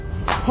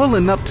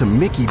Pulling up to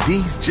Mickey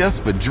D's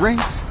just for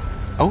drinks?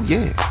 Oh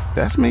yeah,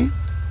 that's me.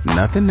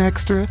 Nothing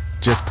extra,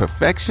 just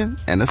perfection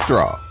and a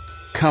straw.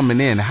 Coming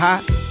in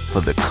hot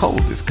for the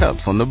coldest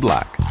cups on the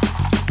block.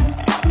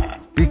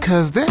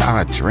 Because there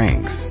are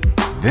drinks.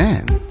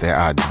 Then there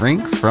are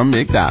drinks from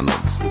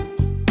McDonald's.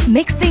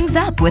 Mix things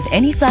up with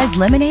any size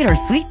lemonade or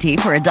sweet tea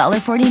for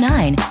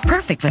 $1.49.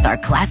 Perfect with our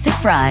classic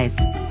fries.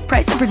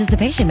 Price and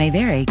participation may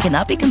vary.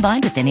 Cannot be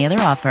combined with any other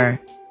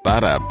offer.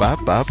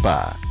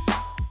 Ba-da-ba-ba-ba.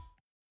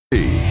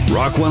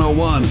 Rock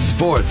 101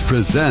 Sports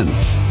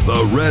presents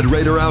the Red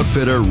Raider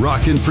Outfitter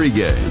Rockin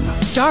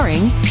Pregame.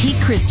 Starring Pete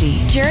Christy,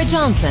 Jarret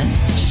Johnson,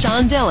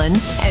 Sean Dillon,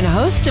 and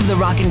host of the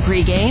Rockin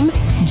Pregame,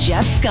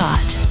 Jeff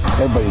Scott.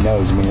 Everybody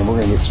knows,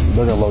 they're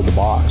going to load the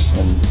box.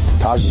 And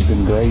Taj has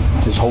been great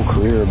his whole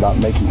career about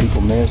making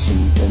people miss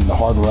and the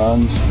hard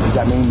runs. Does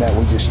that mean that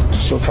we just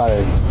still try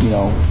to,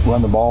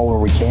 run the ball where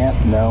we can't?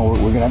 No, we're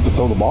going to have to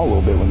throw the ball a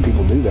little bit when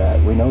people do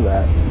that. We know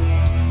that.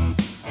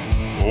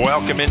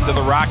 Welcome into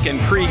the Rockin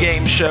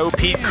Pregame Show.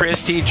 Pete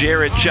Christy,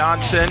 Jarret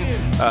Johnson,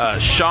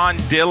 Sean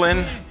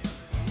Dillon,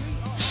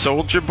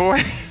 Soldier Boy.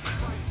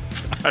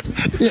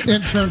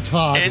 Intern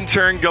Todd.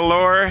 Intern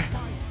galore.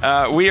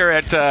 We are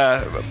at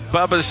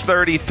Bubba's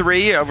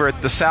 33 over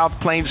at the South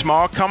Plains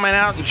Mall. Come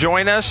out and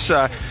join us.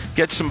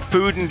 Get some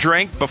food and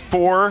drink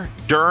before,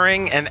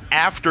 during, and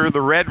after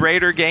the Red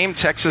Raider game.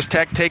 Texas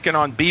Tech taking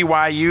on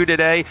BYU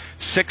today,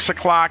 6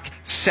 o'clock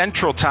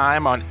Central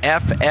Time on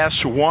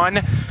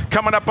FS1.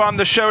 Coming up on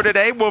the show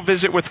today, we'll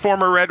visit with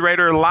former Red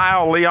Raider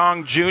Lyle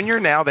Leong Jr.,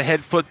 now the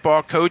head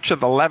football coach of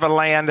the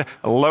Levelland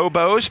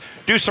Lobos.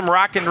 Do some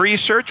Rockin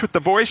Research with the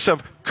voice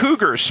of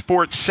Cougar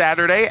Sports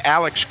Saturday,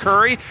 Alex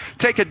Kirry.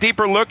 Take a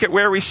deeper look at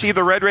where we see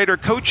the Red Raider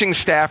coaching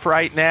staff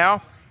right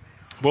now.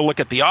 We'll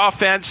look at the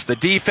offense, the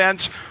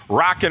defense,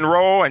 rock and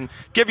roll, and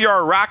give you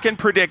our Rockin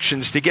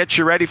Predictions to get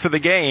you ready for the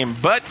game.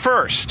 But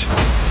first,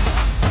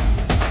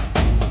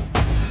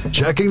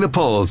 checking the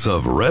pulse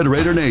of Red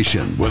Raider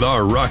Nation with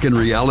our Rockin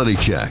Reality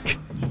Check.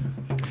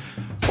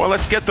 well,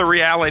 let's get the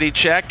reality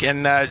check.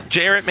 And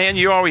Jarret, man,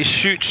 you always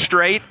shoot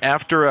straight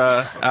after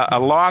a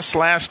loss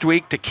last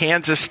week to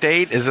Kansas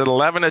State. Is it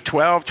 11 of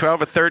 12,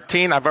 12 of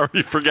 13? I've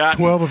already forgotten.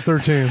 12 of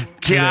 13.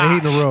 Yeah,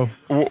 8 in a row.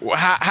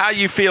 How are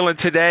you feeling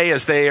today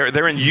as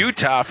they're in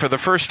Utah for the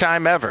first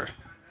time ever?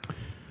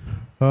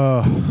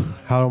 How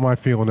am I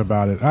feeling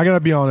about it? I got to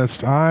be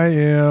honest. I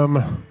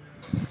am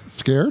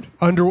scared.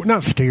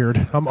 Not scared.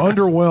 I'm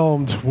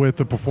underwhelmed with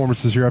the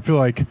performances here. I feel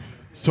like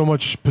so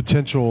much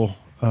potential,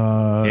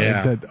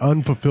 that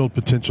unfulfilled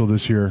potential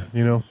this year.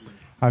 You know,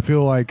 I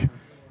feel like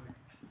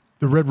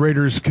the Red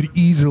Raiders could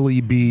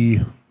easily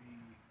be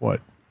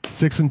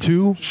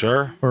 6-2,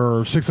 sure,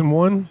 or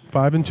 6-1,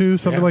 5-2,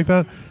 something like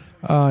that,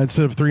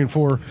 instead of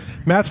 3-4.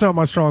 Math's not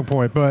my strong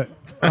point, but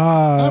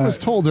I was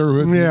told there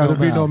would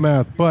be no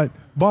math. But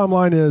bottom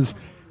line is,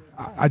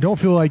 I don't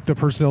feel like the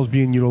personnel is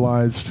being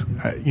utilized,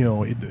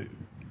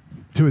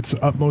 to its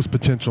utmost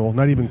potential.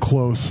 Not even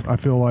close. I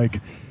feel like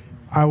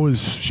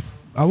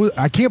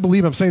I can't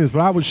believe I'm saying this,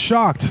 but I was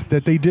shocked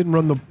that they didn't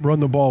run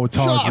the ball with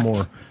Taj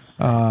more,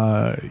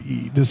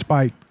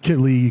 despite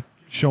Kitley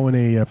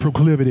showing a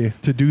proclivity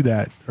to do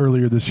that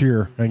earlier this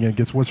year. Again,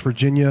 against West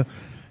Virginia,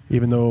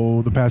 even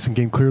though the passing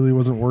game clearly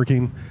wasn't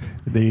working,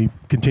 they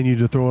continued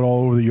to throw it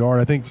all over the yard.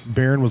 I think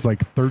Barron was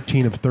like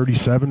 13 of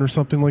 37 or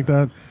something like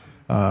that.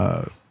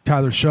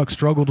 Tyler Shuck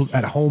struggled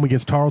at home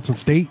against Tarleton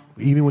State,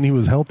 even when he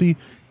was healthy.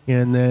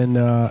 And then,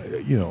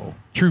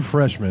 true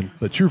freshman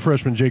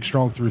Jake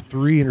Strong threw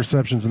 3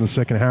 interceptions in the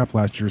second half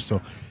last year.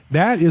 So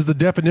that is the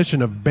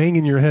definition of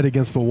banging your head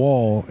against the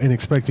wall and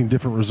expecting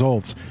different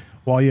results.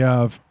 While you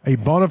have a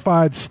bona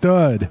fide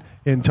stud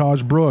in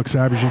Taj Brooks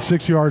averaging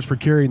 6 yards per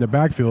carry in the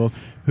backfield,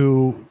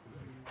 who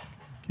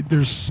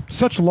there's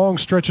such long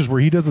stretches where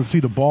he doesn't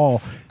see the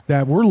ball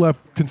that we're left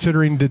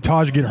considering, did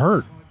Taj get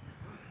hurt?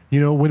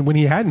 When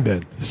he hadn't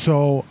been.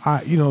 So,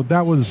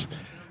 that was –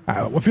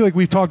 I feel like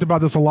we've talked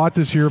about this a lot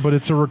this year, but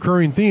it's a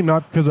recurring theme,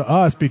 not because of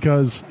us,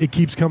 because it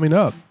keeps coming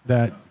up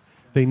that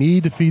they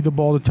need to feed the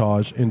ball to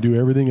Taj and do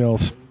everything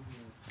else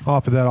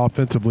off of that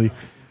offensively.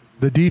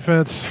 The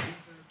defense,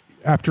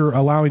 after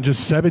allowing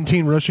just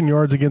 17 rushing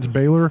yards against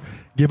Baylor,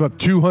 give up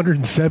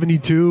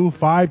 272,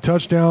 5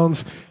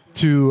 touchdowns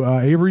to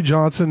Avery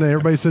Johnson.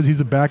 Everybody says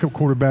he's a backup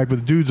quarterback, but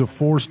the dude's a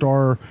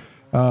 4-star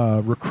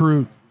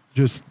recruit.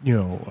 Just,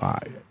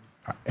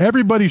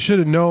 everybody should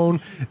have known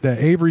that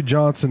Avery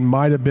Johnson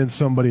might have been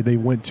somebody they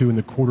went to in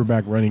the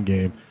quarterback running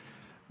game.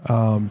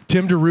 Tim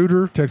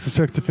DeRuyter, Texas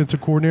Tech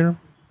defensive coordinator,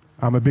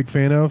 I'm a big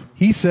fan of.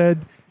 He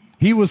said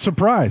he was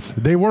surprised.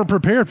 They weren't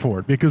prepared for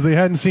it because they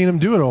hadn't seen him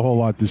do it a whole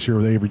lot this year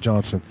with Avery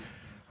Johnson.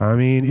 I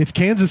mean, it's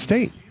Kansas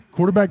State,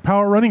 quarterback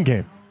power running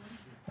game.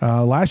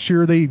 Last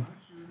year they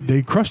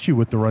crushed you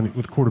with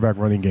the quarterback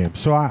running game.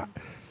 So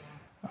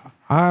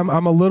I'm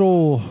a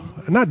little,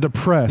 not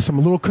depressed, I'm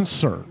a little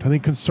concerned. I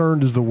think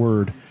concerned is the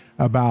word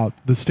about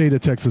the state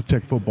of Texas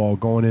Tech football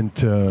going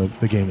into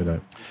the game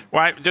tonight.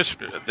 Well, just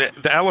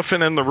the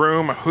elephant in the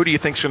room, who do you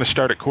think is going to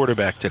start at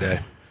quarterback today?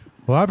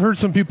 Well, I've heard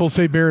some people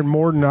say Baron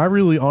Morton. I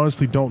really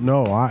honestly don't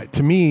know.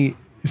 To me,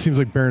 it seems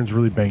like Barron's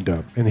really banged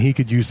up, and he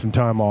could use some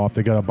time off.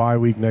 They got a bye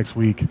week next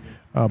week,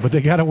 but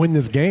they got to win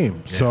this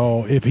game. Yeah.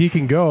 So if he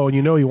can go, and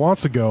he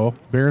wants to go,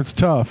 Barron's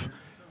tough.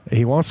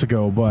 He wants to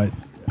go, but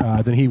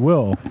then he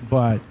will.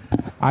 But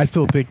I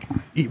still think,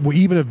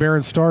 even if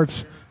Barron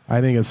starts, I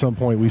think at some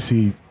point we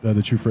see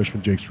the true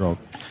freshman Jake Strong.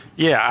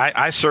 Yeah,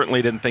 I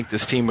certainly didn't think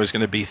this team was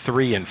going to be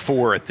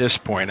 3-4 at this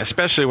point,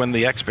 especially when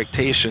the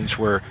expectations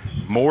were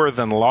more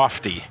than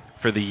lofty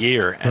for the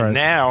year. And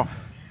now,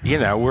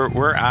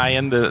 we're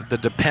eyeing the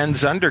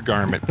Depends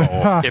Undergarment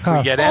Bowl if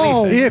we get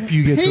anything. If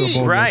you get to a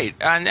bowl. Right.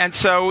 And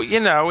so,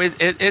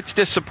 it's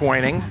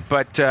disappointing,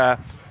 but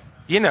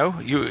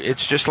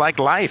it's just like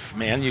life,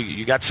 man.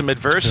 You got some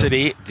adversity.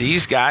 Yeah.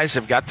 These guys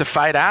have got to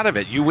fight out of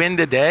it. You win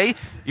today,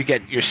 you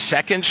get your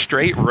second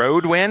straight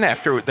road win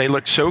after they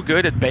looked so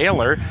good at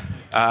Baylor.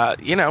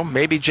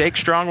 Maybe Jake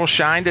Strong will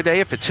shine today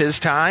if it's his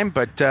time,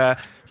 but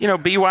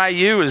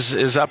BYU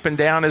is up and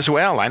down as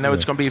well. I know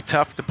it's going to be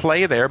tough to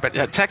play there, but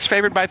Tech's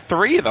favored by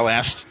 3 the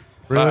last.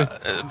 Really? I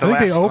think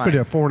they opened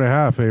at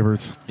 4.5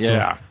 favorites.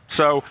 Yeah.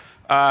 So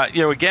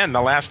again,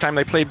 the last time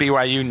they played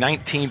BYU,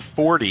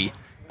 1940.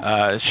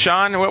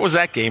 Sean, what was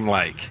that game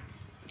like?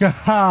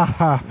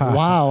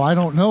 Wow, I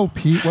don't know,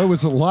 Pete. What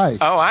was it like?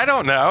 Oh, I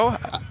don't know.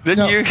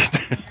 You?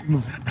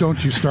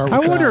 Don't you start with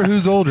I wonder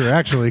who's older,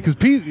 actually, because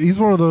Pete, he's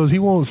one of those, he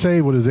won't say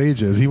what his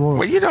age is. He won't.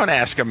 Well, you don't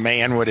ask a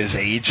man what his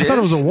age is. I thought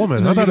it was a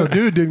woman. I thought a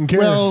dude didn't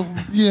care.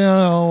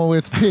 Well,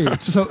 it's Pete.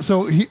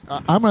 So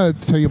I'm going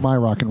to tell you my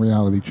Rockin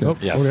Reality Check. Oh,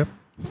 yes. Okay.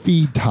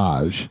 Feed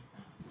Taj.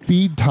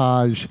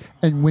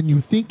 And when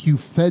you think you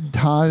fed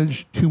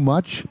Taj too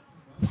much,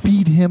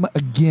 feed him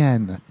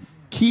again.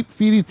 Keep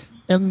feeding.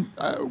 And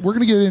we're going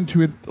to get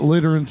into it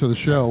later into the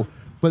show,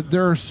 but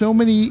there are so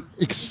many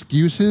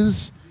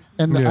excuses.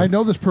 And I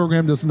know this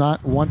program does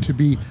not want to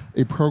be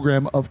a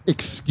program of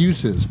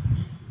excuses.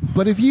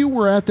 But if you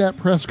were at that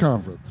press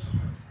conference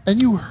and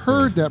you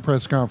heard that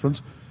press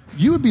conference,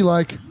 you would be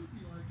like,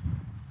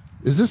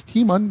 is this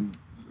team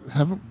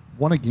haven't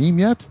won a game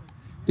yet?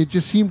 It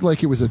just seemed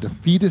like it was a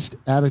defeatist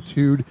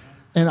attitude.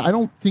 And I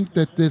don't think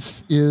that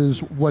this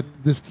is what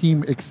this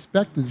team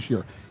expected this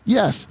year.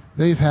 Yes,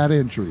 they've had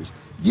injuries.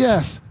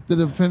 Yes, the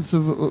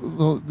defensive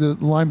the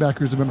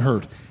linebackers have been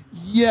hurt.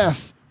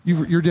 Yes,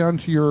 you're down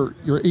to your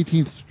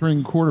 18th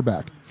string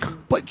quarterback.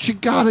 But you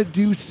got to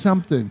do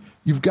something.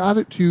 You've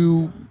got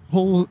to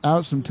pull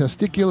out some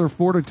testicular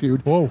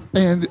fortitude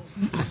and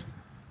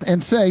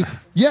say,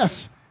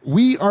 yes,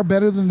 we are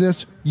better than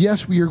this.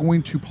 Yes, we are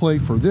going to play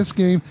for this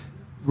game.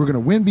 We're going to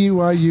win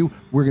BYU.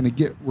 We're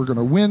going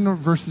to win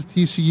versus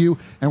TCU,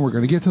 and we're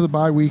going to get to the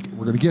bye week.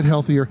 We're going to get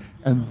healthier,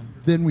 and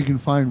then we can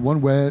find one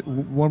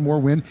more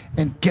win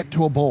and get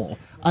to a bowl.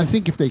 I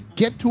think if they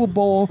get to a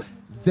bowl,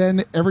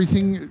 then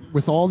everything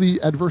with all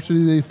the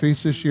adversity they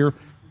face this year,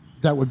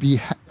 I would be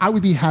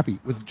happy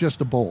with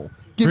just a bowl.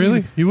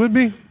 Really? You would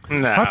be?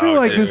 No, I feel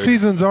like this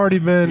season's already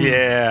been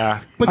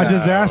a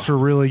disaster,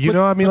 really.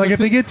 If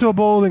they get to a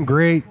bowl, then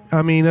great.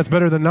 I mean, that's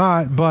better than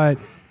not, But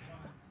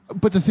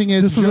the thing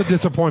is, this was a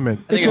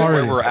disappointment. I think it's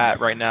where we're at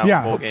right now.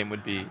 Yeah. The bowl game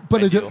would be.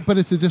 But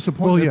it's a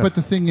disappointment. Well, yeah. But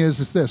the thing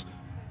is this: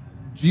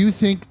 do you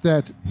think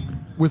that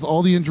with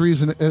all the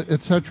injuries and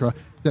etc.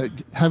 that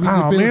having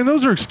man,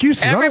 those are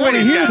excuses. I don't want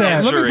to hear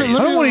that. I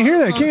don't want to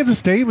hear that. Kansas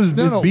State was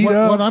beat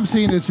up. What I'm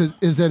saying is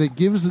that it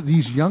gives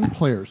these young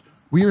players.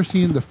 We are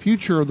seeing the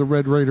future of the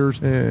Red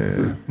Raiders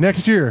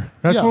next year.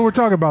 That's what we're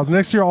talking about.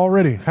 Next year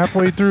already,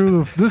 halfway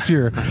through this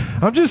year.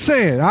 I'm just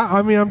saying.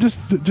 I'm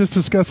just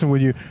discussing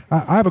with you.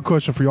 I have a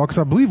question for y'all because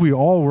I believe we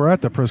all were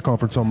at the press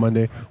conference on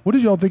Monday. What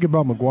did y'all think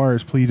about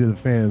McGuire's plea to the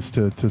fans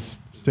to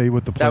stay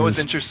with the players? That was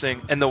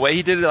interesting, and the way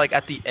he did it, like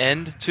at the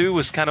end too,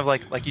 was kind of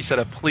like you said,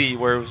 a plea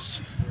where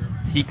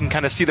he can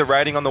kind of see the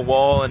writing on the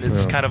wall, and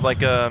it's kind of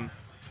like a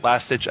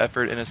last-ditch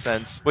effort in a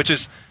sense, which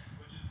is.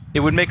 It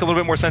would make a little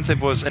bit more sense if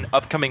it was an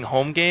upcoming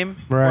home game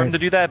for him to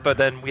do that, but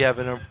then we have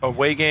an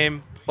away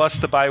game plus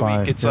the bye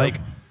week. It's like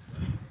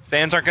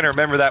fans aren't going to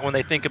remember that when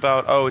they think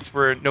about,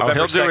 we're November 2nd.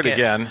 He'll do it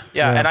again.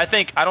 Yeah, and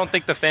I don't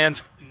think the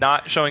fans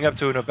not showing up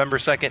to a November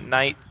 2nd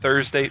night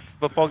Thursday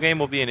football game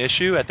will be an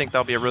issue. I think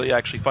that'll be a really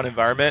actually fun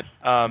environment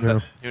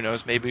that, who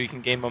knows, maybe we can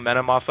gain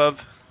momentum off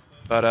of.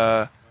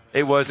 But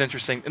it was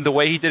interesting. And the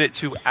way he did it,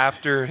 too,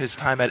 after his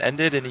time had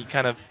ended, and he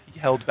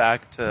held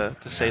back to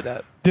say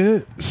that.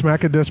 Did it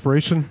smack of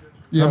desperation?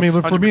 Yes. I mean,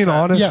 if we're being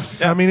honest,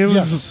 yes. I mean, it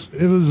was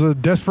a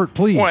desperate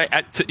plea. Well,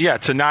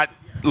 to not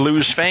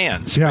lose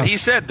fans. Yeah. But he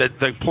said that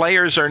the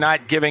players are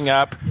not giving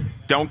up.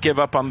 Don't give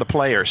up on the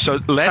players.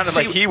 So let's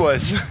see. Like he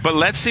was. But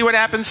let's see what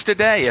happens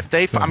today. If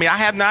they, I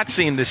have not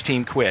seen this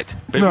team quit,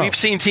 but we've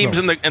seen teams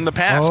in the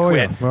past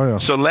quit. Yeah. Oh, yeah.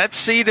 So let's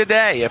see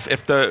today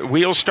if the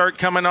wheels start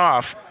coming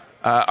off.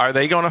 Are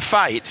they going to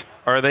fight?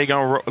 Or are they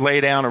going to lay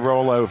down and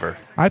roll over?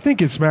 I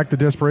think it smacked the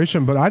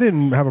desperation, but I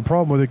didn't have a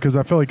problem with it because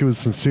I felt like it was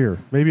sincere.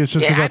 Maybe it's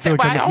just because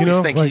I always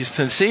think he's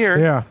sincere.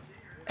 Yeah,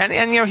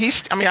 and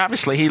he's. I mean,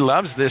 obviously he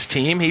loves this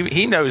team.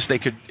 He knows they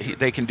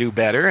can do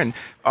better, and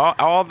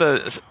all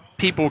the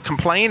people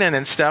complaining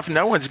and stuff,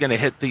 no one's going to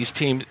hit this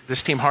team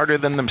harder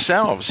than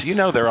themselves. You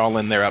know, they're all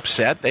in there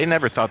upset. They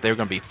never thought they were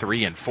going to be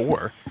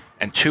 3-4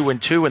 and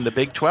 2-2 in the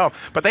Big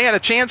 12. But they had a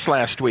chance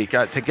last week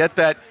to get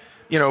that,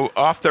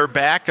 off their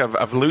back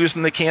of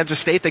losing to Kansas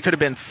State. They could have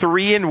been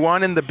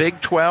 3-1 in the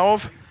Big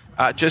 12.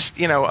 Just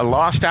a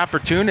lost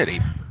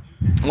opportunity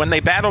when they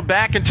battled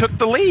back and took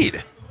the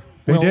lead.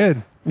 They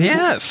did.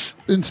 Yes.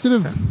 Instead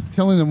of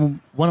telling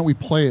them, why don't we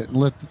play it and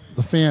let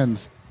the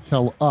fans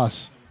tell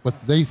us what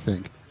they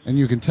think. And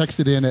you can text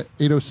it in at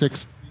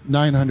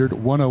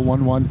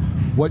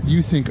 806-900-1011 what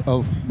you think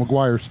of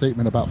McGuire's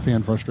statement about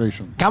fan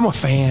frustration. I'm a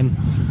fan.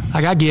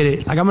 I get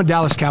it. I'm a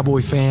Dallas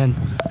Cowboy fan.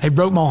 They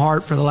broke my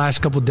heart for the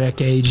last couple of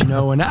decades,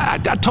 and I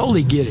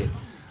totally get it.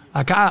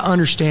 I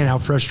understand how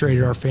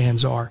frustrated our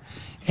fans are.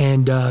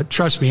 And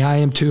trust me, I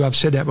am too. I've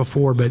said that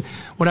before. But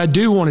what I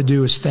do want to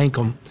do is thank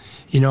them.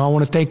 I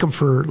want to thank them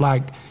for,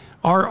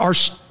 our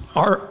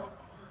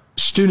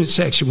student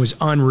section was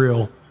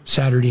unreal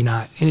Saturday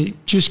night, and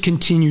it just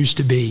continues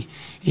to be,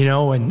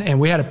 and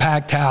we had a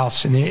packed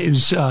house, and it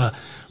was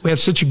we have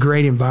such a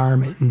great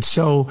environment. And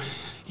so,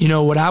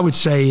 what I would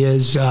say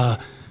is,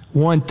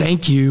 one,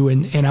 thank you,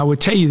 and I would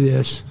tell you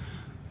this,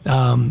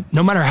 no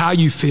matter how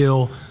you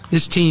feel,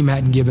 this team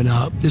hadn't given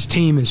up. This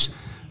team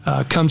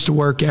comes to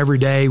work every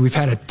day. We've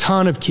had a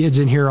ton of kids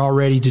in here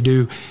already to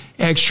do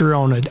extra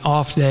on an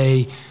off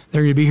day.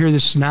 They're going to be here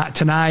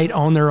tonight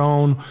on their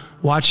own,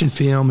 watching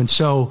film. And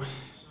so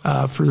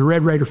for the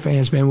Red Raider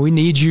fans, man, we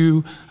need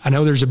you. I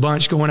know there's a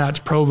bunch going out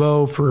to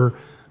Provo for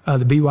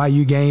the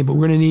BYU game, but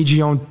we're going to need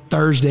you on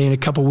Thursday in a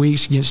couple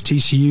weeks against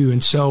TCU.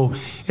 And so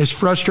as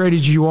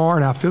frustrated as you are,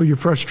 and I feel your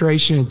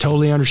frustration and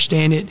totally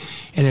understand it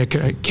and I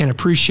can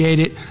appreciate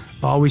it,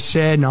 I've always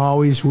said and I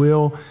always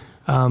will,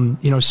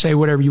 say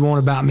whatever you want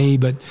about me.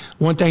 But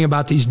one thing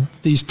about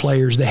these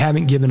players, they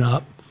haven't given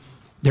up.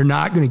 They're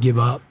not going to give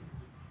up.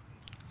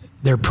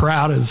 They're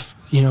proud of,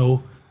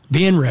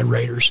 being Red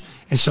Raiders.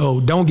 And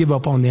so don't give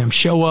up on them.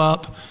 Show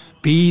up,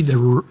 be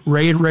the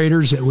Red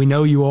Raiders that we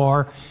know you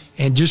are.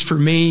 And just for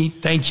me,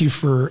 thank you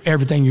for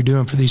everything you're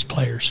doing for these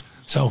players.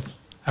 So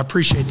I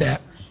appreciate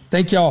that.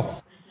 Thank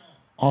y'all.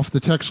 Off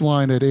the text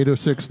line at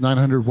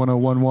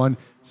 806-900-1011,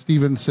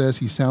 Steven says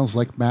he sounds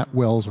like Matt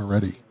Wells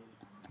already.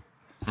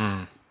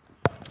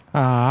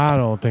 I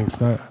don't think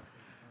so.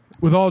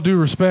 With all due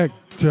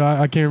respect to,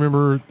 I can't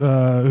remember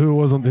who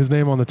was his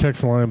name on the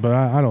text line, but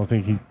I don't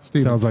think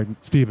he sounds like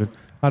Steven.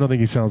 I don't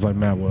think he sounds like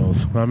Matt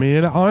Wells. I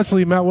mean,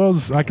 honestly, Matt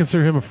Wells, I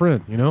consider him a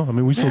friend.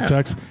 We still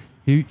text.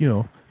 He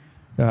and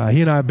I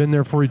have been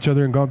there for each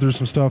other and gone through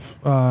some stuff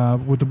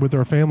with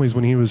our families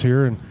when he was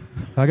here, and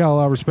I got a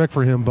lot of respect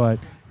for him. But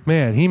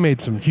man, he made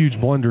some huge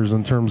blunders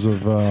in terms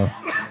of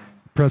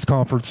press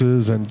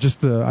conferences and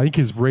just I think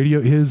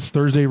his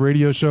Thursday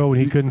radio show when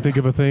he couldn't think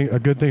of a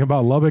good thing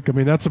about Lubbock. I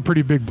mean, that's a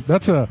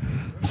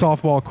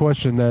softball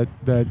question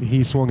that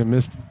he swung and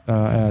missed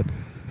at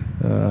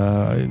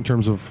in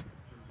terms of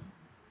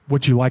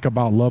what you like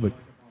about Lubbock.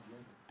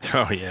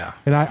 Oh yeah.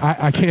 And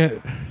I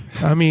can't.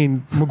 I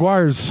mean,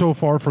 McGuire's so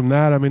far from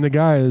that. I mean, the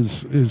guy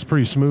is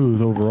pretty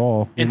smooth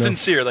overall. And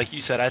sincere, like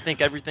you said. I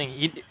think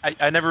everything.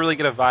 I never really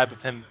get a vibe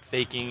of him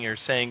faking or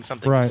saying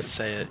something just to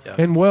say it. Yeah.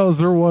 And Wells,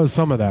 there was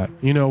some of that,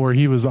 where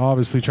he was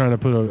obviously trying to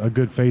put a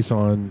good face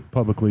on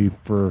publicly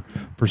for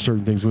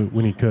certain things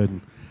when he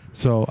couldn't.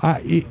 So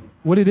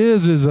what it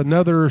is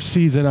another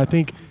season. I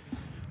think,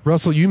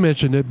 Russell, you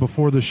mentioned it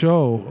before the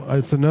show.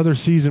 It's another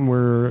season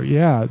where,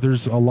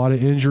 there's a lot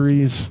of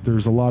injuries.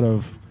 There's a lot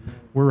of.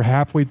 We're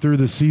halfway through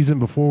the season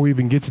before we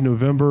even get to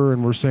November,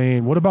 and we're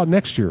saying, what about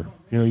next year?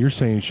 You're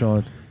saying,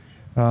 Sean,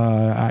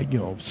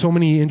 so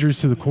many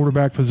injuries to the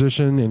quarterback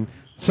position, and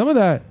some of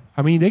that,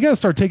 I mean, they got to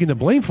start taking the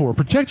blame for it.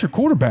 Protect your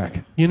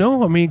quarterback,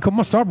 I mean, come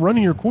on, stop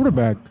running your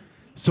quarterback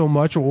so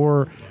much,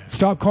 or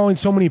stop calling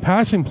so many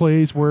passing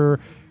plays where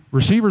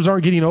receivers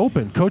aren't getting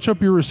open. Coach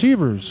up your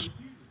receivers.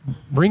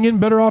 Bring in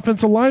better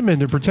offensive linemen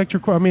to protect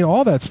your – I mean,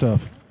 all that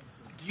stuff.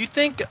 Do you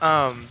think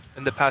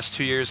in the past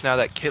 2 years now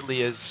that Kitley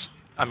is –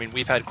 I mean,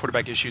 we've had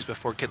quarterback issues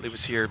before Kitley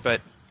was here,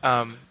 but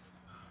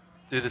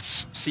through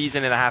this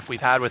season and a half we've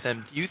had with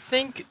him, do you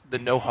think the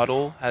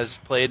no-huddle has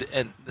played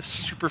and the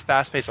super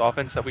fast-paced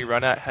offense that we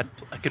run at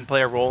can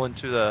play a role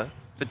into the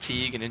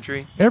fatigue and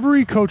injury?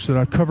 Every coach that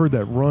I've covered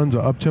that runs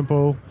an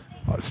up-tempo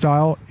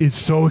style is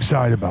so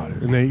excited about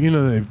it. And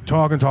they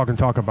talk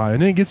about it.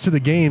 And then it gets to the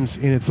games,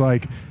 and it's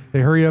like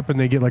they hurry up and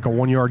they get like a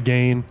 1-yard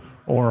gain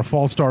or a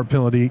false start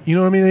penalty. You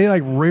know what I mean?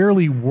 They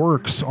rarely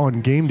works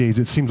on game days,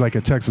 it seems like,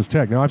 at Texas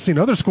Tech. Now, I've seen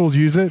other schools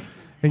use it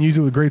and use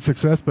it with great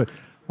success, but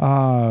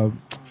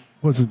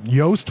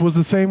Yost was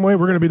the same way.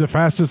 We're going to be the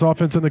fastest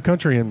offense in the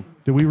country. And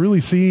did we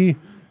really see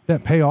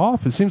that pay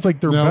off? It seems like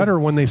they're better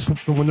when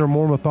they're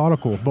more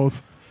methodical,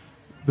 both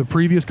the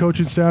previous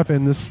coaching staff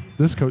and this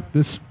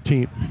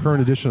team,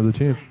 current edition of the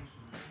team.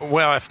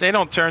 Well, if they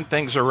don't turn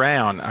things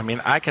around, I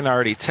mean, I can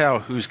already tell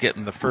who's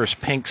getting the first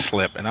pink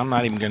slip, and I'm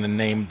not even going to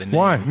name the name.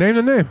 Why? Name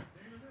the name.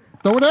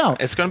 Throw it out.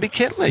 It's going to be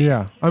Kitley.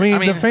 Yeah. I mean,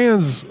 the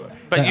fans.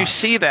 But you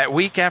see that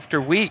week after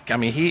week. I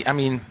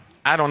mean,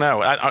 I don't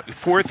know.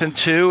 4th and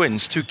 2, and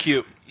it's too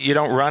cute. You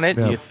don't run it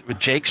with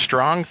Jake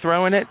Strong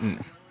throwing it,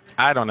 and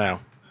I don't know.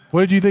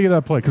 What did you think of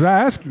that play? Because I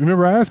asked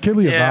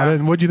Kidley about it,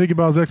 and what did you think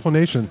about his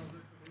explanation?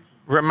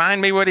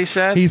 Remind me what he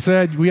said. He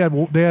said do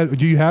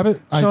you have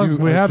it, Sean?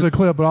 We have the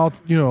clip, but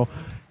I'll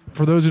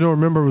for those who don't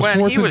remember, it was when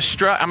fourth he was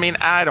struck. I mean,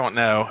 I don't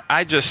know.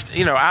 I just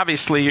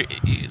obviously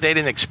they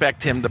didn't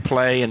expect him to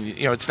play, and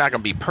it's not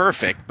going to be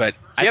perfect, but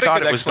I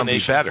thought it was going to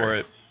be better. For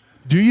it.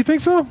 Do you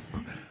think so?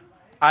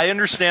 I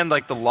understand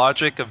like the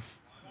logic of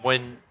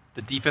when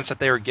the defense that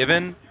they were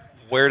given,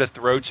 where to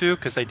throw to,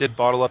 because they did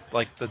bottle up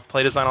like the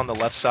play design on the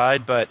left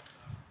side, but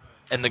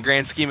in the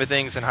grand scheme of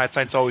things, and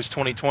hindsight's always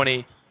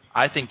 20/20.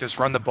 I think just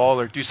run the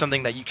ball or do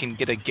something that you can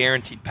get a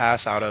guaranteed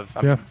pass out of.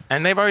 Yeah.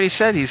 And they've already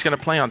said he's going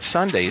to play on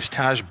Sundays,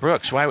 Taj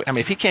Brooks. Why? I mean,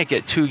 if he can't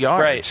get 2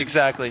 yards. Right,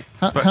 exactly.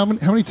 How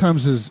many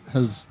times has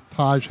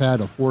Taj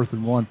had a 4th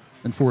and 1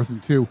 and 4th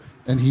and 2,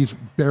 and he's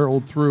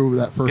barreled through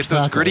that first Get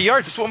those tackle? gritty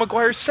yards. That's what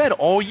McGuire said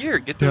all year.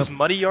 Get those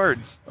muddy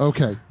yards.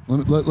 Okay,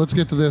 let's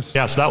get to this.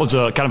 Yeah, so that was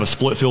a kind of a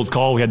split field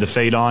call. We had the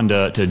fade on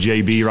to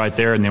JB right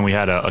there, and then we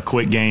had a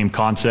quick game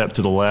concept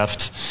to the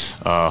left.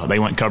 They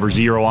went cover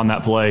 0 on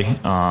that play,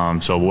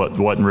 so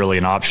wasn't really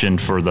an option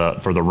for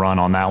the run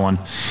on that one.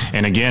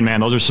 And again,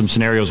 man, those are some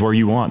scenarios where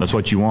that's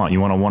what you want.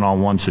 You want a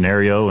one-on-one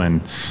scenario,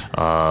 and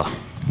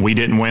we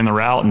didn't win the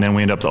route, and then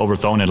we ended up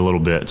overthrowing it a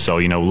little bit. So,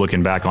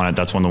 looking back on it,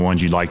 that's one of the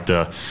ones you'd like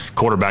the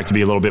quarterback to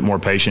be a little bit more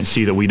patient,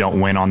 see that we don't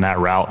win on that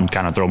route, and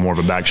kind of throw more of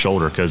a back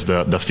shoulder, because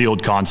the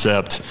field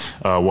concept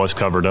was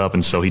covered up,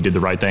 and so he did the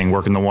right thing,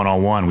 working the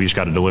one-on-one. We just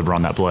got to deliver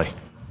on that play.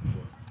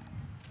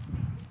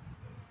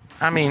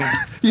 I mean,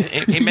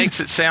 he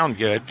makes it sound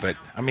good, but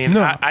I mean,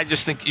 no. I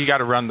just think you got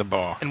to run the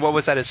ball. And what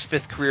was that? His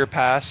 5th career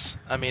pass?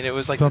 I mean, it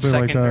was like something the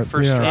second or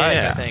first drive.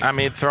 I think. I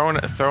mean, throwing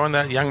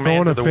that young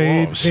man to the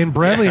wolves. And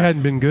Bradley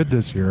hadn't been good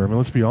this year. I mean,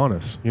 let's be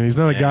honest. He's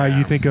not a guy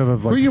you think of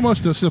like. Who are you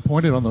most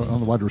disappointed on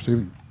the wide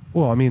receiving?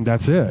 Well, I mean,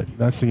 that's it.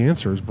 That's the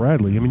answer, is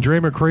Bradley. I mean, Dre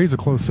McCray's a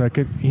close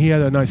second. He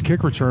had a nice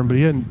kick return, but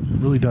he hadn't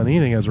really done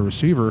anything as a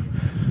receiver.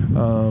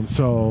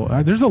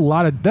 There's a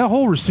lot of – that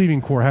whole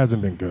receiving core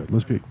hasn't been good.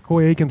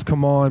 Coy Aikens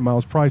come on.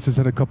 Miles Price has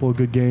had a couple of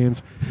good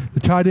games. The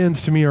tight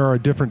ends, to me, are a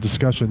different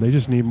discussion. They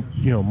just need,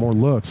 more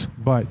looks.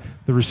 But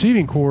the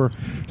receiving core,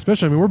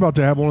 especially – I mean, we're about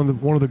to have one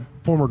of the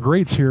former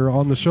greats here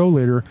on the show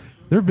later.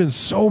 There have been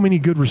so many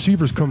good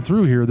receivers come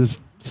through here this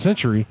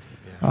century.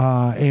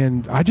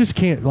 And I just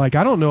can't, I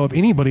don't know if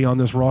anybody on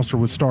this roster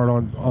would start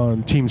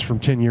on teams from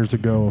 10 years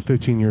ago or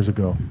 15 years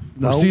ago.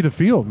 No. Or see the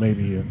field,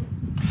 maybe.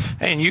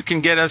 And you can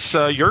get us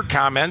your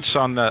comments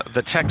on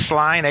the text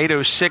line,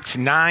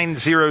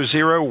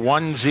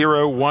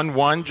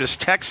 806-900-1011. Just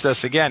text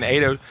us again,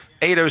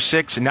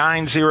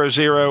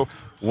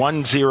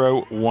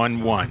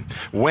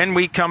 806-900-1011. When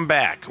we come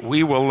back,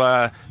 we will,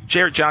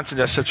 Jarret Johnson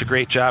does such a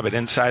great job at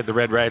Inside the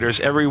Red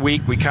Raiders. Every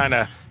week we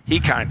he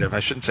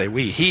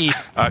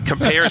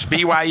compares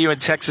BYU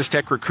and Texas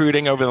Tech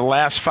recruiting over the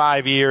last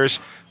 5 years.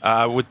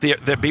 With the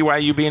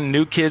BYU being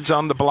new kids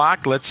on the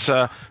block, let's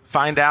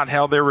find out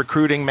how their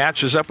recruiting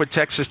matches up with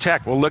Texas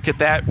Tech. We'll look at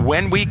that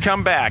when we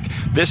come back.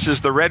 This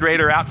is the Red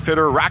Raider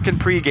Outfitter Rockin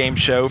Pregame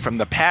Show from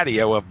the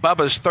patio of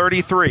Bubba's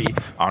 33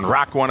 on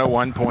Rock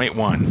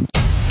 101.1.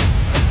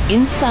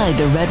 Inside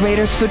the Red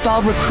Raiders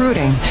football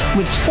recruiting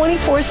with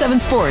 24/7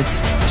 Sports,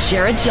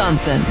 Jarret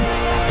Johnson.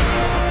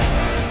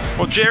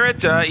 Well,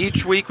 Jarret,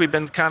 each week you've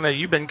been kind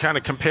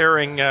of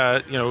comparing,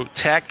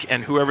 Tech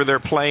and whoever they're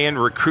playing,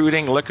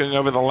 recruiting, looking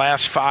over the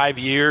last 5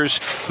 years,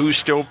 who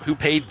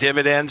paid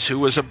dividends, who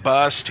was a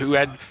bust,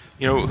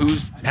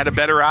 who's had a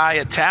better eye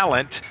at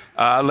talent.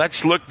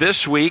 Let's look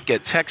this week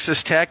at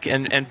Texas Tech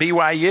and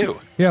BYU.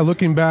 Yeah,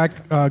 looking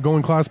back,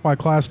 going class by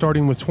class,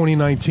 starting with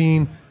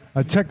 2019,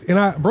 Tech, and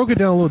I broke it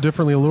down a little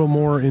differently, a little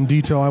more in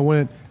detail. I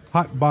went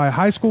by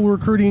high school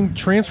recruiting,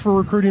 transfer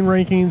recruiting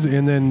rankings,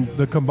 and then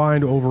the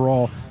combined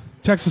overall.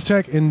 Texas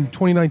Tech in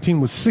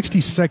 2019 was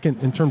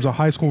 62nd in terms of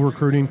high school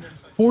recruiting,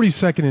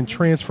 42nd in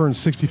transfer, and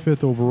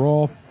 65th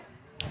overall.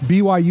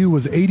 BYU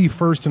was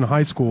 81st in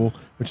high school,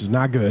 which is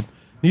not good.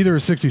 Neither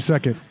is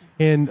 62nd.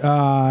 And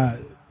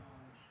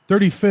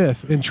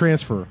 35th in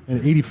transfer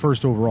and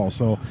 81st overall.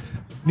 So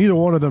neither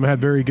one of them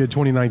had very good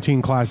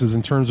 2019 classes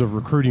in terms of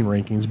recruiting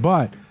rankings.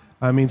 But,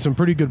 I mean, some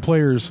pretty good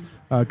players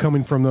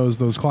coming from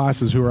those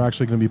classes who are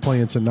actually going to be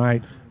playing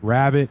tonight.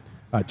 Rabbit,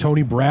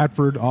 Tony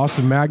Bradford,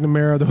 Austin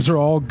McNamara, those are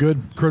all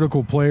good,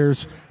 critical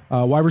players.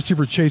 Wide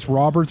receiver Chase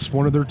Roberts,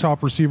 one of their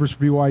top receivers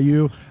for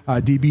BYU.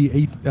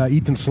 DB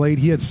Ethan Slade,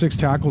 he had 6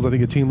 tackles, I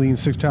think a team leading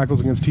 6 tackles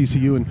against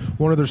TCU. And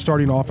one of their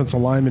starting offensive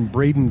linemen,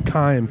 Braden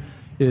Kime,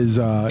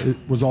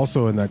 was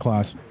also in that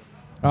class.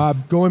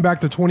 Going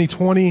back to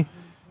 2020,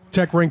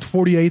 Tech ranked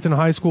 48th in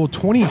high school,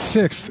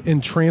 26th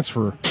in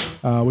transfer,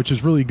 which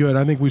is really good.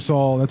 I think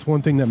that's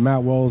one thing that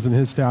Matt Wells and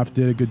his staff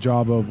did a good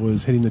job of,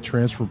 was hitting the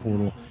transfer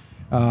portal.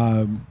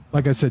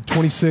 Like I said,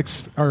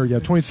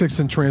 26th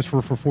in transfer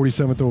for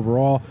 47th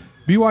overall.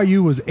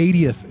 BYU was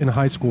 80th in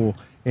high school,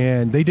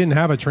 and they didn't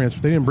have a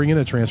transfer. They didn't bring in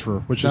a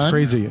transfer, which is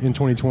crazy in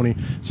 2020.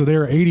 So they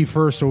were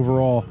 81st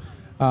overall.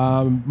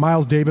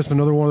 Miles Davis,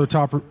 another one of the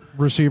top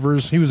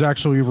receivers. He was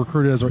actually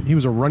recruited he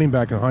was a running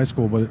back in high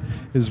school, but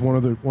is one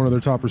of their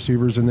top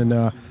receivers. And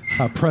then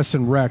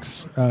Preston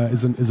Rex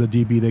is a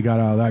DB they got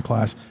out of that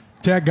class.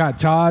 Tech got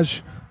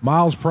Taj,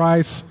 Miles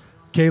Price,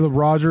 Caleb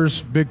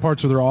Rogers, big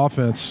parts of their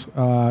offense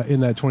in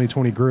that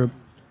 2020 group.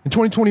 In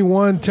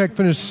 2021, Tech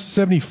finished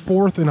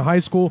 74th in high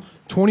school,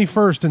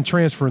 21st in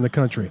transfer in the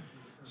country.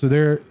 So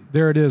there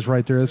it is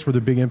right there. That's where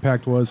the big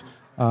impact was.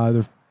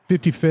 They're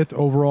 55th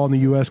overall in the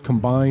U.S.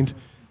 combined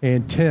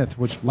and 10th,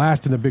 which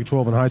last in the Big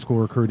 12 in high school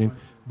recruiting.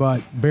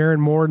 But Barron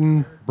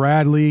Morton,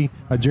 Bradley,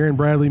 Jaron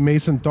Bradley,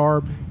 Mason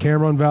Tharp,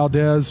 Cameron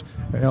Valdez,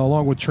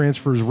 along with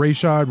transfers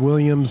Rashad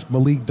Williams,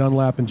 Malik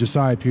Dunlap, and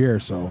Josiah Pierre.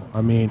 So,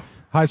 I mean,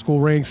 high school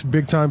ranks,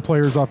 big-time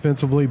players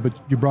offensively, but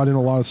you brought in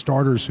a lot of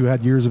starters who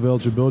had years of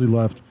eligibility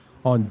left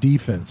on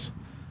defense.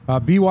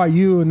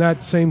 BYU in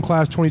that same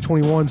class,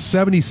 2021,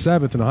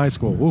 77th in high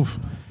school, oof,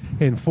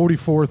 and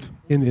 44th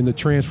in the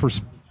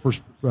transfers for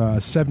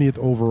 70th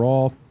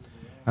overall.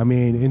 I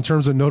mean, in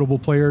terms of notable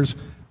players,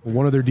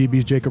 one of their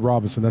DBs, Jacob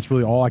Robinson. That's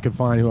really all I could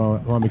find who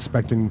I'm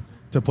expecting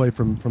to play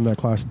from that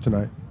class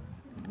tonight.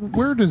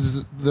 Where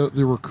does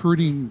the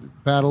recruiting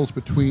battles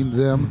between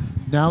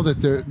them now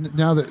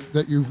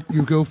that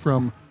you go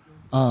from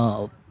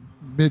Mountain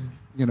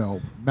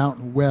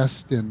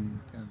West and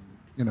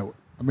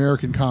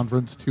American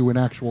Conference to an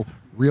actual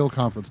real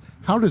conference?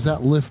 How does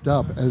that lift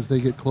up as they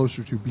get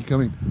closer to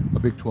becoming a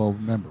Big 12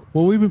 member?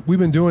 Well, we've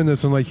been doing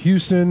this in like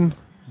Houston,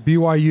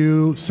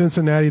 BYU,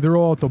 Cincinnati. They're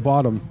all at the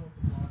bottom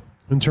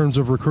in terms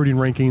of recruiting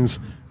rankings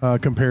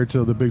compared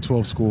to the Big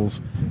 12 schools.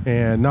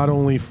 And not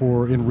only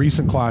in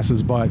recent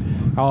classes, but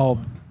I'll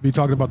be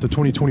talking about the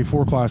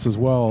 2024 class as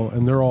well,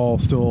 and they're all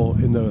still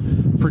in the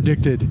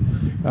predicted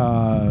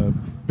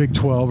Big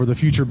 12 or the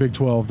future Big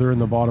 12. They're in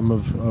the bottom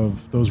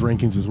of those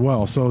rankings as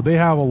well. So they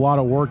have a lot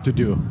of work to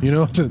do,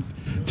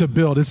 to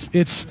build.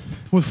 It's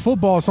with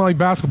football, it's not like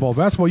basketball.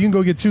 Basketball, you can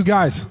go get 2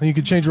 guys and you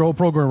can change your whole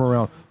program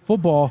around.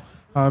 Football,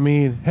 I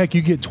mean, heck,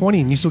 you get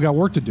 20 and you still got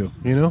work to do,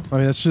 I mean,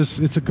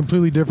 it's a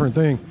completely different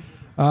thing.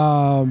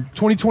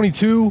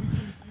 2022,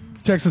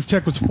 Texas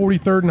Tech was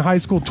 43rd in high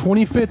school,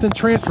 25th in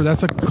transfer.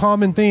 That's a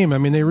common theme. I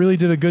mean, they really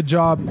did a good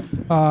job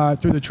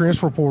through the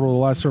transfer portal the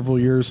last several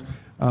years.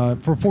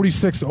 For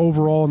 46th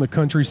overall in the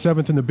country,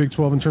 7th in the Big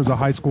 12 in terms of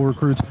high school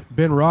recruits.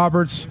 Ben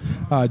Roberts,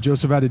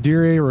 Joseph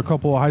Adedire are a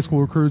couple of high school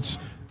recruits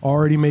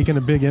already making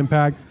a big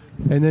impact.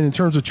 And then in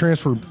terms of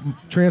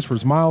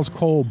transfers, Miles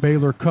Cole,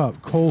 Baylor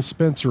Cup, Cole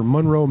Spencer,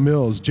 Monroe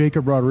Mills,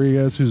 Jacob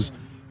Rodriguez, who's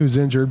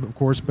injured, of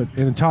course,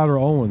 and Tyler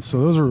Owens. So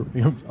those are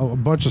a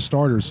bunch of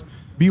starters.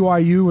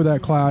 BYU with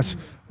that class,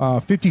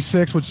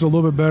 56, which is a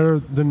little bit better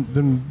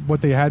than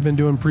what they had been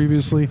doing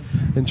previously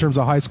in terms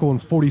of high school,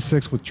 and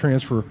 46 with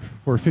transfer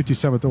for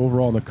 57th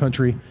overall in the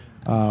country.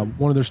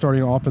 One of their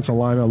starting offensive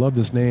linemen, I love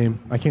this name.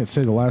 I can't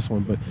say the last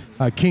one,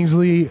 but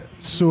Kingsley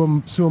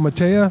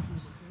Suamatea,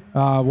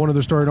 one of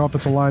their starting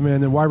offensive linemen,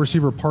 and then wide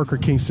receiver Parker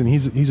Kingston.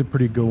 He's a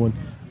pretty good one.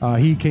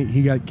 He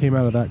came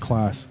out of that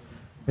class.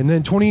 And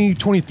then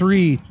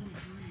 2023,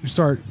 we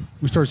start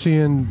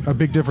seeing a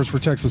big difference for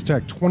Texas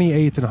Tech.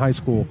 28th in high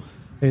school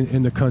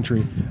in the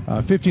country,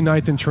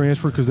 59th in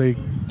transfer because they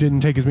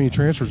didn't take as many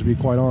transfers, to be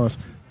quite honest.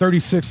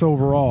 36th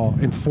overall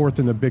and 4th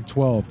in the Big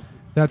 12.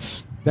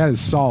 That is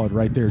solid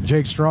right there.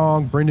 Jake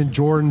Strong, Brendan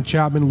Jordan,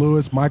 Chapman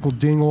Lewis, Michael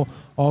Dingle,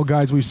 all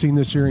guys we've seen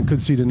this year and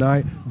could see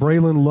tonight.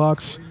 Braylon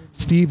Lux,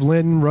 Steve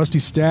Linton, Rusty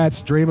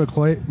Stats, Dre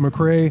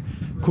McCray,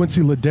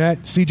 Quincy Ledette,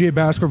 CJ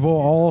Baskerville,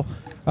 all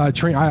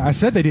I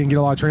said they didn't get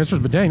a lot of transfers,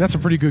 but dang, that's a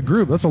pretty good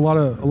group. That's a lot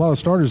of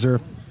starters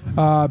there.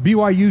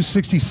 BYU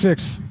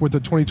 66 with the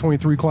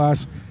 2023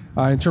 class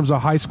in terms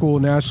of high school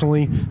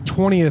nationally,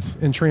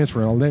 20th in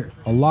transfer.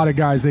 A lot of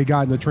guys they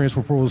got in the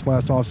transfer portal this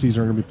last offseason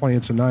are going to be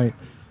playing tonight,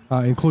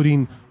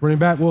 including running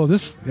back. Well,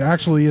 this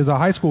actually is a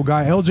high school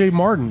guy, LJ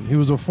Martin. He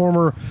was a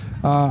former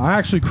I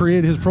actually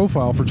created his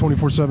profile for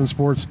 24/7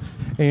 Sports,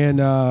 and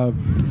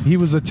he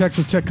was a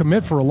Texas Tech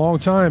commit for a long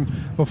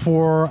time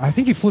before I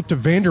think he flipped to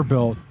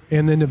Vanderbilt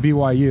and then to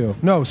BYU.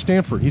 No,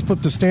 Stanford. He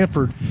flipped to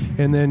Stanford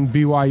and then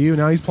BYU.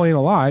 Now he's playing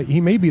a lot.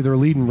 He may be their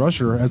leading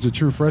rusher as a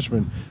true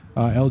freshman,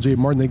 LJ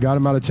Martin. They got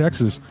him out of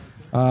Texas.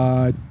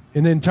 And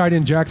then tight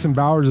end Jackson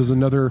Bowers is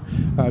another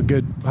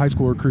good high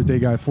school recruit. They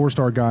got a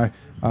 4-star guy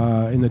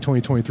in the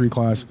 2023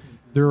 class.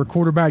 Their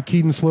quarterback,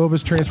 Keaton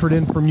Slovis, transferred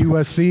in from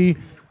USC.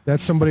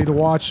 That's somebody to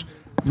watch.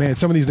 Man,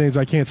 some of these names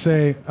I can't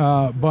say,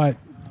 but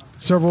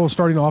several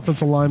starting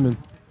offensive linemen.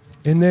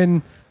 And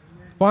then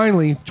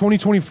finally,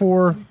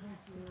 2024,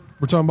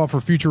 we're talking about for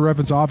future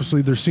reference.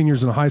 Obviously, they're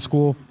seniors in high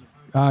school.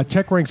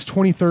 Tech ranks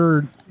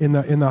 23rd in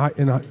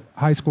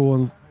high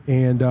school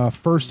and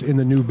first in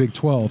the new Big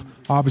 12.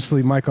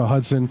 Obviously, Micah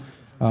Hudson,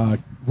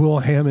 Will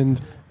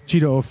Hammond,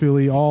 Cheeto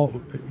O'Philly,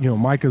 all,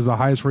 Micah's the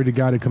highest rated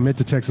guy to commit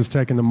to Texas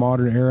Tech in the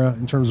modern era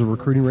in terms of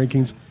recruiting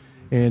rankings.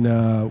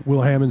 And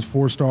Will Hammond's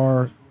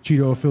 4-star.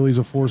 Cheeto O'Philly's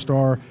a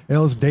 4-star.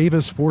 Ellis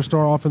Davis,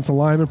 4-star offensive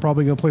lineman,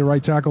 probably going to play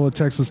right tackle at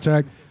Texas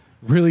Tech.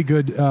 Really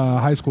good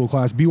high school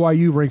class.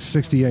 BYU ranks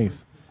 68th,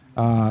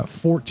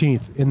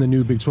 14th in the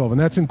new Big 12.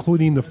 And that's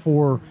including the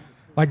 4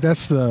 like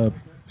that's the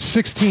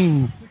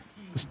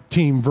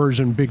 16-team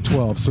version Big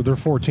 12, so they're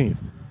 14th.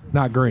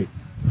 Not great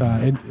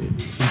in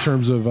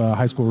terms of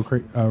high school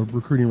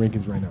recruiting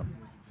rankings right now.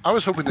 I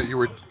was hoping that you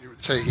would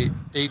say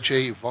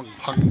A.J. Vung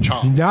Pung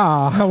Chong.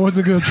 Nah, I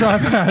wasn't going to try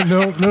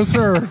that. No,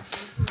 sir.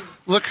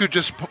 Look who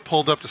just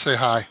pulled up to say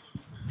hi.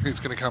 He's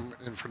going to come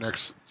in for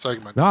next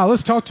segment. Nah,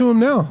 let's talk to him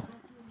now.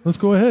 Let's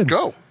go ahead.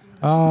 Go.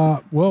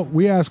 Well,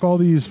 we ask all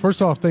these.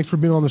 First off, thanks for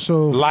being on the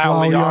show.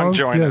 Lyle Leong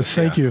joined us. Yes,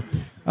 thank you.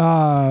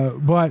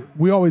 But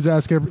we always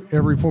ask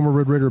every former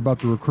Red Raider about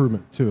the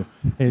recruitment, too.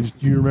 And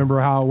do you remember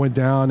how it went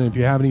down? And if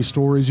you have any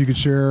stories you could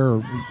share,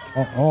 or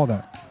all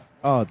that.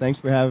 Oh, thanks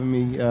for having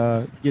me.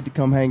 Get to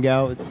come hang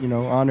out.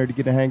 Honored to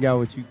get to hang out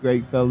with you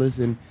great fellas.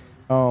 And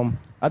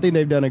I think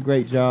they've done a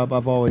great job.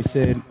 I've always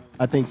said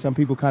I think some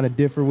people kind of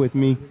differ with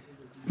me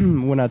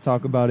when I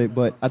talk about it,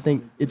 but I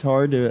think it's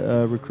hard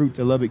to recruit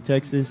to Lubbock,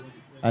 Texas.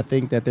 I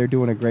think that they're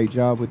doing a great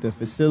job with the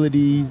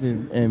facilities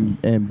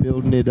and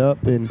building it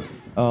up. And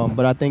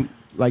but I think,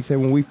 like I said,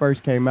 when we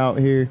first came out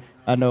here,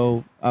 I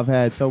know I've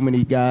had so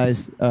many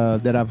guys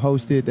that I've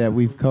hosted that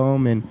we've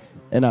come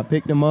and I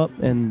picked them up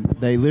and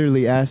they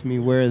literally asked me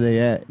where are they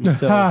at. And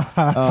so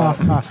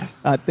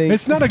I think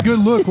it's not a good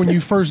look when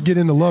you first get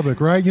into Lubbock,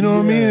 right? You know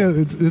what I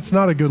mean? It's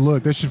not a good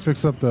look. They should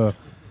fix up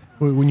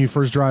when you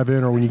first drive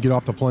in or when you get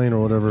off the plane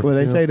or whatever. Well,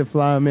 they say to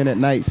fly them in at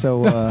night,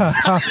 so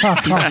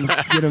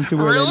get them to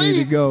where they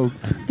need to go.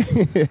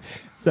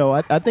 So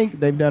I think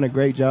they've done a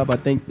great job. I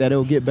think that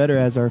it'll get better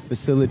as our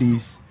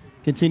facilities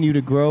continue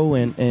to grow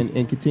and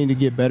continue to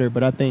get better.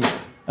 But I think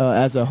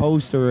as a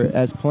host or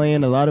as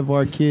playing, a lot of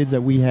our kids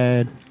that we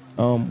had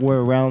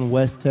were around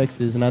West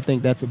Texas, and I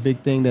think that's a big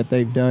thing that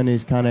they've done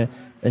is kind of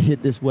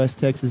hit this West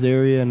Texas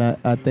area. And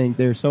I think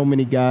there's so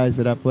many guys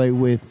that I play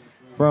with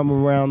from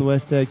around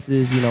West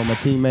Texas, my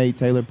teammate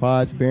Taylor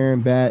Potts, Barron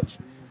Batch,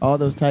 all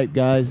those type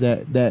guys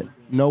that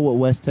know what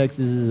West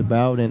Texas is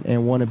about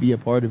and want to be a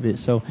part of it.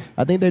 So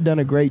I think they've done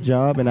a great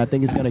job, and I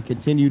think it's going to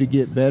continue to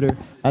get better.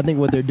 I think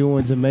what they're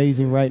doing is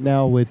amazing right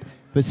now with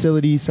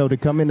facilities. So to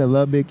come into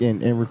Lubbock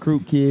and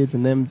recruit kids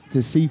and them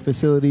to see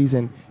facilities,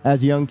 and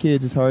as young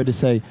kids, it's hard to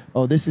say,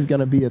 oh, this is going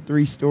to be a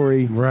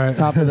 3-story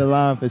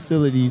top-of-the-line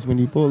facilities. When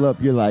you pull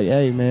up, you're like,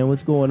 hey, man,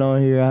 what's going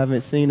on here? I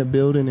haven't seen a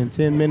building in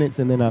 10 minutes,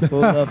 and then I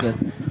pull up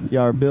and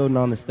y'all are building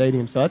on the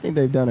stadium. So I think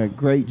they've done a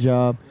great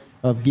job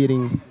of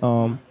getting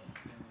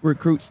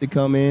recruits to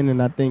come in,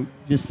 and I think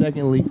just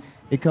secondly,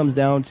 it comes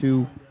down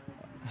to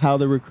how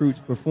the recruits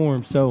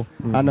perform. So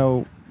I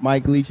know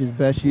Mike Leach's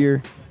best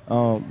year,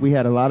 we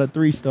had a lot of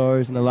 3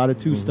 stars and a lot of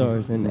 2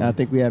 stars, and I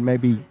think we had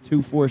maybe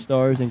 2 4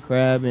 stars in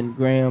Crab and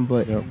Graham,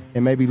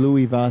 and maybe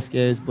Louis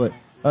Vasquez. But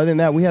other than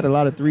that, we had a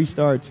lot of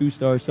 3-star, 2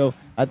 stars. So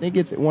I think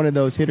it's one of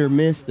those hit or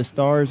miss. The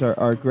stars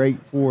are great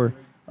for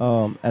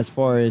as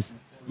far as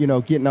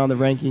getting on the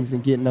rankings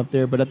and getting up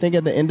there. But I think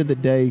at the end of the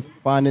day,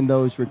 finding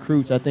those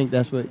recruits, I think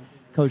that's what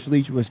Coach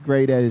Leach was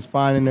great at, is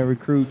finding the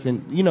recruits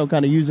and,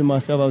 kind of using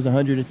myself. I was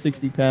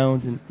 160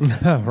 pounds and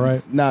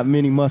not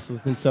many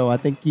muscles. And so I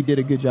think he did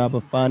a good job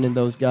of finding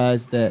those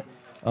guys that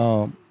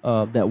want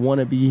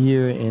to be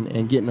here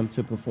and getting them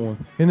to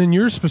perform. And then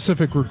your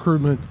specific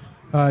recruitment,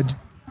 kind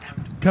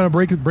of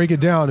break it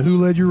down.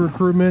 Who led your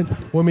recruitment?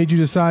 What made you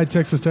decide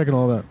Texas Tech and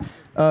all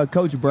that?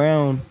 Coach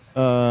Brown,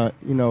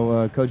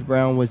 Coach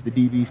Brown was the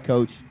DB's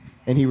coach,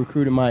 and he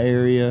recruited my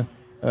area.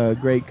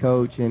 Great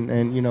coach, and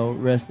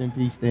rest in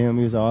peace to him.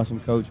 He was an awesome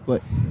coach.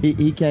 But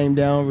he came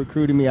down,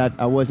 recruited me.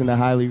 I wasn't a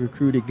highly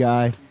recruited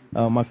guy.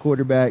 My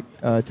quarterback,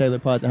 Taylor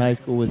Potts in high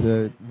school, was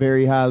a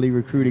very highly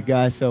recruited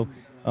guy. So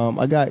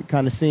I got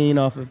kind of seen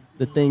off of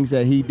the things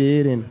that he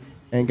did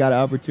and got an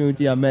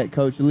opportunity. I met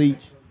Coach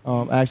Leach.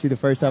 Actually, the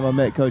first time I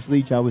met Coach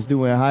Leach, I was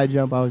doing a high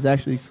jump. I was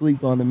actually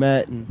asleep on the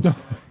mat, and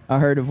I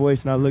heard a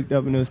voice, and I looked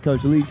up, and it was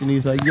Coach Leach, and he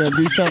was like, you going to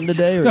do something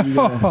today, or you going to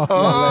lay here?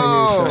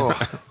 So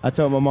I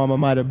told my mom I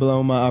might have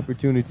blown my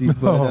opportunity,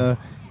 but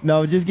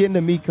no, just getting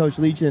to meet Coach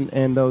Leach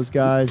and those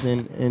guys,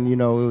 and it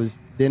was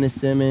Dennis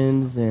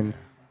Simmons and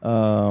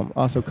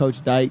also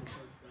Coach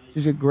Dykes.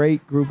 Just a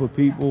great group of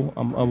people.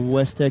 I'm a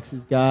West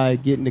Texas guy,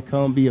 getting to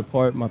come be a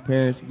part. My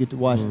parents get to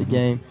watch the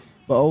game.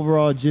 But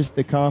overall, just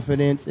the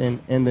confidence and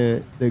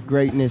the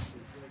greatness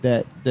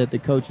that the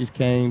coaches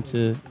came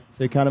to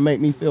kind of make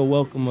me feel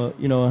welcome. A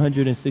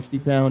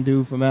 160-pound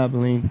dude from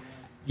Abilene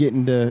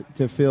getting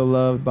to feel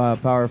loved by a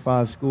Power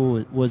 5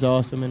 school was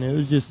awesome. And it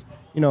was just,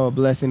 a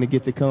blessing to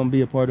get to come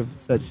be a part of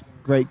such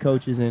great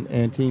coaches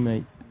and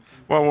teammates.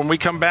 Well, when we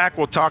come back,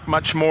 we'll talk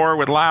much more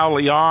with Lyle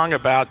Leong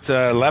about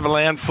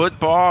Levelland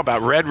football,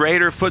 about Red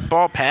Raider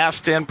football,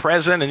 past and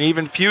present, and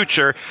even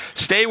future.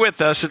 Stay with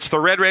us. It's the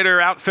Red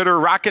Raider Outfitter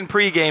Rockin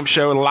Pregame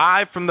Show,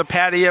 live from the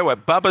patio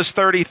at Bubba's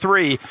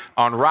 33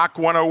 on Rock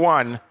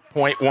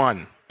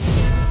 101.1.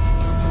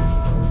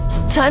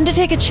 Time to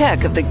take a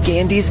check of the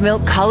Gandy's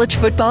Milk College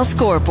Football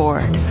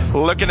Scoreboard.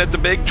 Looking at the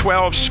Big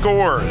 12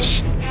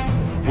 scores,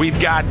 we've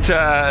got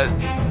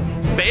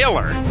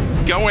Baylor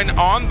going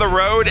on the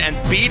road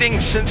and beating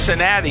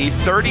Cincinnati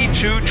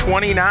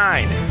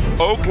 32-29.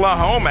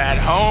 Oklahoma at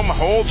home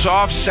holds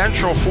off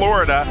Central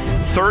Florida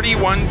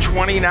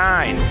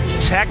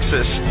 31-29.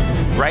 Texas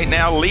right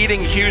now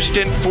leading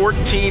Houston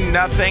 14-0.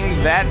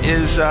 That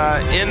is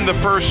in the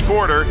first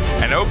quarter.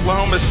 And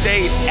Oklahoma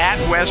State at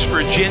West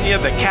Virginia.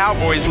 The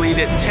Cowboys lead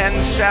at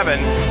 10-7.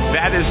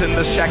 That is in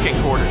the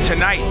second quarter.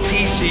 Tonight,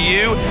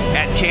 TCU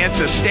at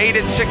Kansas State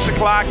at 6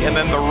 o'clock. And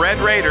then the Red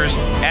Raiders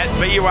at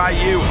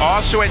BYU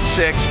also at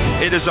 6.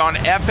 It is on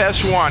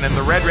FS1. And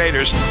the Red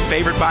Raiders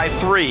favored by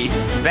 3.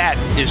 That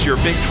is your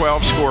Big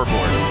 12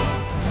 scoreboard.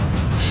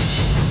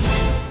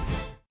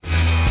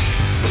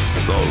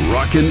 The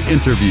Rockin'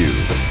 Interview.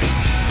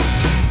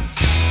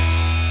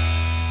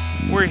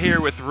 We're here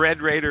with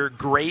Red Raider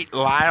great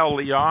Lyle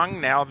Leong,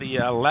 now the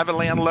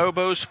Levelland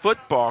Lobos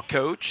football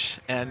coach,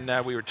 and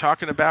we were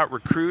talking about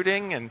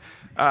recruiting. And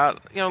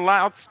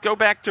Lyle, go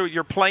back to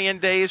your playing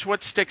days.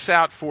 What sticks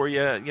out for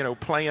you?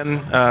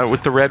 Playing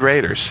with the Red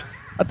Raiders.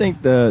 I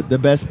think the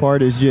best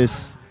part is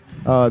just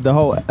the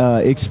whole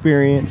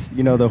experience.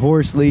 The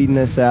horse leading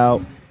us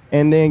out,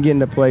 and then getting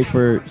to play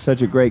for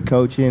such a great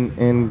coach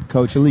and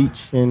Coach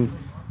Leach and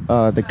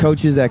the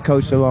coaches that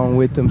coached along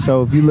with him.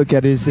 So if you look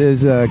at his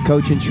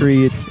coaching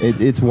tree,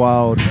 it's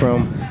wild,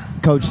 from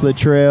Coach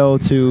Luttrell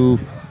to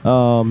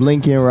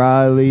Lincoln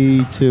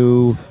Riley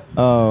to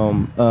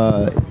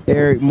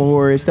Eric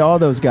Morris, to all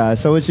those guys.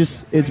 So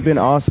it's been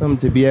awesome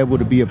to be able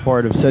to be a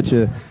part of such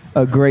a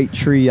great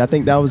tree. I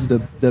think that was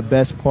the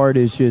best part,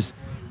 is just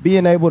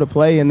being able to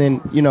play. And then,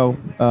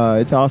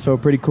 it's also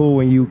pretty cool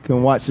when you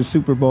can watch the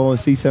Super Bowl and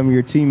see some of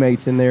your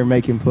teammates in there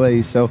making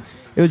plays. So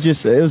it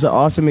was an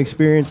awesome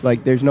experience.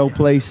 Like, there's no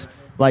place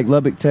like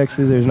Lubbock,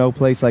 Texas. There's no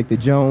place like the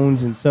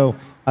Jones. And so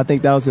I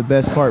think that was the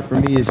best part for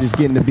me, is just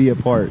getting to be a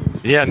part.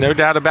 Yeah, no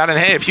doubt about it.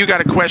 Hey, if you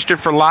got a question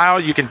for Lyle,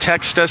 you can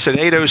text us at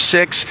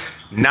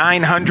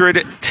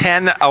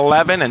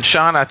 806-900-1011. And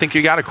Sean, I think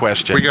you got a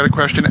question. We got a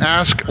question.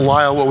 Ask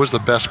Lyle what was the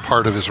best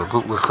part of his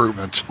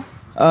recruitment.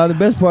 The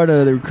best part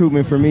of the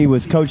recruitment for me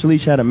was Coach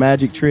Leach had a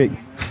magic trick,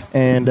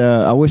 and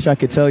I wish I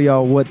could tell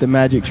y'all what the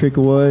magic trick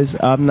was.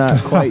 I'm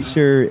not quite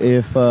sure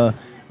if I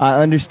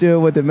understood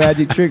what the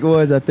magic trick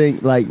was. I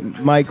think,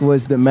 Mike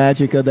was the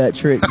magic of that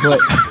trick, but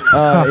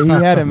he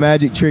had a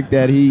magic trick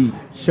that he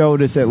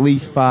showed us at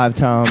least 5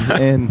 times.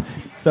 And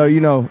so,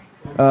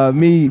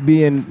 me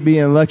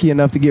being lucky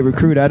enough to get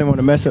recruited, I didn't want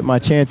to mess up my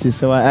chances,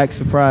 so I act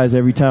surprised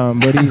every time.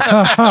 But he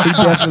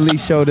definitely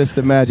showed us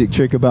the magic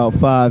trick about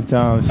 5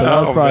 times, so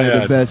that was probably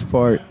the best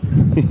part.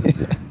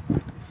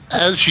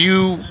 As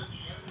you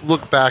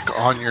look back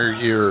on your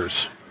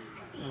years,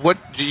 what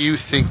do you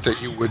think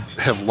that you would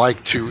have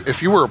liked to,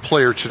 if you were a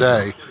player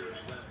today,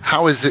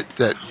 how is it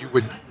that you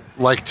would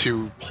like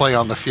to play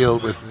on the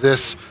field with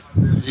this?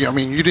 I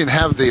mean, you didn't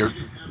have the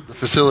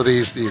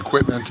facilities, the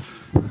equipment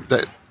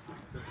that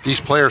these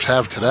players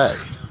have today.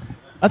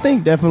 I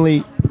think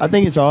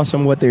it's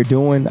awesome what they're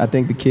doing. I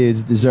think the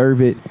kids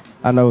deserve it.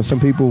 I know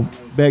some people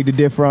beg to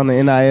differ on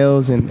the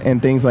NILs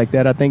and things like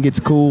that. I think it's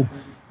cool.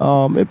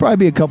 It'd probably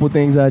be a couple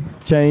things I'd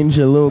change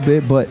a little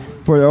bit, but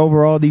for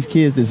overall, these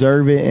kids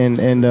deserve it,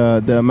 and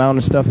the amount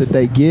of stuff that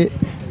they get,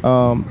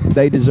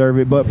 they deserve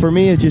it. But for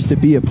me, it's just to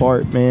be a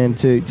part, man,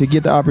 to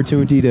get the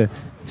opportunity to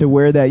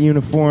wear that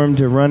uniform,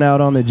 to run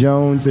out on the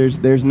Jones.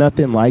 There's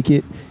nothing like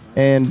it.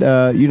 And,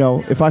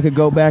 if I could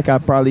go back,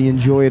 I'd probably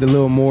enjoy it a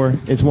little more.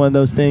 It's one of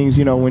those things,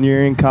 when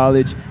you're in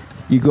college,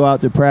 you go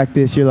out to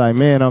practice, you're like,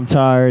 man, I'm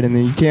tired. And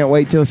then you can't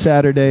wait till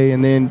Saturday.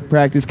 And then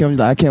practice comes,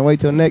 like, I can't wait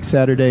till next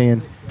Saturday.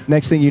 And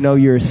next thing you know,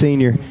 you're a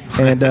senior.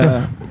 And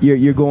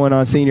you're going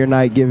on senior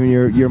night giving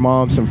your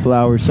mom some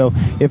flowers. So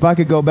if I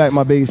could go back,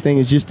 my biggest thing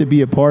is just to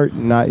be a part.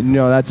 And,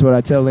 that's what I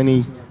tell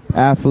any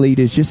athlete,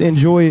 is just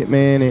enjoy it,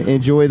 man, and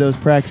enjoy those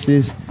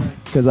practices.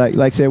 Because, like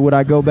I said, would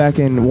I go back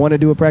and want to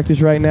do a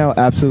practice right now?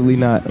 Absolutely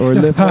not. Or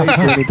lift weights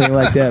or anything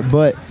like that.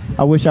 But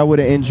I wish I would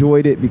have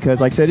enjoyed it, because,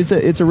 like I said,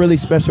 it's a really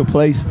special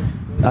place.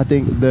 I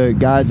think the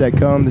guys that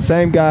come, the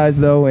same guys,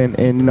 though,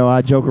 and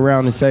I joke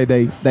around and say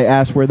they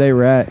asked where they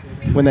were at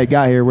when they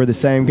got here. We're the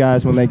same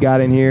guys when they got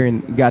in here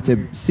and got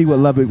to see what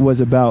Lubbock was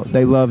about.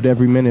 They loved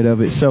every minute of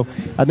it. So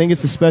I think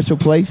it's a special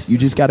place. You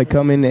just got to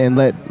come in and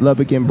let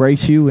Lubbock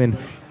embrace you. And,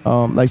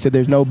 like I said,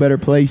 there's no better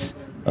place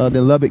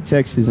than Lubbock,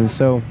 Texas. And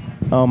so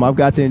I've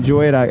got to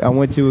enjoy it. I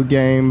went to a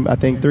game, I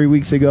think 4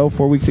 weeks ago,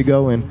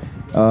 and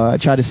I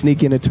tried to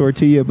sneak in a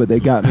tortilla, but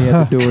they got me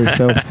at the door.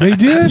 So they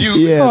did?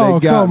 They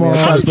got me.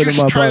 How did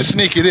you try to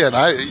sneak it in?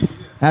 I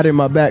had it in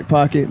my back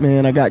pocket,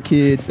 man. I got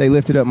kids. They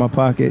lifted up my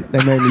pocket.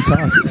 They made me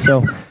toss it.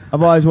 So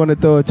I've always wanted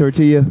to throw a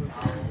tortilla.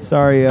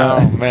 Sorry,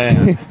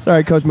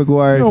 sorry, Coach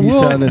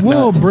McGuire.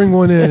 We'll bring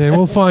one in, and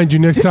we'll find you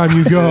next time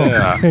you go.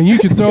 And you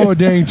can throw a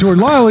dang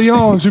tortilla. Lyle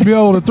Leong should be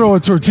able to throw a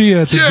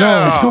tortilla at the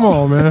Jones. Come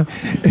on, man.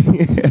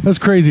 That's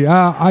crazy.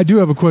 I do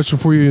have a question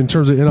for you in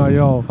terms of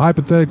NIL.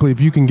 Hypothetically,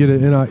 if you could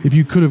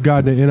have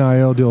gotten an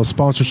NIL deal, a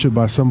sponsorship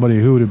by somebody,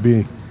 who would it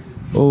be?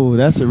 Oh,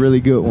 that's a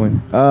really good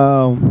one.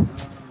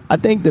 I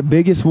think the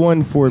biggest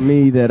one for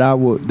me that I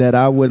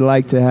would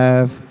like to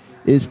have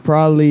is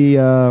probably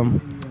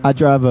I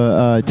drive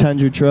a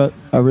Tundra truck.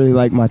 I really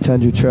like my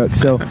Tundra truck.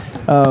 So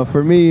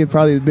For me,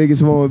 probably the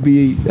biggest one would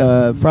be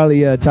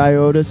probably a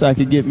Toyota, so I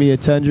could get me a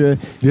Tundra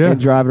and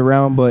drive it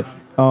around. But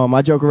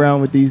I joke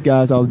around with these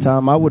guys all the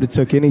time. I would have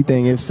took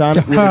anything. If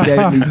Sonic would have gave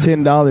me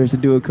 $10 to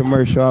do a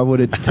commercial, I would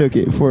have took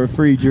it for a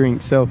free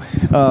drink. So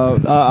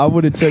I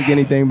would have took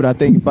anything, but I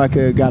think if I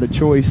could have got a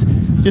choice,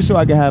 just so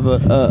I could have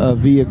a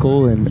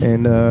vehicle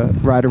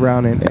and ride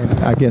around and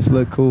I guess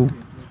look cool.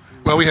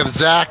 Well, we have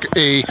Zach,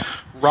 a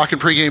Rockin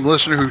Pregame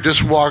listener who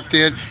just walked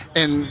in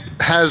and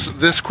has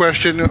this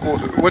question.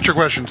 What's your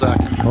question, Zach?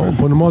 Oh,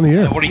 put him on the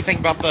air. What do you think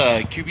about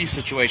the QB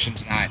situation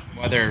tonight,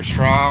 whether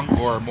Strong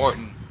or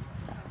Morton?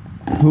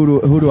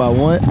 Who do I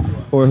want,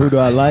 or who do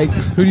I like?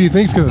 Who do you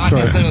think's going to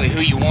start? Not necessarily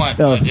who you want,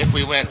 but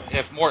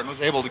if Morton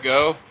was able to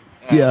go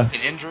with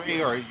an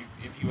injury, or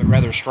if you would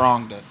rather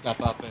Strong to step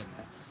up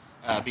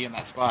and be in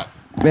that spot.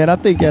 Man, I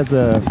think as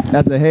a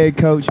head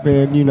coach,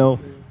 man,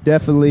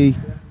 definitely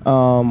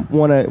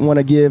want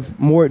to give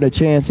Morton a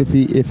chance if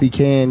he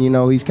can.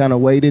 He's kind of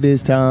waited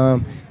his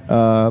time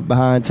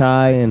behind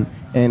Ty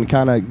and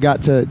kind of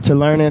got to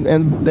learn it,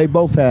 and they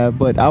both have.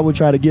 But I would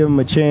try to give him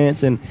a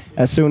chance, and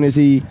as soon as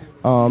he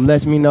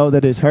lets me know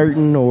that it's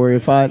hurting, or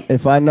if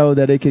I know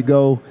that it could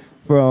go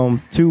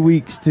from 2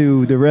 weeks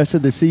to the rest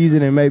of the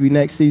season and maybe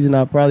next season,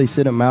 I'll probably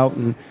sit him out.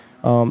 And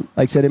like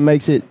I said, it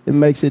makes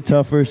it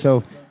tougher.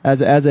 So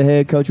as a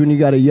head coach, when you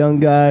got a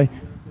young guy,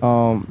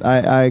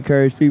 I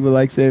encourage people,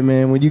 like I said,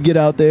 man, when you get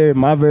out there,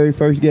 my very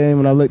first game,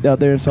 when I looked out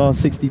there and saw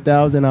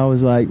 60,000, I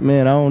was like,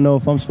 man, I don't know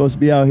if I'm supposed to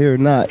be out here or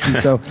not. And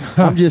so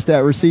I'm just that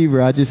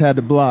receiver. I just had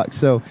to block.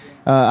 So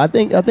I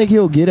think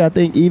he'll get it. I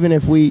think even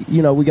if we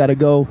got to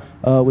go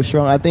with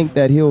Strong, I think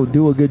that he'll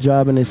do a good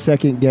job in his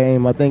second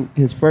game. I think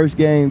his first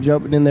game,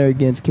 jumping in there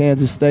against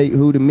Kansas State,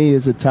 who to me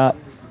is a top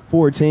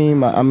 4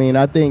 team. I mean,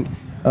 I think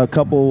a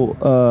couple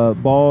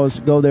balls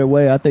go their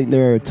way. I think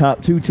they're a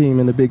top 2 team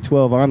in the Big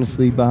 12,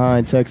 honestly,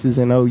 behind Texas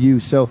and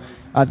OU. So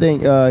I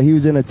think he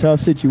was in a tough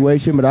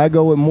situation, but I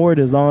go with Mort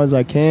as long as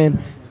I can.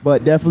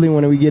 But definitely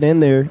when we get in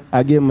there,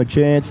 I give him a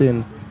chance,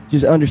 and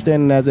just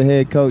understanding as a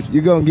head coach,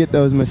 you're going to get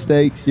those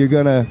mistakes. You're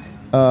going to,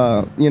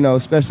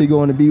 especially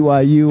going to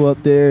BYU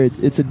up there.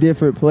 It's a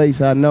different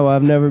place. I know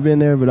I've never been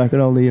there, but I can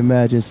only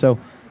imagine. So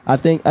I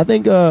think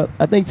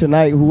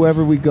tonight,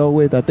 whoever we go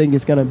with, I think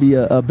it's going to be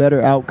a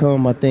better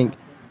outcome. I think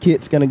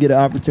Kit's going to get an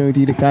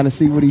opportunity to kind of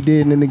see what he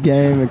did in the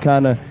game, and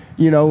kind of,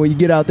 when you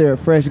get out there a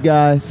fresh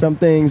guy, some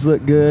things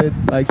look good.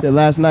 Like I said,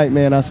 last night,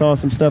 man, I saw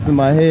some stuff in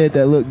my head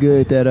that looked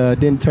good that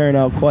didn't turn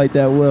out quite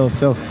that well.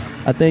 So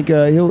I think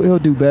he'll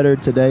do better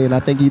today, and I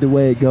think either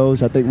way it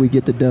goes, I think we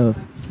get the dub.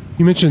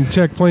 You mentioned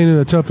Tech playing in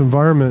a tough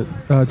environment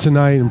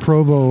tonight in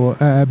Provo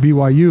at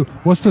BYU.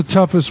 What's the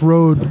toughest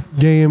road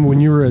game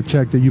when you were at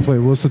Tech that you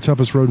played? What's the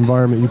toughest road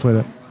environment you played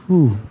at?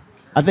 Ooh.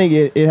 I think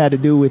it had to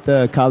do with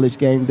college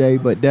game day,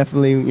 but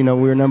definitely, we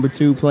were number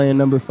 2 playing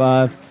number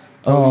 5.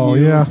 Oh,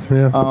 yeah.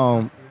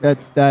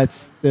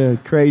 That's the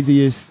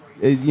craziest,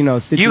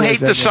 situation. You hate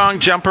the song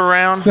Jump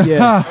Around?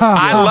 Yeah.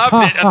 I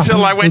loved it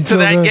until I went to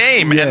that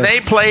game, and they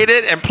played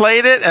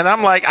it, and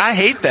I'm like, I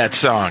hate that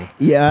song.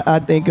 Yeah, I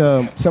think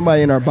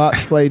somebody in our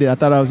box played it. I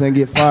thought I was going to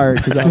get fired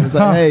because I was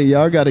like, hey,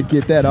 y'all got to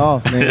get that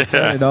off, man.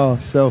 Turn it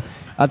off. So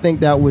I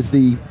think that was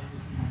the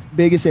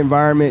biggest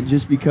environment,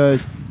 just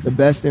because the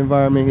best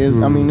environment is,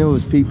 it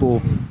was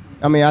people.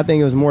 I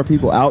think it was more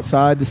people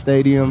outside the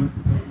stadium,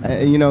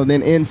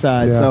 than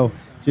inside. Yeah. So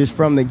just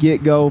from the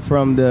get-go,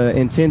 from the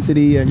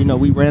intensity, and,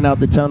 we ran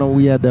out the tunnel.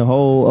 We had the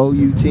whole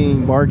OU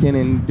team barking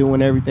and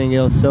doing everything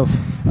else. So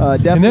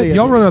definitely. And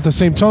y'all run out the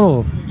same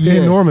tunnel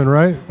in Norman,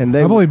 right? And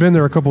I've only been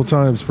there a couple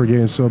times for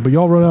games, but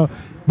y'all run out.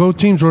 Both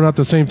teams run out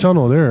the same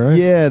tunnel there, right?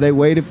 Yeah, they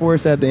waited for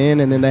us at the end,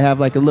 and then they have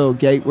like a little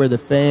gate where the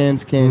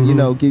fans can,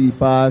 give you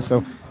 5.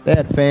 So they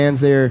had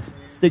fans there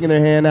sticking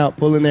their hand out,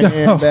 pulling their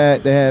hand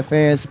back. They had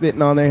fans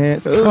spitting on their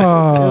hands. So it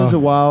was a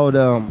wild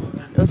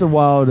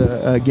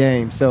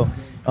game. So,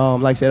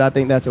 like I said, I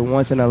think that's a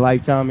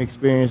once-in-a-lifetime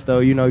experience, though.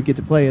 You get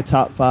to play a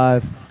top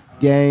 5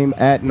 game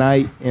at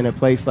night in a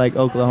place like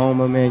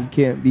Oklahoma, man, you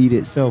can't beat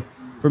it. So,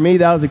 for me,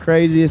 that was the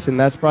craziest, and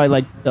that's probably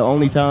like the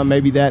only time,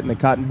 maybe that in the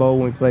Cotton Bowl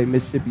when we played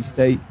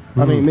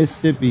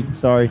Mississippi,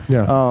 sorry.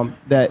 Yeah.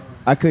 That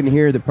I couldn't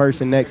hear the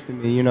person next to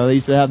me. They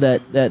used to have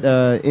that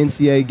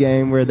NCAA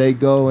game where they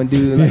go and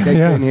do like they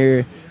couldn't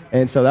hear.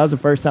 And so that was the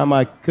first time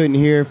I couldn't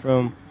hear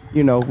from,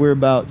 we're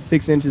about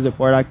 6 inches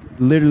apart. I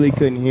literally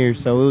couldn't hear.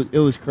 So it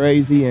was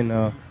crazy, and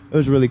it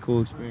was a really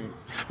cool experience.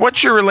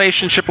 What's your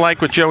relationship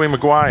like with Joey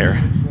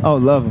McGuire? Oh,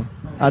 love him.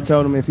 I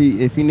told him if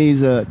he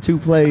needs 2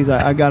 plays,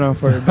 I got him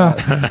for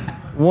about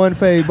 1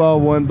 fade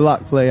ball, 1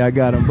 block play. I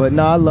got him. But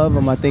no, I love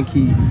him. I think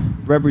he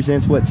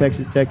represents what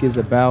Texas Tech is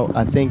about.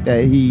 I think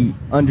that he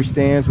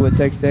understands what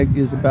Texas Tech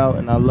is about,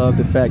 and I love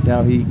the fact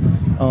how he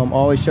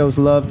always shows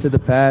love to the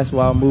past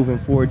while moving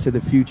forward to the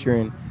future.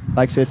 And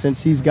like I said,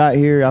 since he's got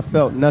here, I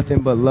felt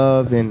nothing but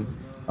love, and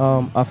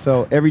I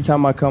felt every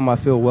time I come, I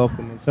feel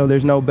welcome. And so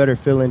there's no better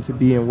feeling to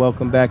being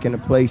welcome back in a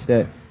place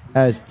that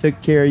has took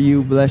care of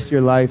you, blessed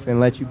your life, and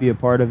let you be a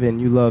part of it,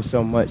 and you love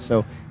so much.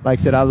 So, like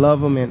I said, I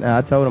love him, and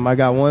I told him I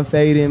got one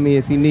fade in me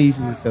if he needs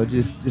me, so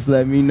just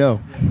let me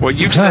know. Well,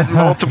 you've said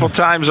multiple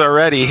times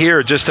already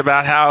here just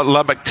about how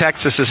Lubbock,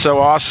 Texas is so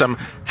awesome.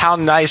 How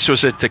nice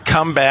was it to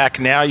come back?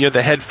 Now you're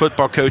the head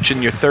football coach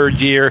in your third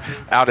year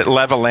out at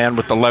Levelland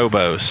with the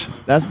Lobos.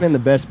 That's been the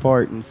best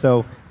part, and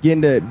so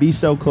getting to be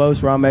so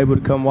close where I'm able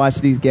to come watch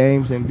these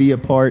games and be a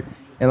part.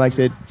 And like I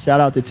said,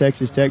 shout out to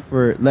Texas Tech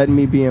for letting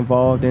me be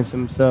involved in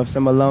some stuff,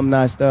 some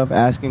alumni stuff,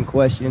 asking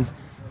questions.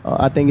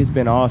 I think it's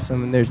been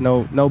awesome, and there's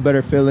no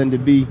better feeling to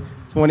be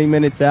 20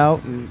 minutes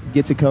out and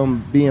get to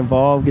come be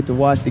involved, get to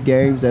watch the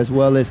games, as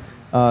well as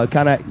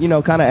kind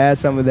of add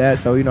some of that.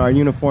 So, our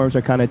uniforms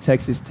are kind of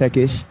Texas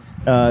Tech-ish.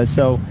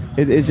 So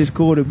it's just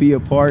cool to be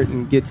a part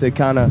and get to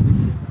kind of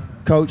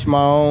coach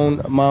my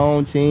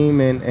own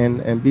team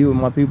and be with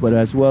my people,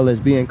 as well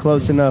as being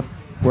close enough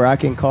where I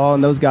can call,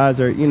 and those guys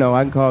are,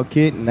 I can call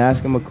Kit and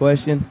ask him a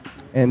question,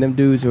 and them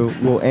dudes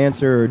will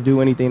answer or do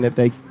anything that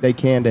they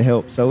can to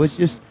help. So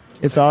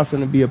it's awesome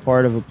to be a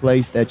part of a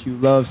place that you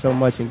love so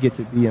much and get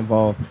to be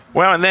involved.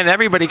 Well, and then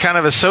everybody kind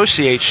of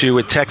associates you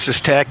with Texas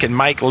Tech and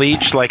Mike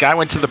Leach. Like, I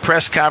went to the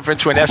press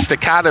conference when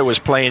Estacado was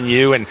playing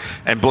you, and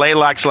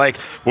Blaylock's like,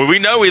 well, we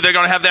know they're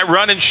going to have that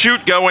run and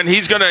shoot going.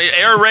 He's going to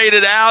air raid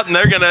it out, and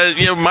they're going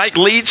to, Mike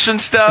Leach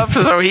and stuff.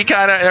 So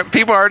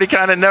people already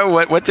kind of know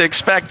what to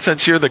expect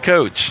since you're the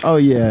coach. Oh,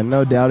 yeah,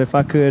 no doubt. If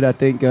I could, I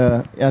think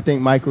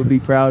Mike would be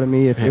proud of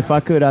me. If I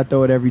could, I'd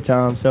throw it every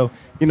time. So,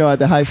 at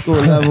the high school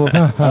level,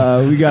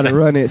 we got to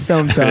run it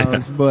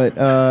sometimes. But,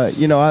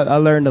 I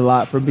learned a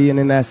lot from being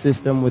in that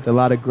system with a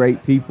lot of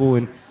great people.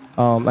 And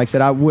like I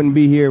said, I wouldn't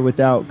be here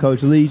without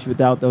Coach Leach,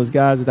 without those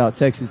guys, without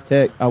Texas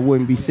Tech. I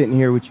wouldn't be sitting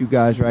here with you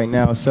guys right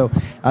now. So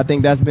I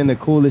think that's been the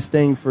coolest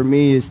thing for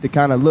me, is to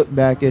kind of look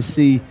back and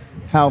see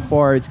how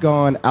far it's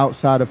gone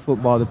outside of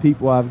football, the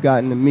people I've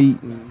gotten to meet.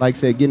 And like I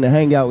said, getting to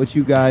hang out with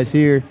you guys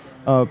here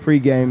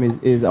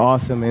pregame is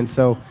awesome. And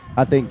so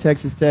I think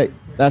Texas Tech,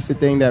 that's the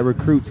thing that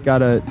recruits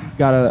gotta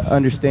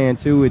understand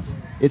too.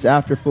 It's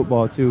after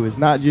football too. It's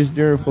not just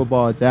during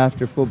football. It's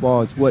after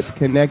football. It's what's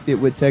connected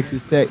with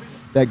Texas Tech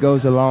that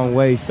goes a long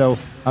way. So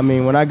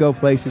when I go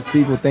places,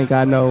 people think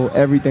I know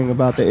everything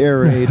about the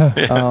air raid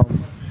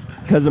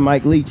because of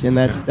Mike Leach, and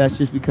that's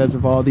just because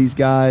of all these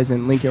guys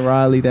and Lincoln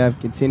Riley that have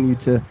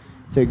continued to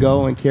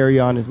go and carry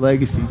on his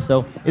legacy.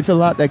 So it's a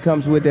lot that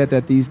comes with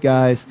that these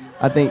guys,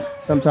 I think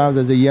sometimes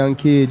as a young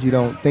kid, you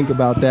don't think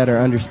about that or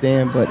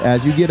understand. But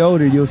as you get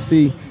older, you'll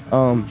see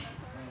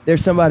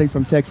there's somebody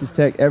from Texas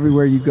Tech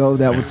everywhere you go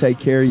that will take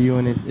care of you,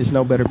 and it's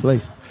no better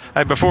place.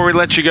 Before we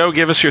let you go,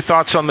 give us your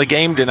thoughts on the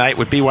game tonight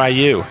with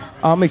BYU.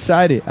 I'm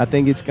excited. I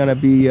think it's going to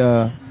be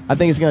I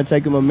think it's going to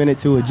take them a minute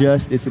to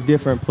adjust. It's a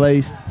different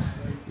place.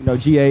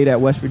 GA'd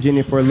at West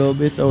Virginia for a little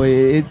bit, so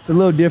it's a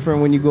little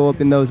different when you go up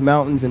in those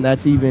mountains, and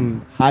that's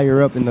even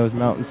higher up in those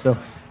mountains. So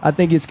I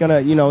think it's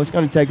gonna, it's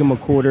gonna take them a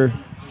quarter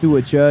to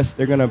adjust.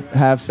 They're gonna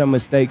have some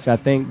mistakes, I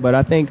think, but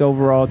I think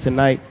overall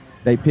tonight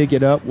they pick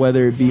it up.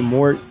 Whether it be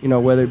Mort,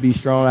 whether it be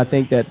Strong, I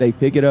think that they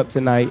pick it up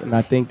tonight, and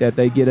I think that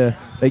they get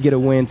a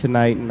win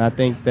tonight, and I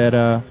think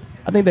that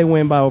they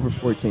win by over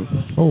 14.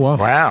 Oh, wow.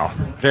 Wow.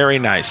 Very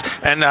nice.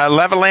 And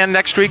Levelland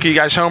next week, are you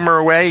guys home or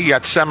away? You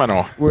got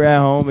Seminole. We're at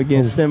home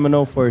against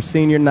Seminole for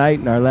senior night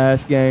in our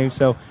last game.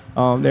 So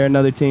they're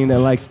another team that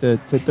likes to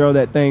throw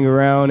that thing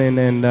around.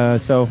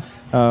 So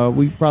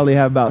we probably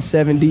have about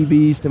 7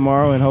 DBs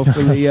tomorrow, and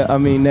hopefully,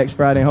 next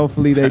Friday,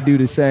 hopefully they do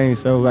the same.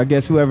 So I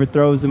guess whoever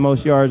throws the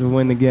most yards will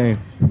win the game.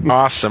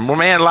 Awesome. Well,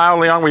 man, Lyle,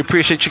 Leong, we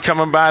appreciate you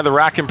coming by the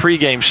Rockin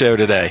Pregame show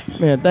today.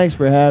 Man, thanks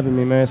for having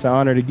me, man. It's an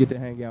honor to get to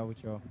hang out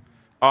with y'all.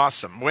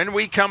 Awesome. When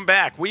we come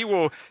back, we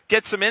will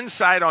get some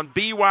insight on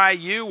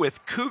BYU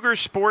with Cougar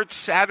Sports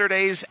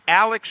Saturday's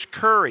Alex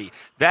Kirry.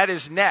 That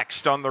is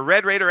next on the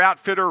Red Raider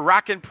Outfitter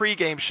Rockin'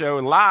 Pregame Show,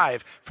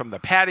 live from the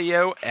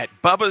patio at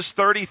Bubba's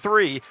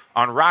 33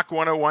 on Rock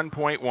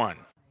 101.1.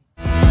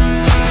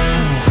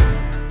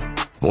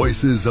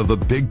 Voices of the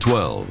Big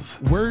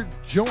 12. We're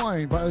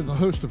joined by the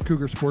host of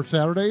Cougar Sports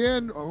Saturday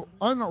and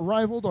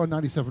unrivaled on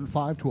 97.5,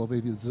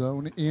 1280 The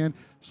Zone in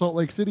Salt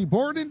Lake City.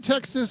 Born in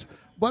Texas,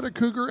 but a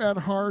Cougar at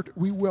heart,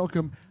 we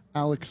welcome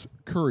Alex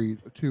Kirry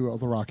to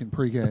the Rockin'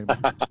 Pregame.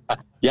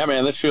 Yeah,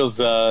 man, this feels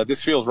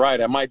right.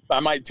 I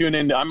might tune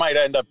in. I might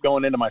end up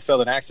going into my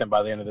Southern accent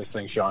by the end of this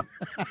thing, Sean.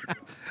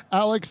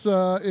 Alex,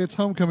 it's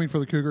homecoming for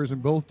the Cougars,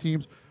 and both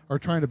teams are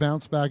trying to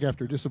bounce back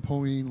after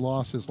disappointing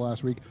losses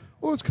last week.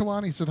 What was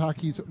Kalani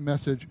Sitake's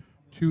message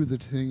to the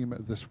team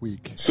this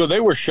week? So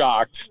they were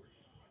shocked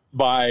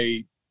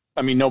by,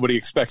 nobody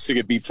expects to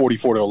get beat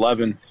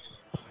 44-11.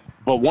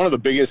 But one of the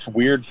biggest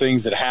weird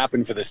things that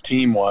happened for this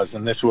team was,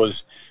 and this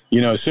was,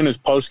 as soon as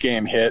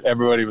postgame hit,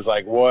 everybody was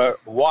like,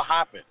 what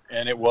happened?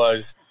 And that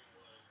was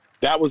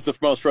the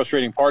most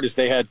frustrating part, is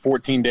they had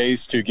 14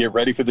 days to get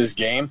ready for this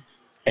game.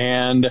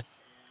 And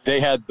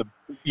they had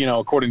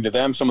according to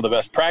them, some of the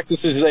best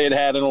practices they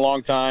had in a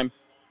long time.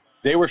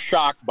 They were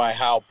shocked by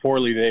how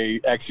poorly they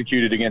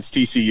executed against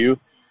TCU.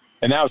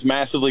 And that was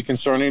massively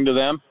concerning to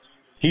them.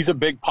 he's a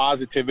big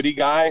positivity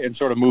guy and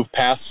sort of moves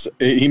past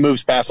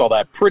all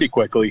that pretty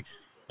quickly.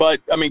 But,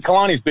 I mean,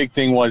 Kalani's big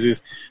thing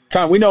is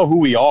kind of, we know who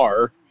we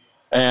are,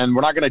 and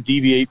we're not going to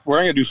deviate. We're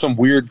not going to do some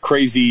weird,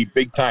 crazy,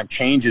 big-time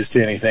changes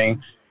to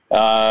anything.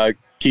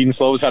 Keaton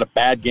Slovis had a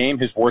bad game,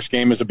 his worst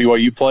game as a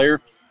BYU player,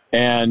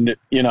 and,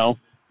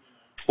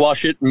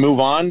 flush it and move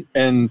on.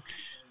 And,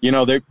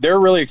 they're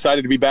really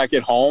excited to be back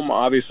at home.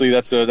 Obviously,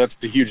 that's a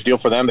huge deal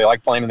for them. They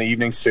like playing in the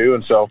evenings, too.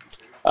 And so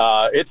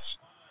it's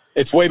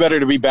way better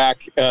to be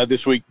back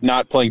this week,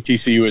 not playing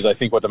TCU, is I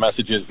think what the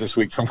message is this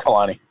week from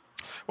Kalani.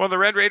 Well, the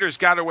Red Raiders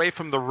got away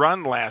from the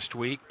run last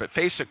week, but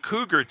face a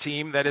Cougar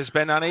team that has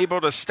been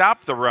unable to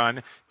stop the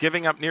run,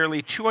 giving up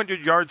nearly 200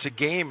 yards a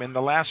game in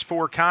the last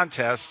 4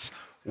 contests.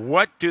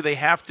 What do they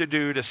have to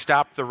do to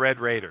stop the Red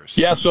Raiders?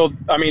 Yeah, so,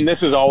 I mean,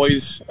 this is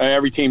always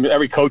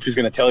every coach is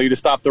going to tell you to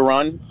stop the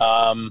run.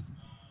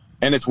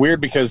 And it's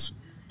weird because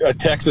a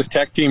Texas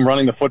Tech team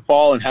running the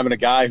football and having a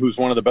guy who's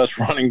one of the best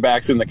running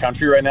backs in the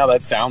country right now,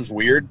 that sounds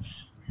weird,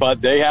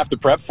 but they have to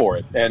prep for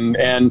it. And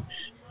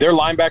their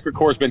linebacker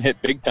core has been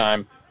hit big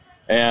time.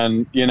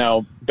 And,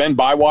 Ben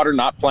Bywater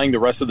not playing the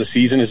rest of the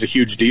season is a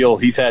huge deal.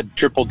 He's had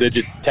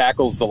triple-digit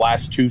tackles the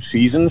last 2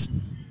 seasons.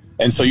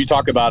 And so you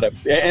talk about it,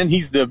 and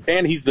he's the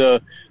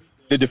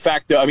de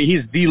facto. I mean,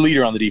 he's the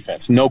leader on the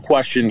defense, no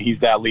question. He's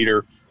that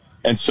leader,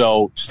 and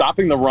so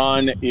stopping the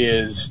run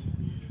is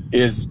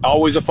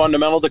always a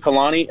fundamental to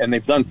Kalani, and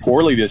they've done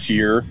poorly this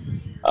year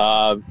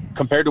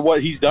compared to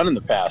what he's done in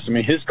the past. I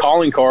mean, his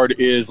calling card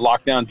is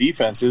lockdown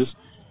defenses,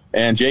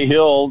 and Jay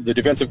Hill, the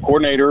defensive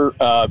coordinator,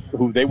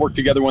 who they worked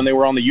together when they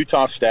were on the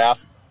Utah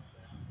staff,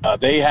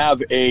 they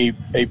have a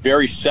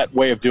very set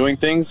way of doing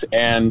things,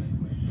 and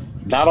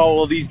not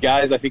all of these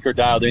guys, I think, are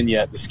dialed in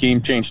yet. The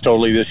scheme changed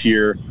totally this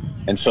year,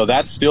 and so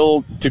that's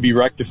still to be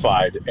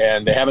rectified.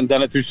 And they haven't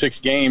done it through 6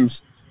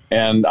 games,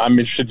 and I'm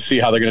interested to see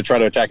how they're going to try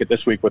to attack it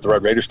this week with the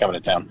Red Raiders coming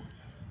to town.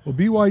 Well,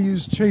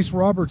 BYU's Chase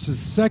Roberts is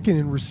second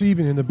in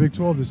receiving in the Big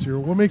 12 this year.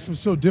 What makes him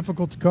so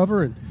difficult to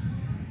cover? And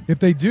if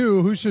they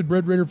do, who should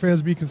Red Raider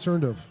fans be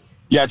concerned of?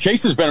 Yeah,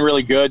 Chase has been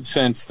really good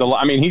since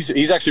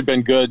he's actually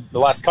been good the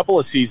last couple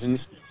of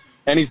seasons,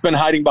 and he's been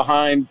hiding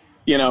behind,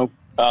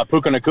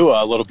 Puka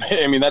Nacua a little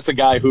bit. I mean, that's a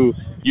guy who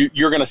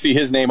you're going to see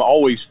his name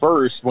always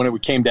first when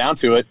it came down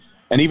to it.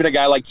 And even a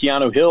guy like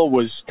Keanu Hill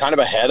was kind of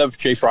ahead of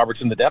Chase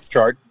Roberts in the depth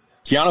chart.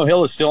 Keanu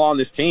Hill is still on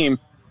this team,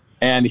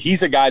 and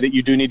he's a guy that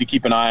you do need to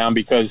keep an eye on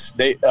because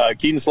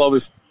Keaton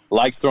Slovis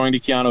likes throwing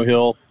to Keanu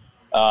Hill.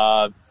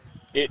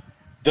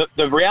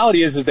 The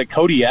reality is that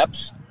Cody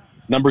Epps,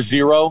 number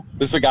 0,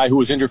 this is a guy who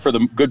was injured for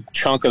the good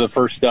chunk of the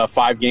first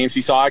 5 games.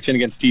 He saw action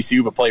against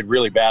TCU but played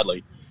really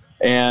badly.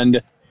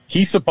 And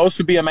he's supposed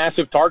to be a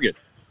massive target.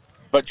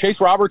 But Chase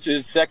Roberts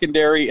is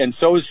secondary, and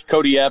so is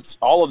Cody Epps.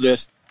 All of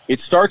this, it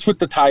starts with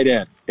the tight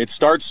end. It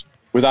starts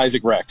with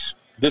Isaac Rex.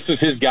 This is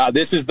his guy.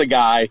 This is the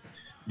guy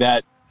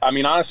that,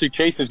 honestly,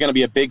 Chase is going to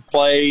be a big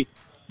play,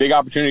 big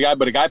opportunity guy,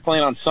 but a guy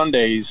playing on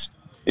Sundays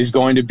is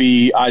going to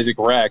be Isaac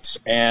Rex,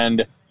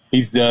 and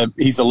he's the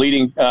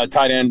leading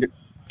tight end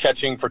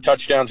catching for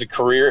touchdowns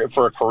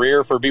for a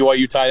career for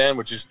BYU tight end,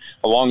 which is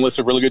a long list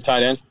of really good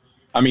tight ends.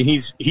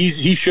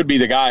 He should be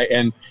the guy,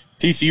 and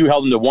TCU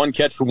held him to 1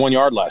 catch for 1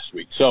 yard last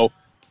week. So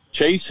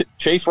Chase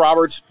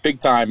Roberts, big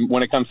time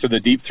when it comes to the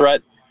deep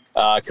threat.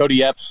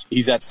 Cody Epps,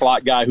 he's that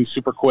slot guy who's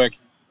super quick.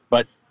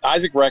 But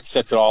Isaac Rex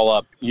sets it all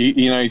up.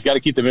 He's got to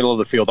keep the middle of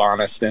the field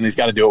honest, and he's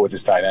got to do it with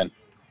his tight end.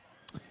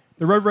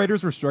 The Red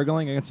Raiders were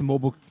struggling against a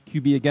mobile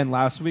QB again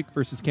last week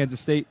versus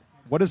Kansas State.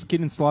 What does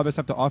Keaton Slovis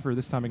have to offer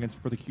this time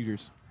for the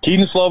Cougars?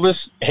 Keaton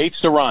Slovis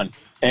hates to run,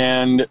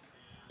 and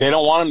they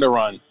don't want him to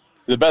run.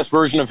 The best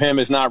version of him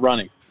is not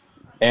running.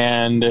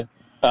 And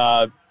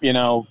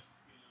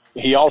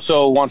he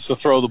also wants to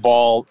throw the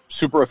ball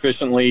super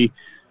efficiently.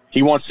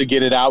 He wants to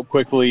get it out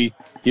quickly.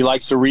 He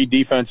likes to read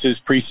defenses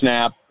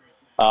pre-snap.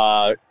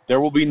 There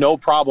will be no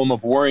problem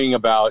of worrying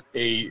about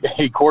a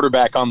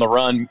quarterback on the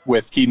run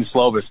with Keaton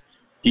Slovis.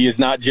 He is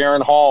not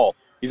Jaron Hall.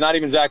 He's not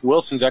even Zach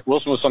Wilson. Zach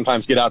Wilson will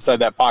sometimes get outside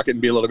that pocket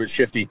and be a little bit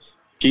shifty.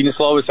 Keaton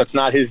Slovis, that's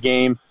not his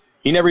game.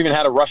 He never even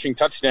had a rushing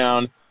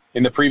touchdown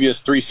in the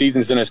previous 3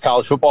 seasons in his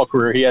college football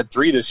career. He had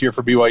 3 this year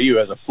for BYU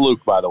as a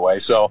fluke, by the way.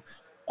 So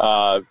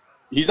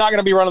he's not going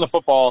to be running the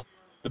football.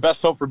 The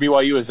best hope for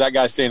BYU is that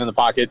guy staying in the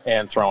pocket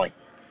and throwing.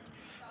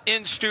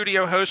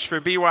 In-studio host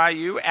for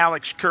BYU,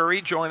 Alex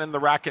Kirry, joining the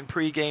Rockin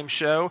Pregame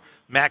show.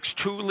 Max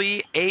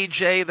Tooley,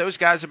 AJ, those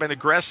guys have been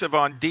aggressive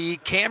on D.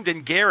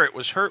 Camden Garrett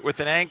was hurt with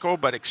an ankle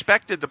but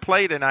expected to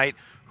play tonight.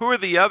 Who are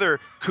the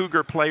other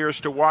Cougar players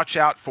to watch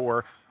out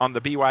for on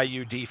the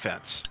BYU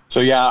defense?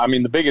 So,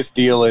 the biggest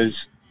deal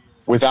is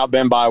without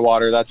Ben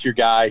Bywater, that's your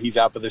guy. He's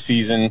out for the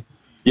season.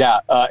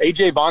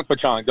 AJ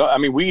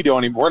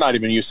Vongpachong. We're not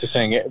even used to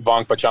saying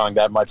Vongpachong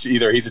that much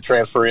either. He's a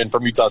transfer in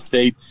from Utah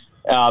State.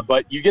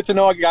 But you get to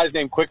know a guy's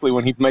name quickly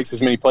when he makes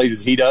as many plays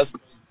as he does.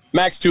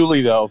 Max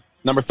Tooley, though,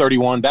 number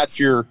 31, that's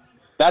the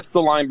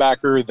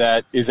linebacker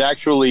that is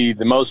actually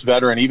the most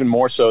veteran, even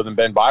more so than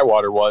Ben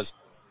Bywater was.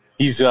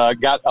 He's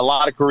got a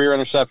lot of career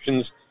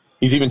interceptions.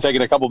 He's even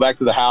taken a couple back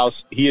to the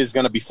house. He is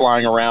going to be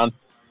flying around.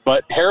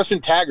 But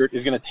Harrison Taggart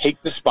is going to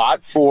take the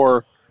spot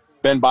for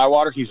Ben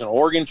Bywater. He's an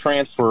Oregon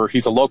transfer.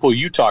 He's a local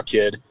Utah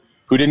kid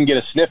who didn't get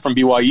a sniff from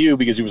BYU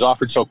because he was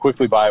offered so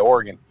quickly by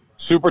Oregon.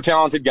 Super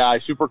talented guy,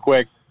 super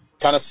quick,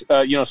 kind of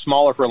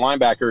smaller for a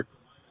linebacker.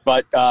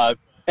 But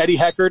Eddie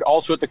Heckard,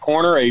 also at the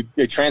corner,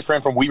 a transfer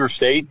from Weber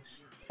State.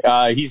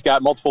 He's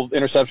got multiple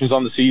interceptions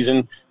on the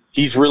season.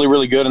 He's really,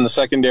 really good in the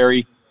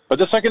secondary. But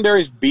the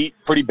secondary's beat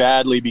pretty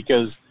badly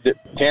because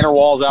Tanner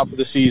Wall's out for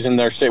the season.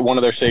 They're one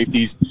of their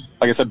safeties.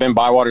 Like I said, Ben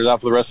Bywater's out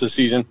for the rest of the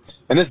season.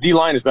 And this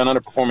D-line has been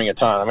underperforming a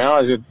ton. I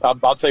mean,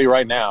 I'll tell you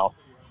right now,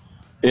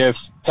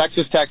 if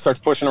Texas Tech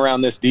starts pushing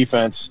around this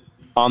defense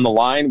on the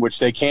line, which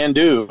they can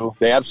do,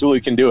 they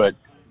absolutely can do it,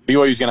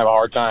 BYU's going to have a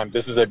hard time.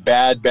 This is a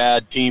bad,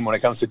 bad team when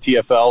it comes to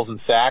TFLs and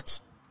sacks.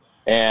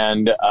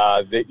 And,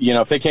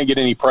 if they can't get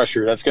any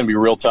pressure, that's going to be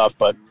real tough.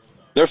 But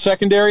their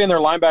secondary and their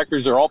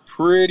linebackers are all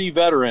pretty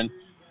veteran.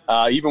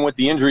 Even with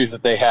the injuries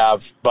that they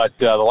have. But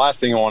the last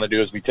thing I want to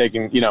do is be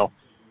attacking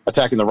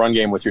the run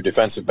game with your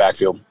defensive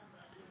backfield.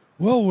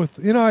 Well, with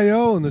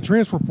NIL and the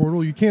transfer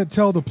portal, you can't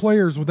tell the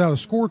players without a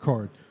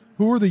scorecard.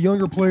 Who are the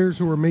younger players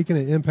who are making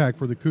an impact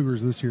for the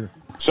Cougars this year?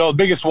 So the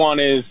biggest one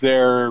is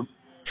their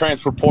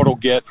transfer portal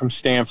get from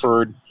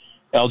Stanford,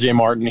 LJ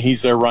Martin.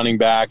 He's their running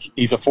back.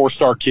 He's a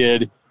 4-star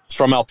kid. He's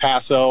from El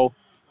Paso,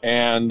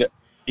 and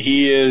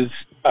he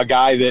is a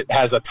guy that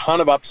has a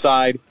ton of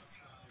upside,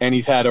 and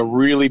he's had a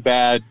really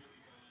bad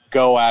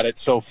go at it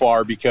so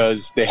far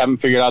because they haven't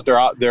figured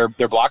out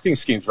their blocking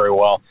schemes very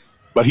well.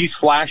 But he's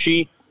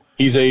flashy.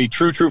 He's a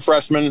true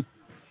freshman.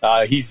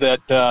 He's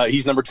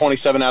number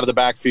 27 out of the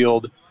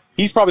backfield.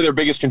 He's probably their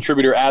biggest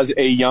contributor as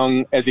a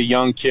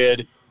young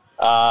kid.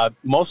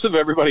 Most of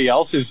everybody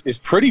else is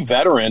pretty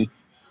veteran.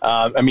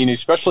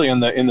 Especially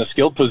in the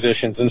skilled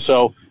positions. And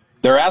so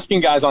they're asking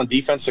guys on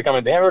defense to come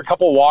in. They have a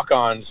couple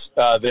walk-ons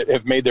that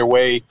have made their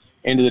way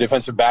into the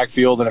defensive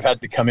backfield and have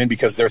had to come in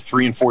because they're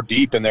 3 and 4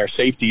 deep in their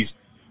safeties.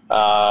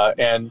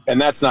 And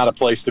that's not a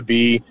place to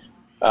be.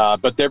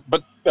 But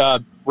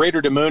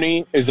Raider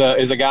DeMooney is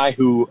a guy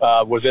who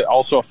was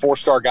also a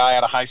 4-star guy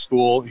out of high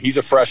school. He's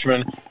a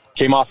freshman,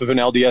 came off of an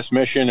LDS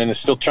mission, and is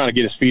still trying to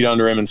get his feet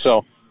under him. And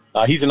so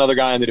he's another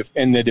guy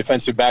in the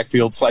defensive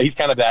backfield. So he's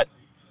kind of that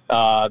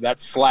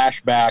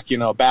slash back,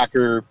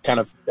 backer kind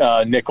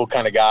of nickel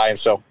kind of guy. And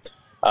so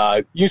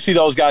you see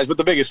those guys, but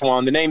the biggest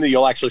one, the name that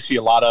you'll actually see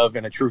a lot of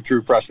in a true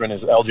freshman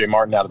is LJ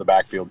Martin out of the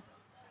backfield.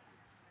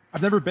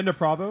 I've never been to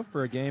Provo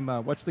for a game.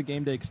 What's the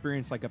game day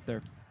experience like up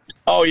there?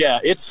 Oh yeah,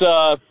 it's.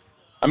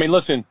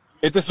 Listen,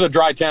 this is a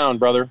dry town,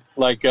 brother.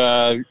 Like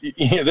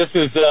this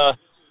is.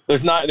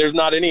 There's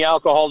not any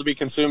alcohol to be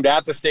consumed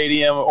at the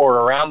stadium or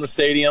around the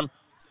stadium,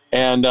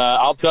 and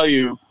I'll tell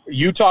you,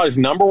 Utah is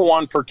number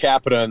 1 per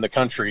capita in the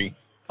country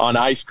on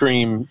ice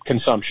cream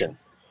consumption,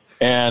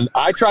 and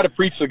I try to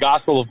preach the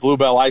gospel of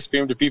Bluebell ice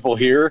cream to people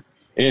here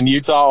in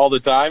Utah all the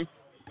time,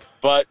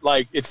 but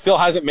it still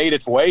hasn't made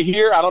its way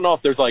here. I don't know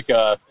if there's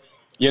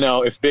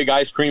if Big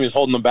Ice Cream is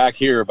holding them back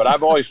here, but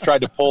I've always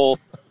tried to pull.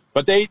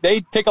 But they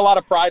take a lot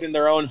of pride in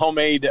their own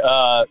homemade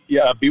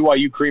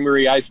BYU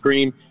Creamery ice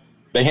cream.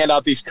 They hand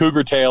out these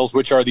Cougar Tails,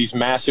 which are these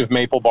massive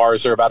maple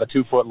bars. They're about a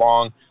 2-foot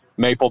long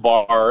maple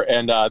bar,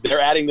 and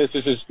they're adding this.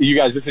 This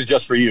is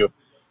just for you.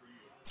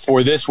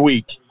 For this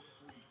week,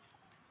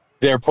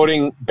 they're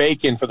putting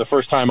bacon for the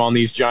first time on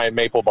these giant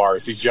maple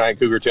bars, these giant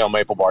Cougar Tail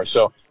maple bars.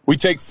 So we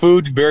take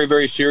food very,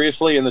 very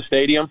seriously in the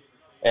stadium,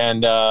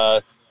 and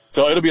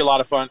so it'll be a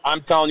lot of fun.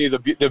 I'm telling you,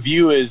 the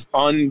view is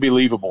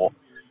unbelievable.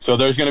 So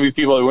there's going to be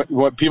people,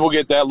 when people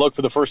get that look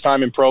for the first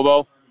time in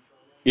Provo,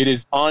 it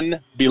is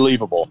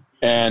unbelievable.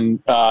 And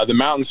the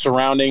mountains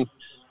surrounding,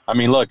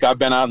 look, I've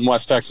been out in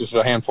West Texas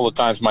a handful of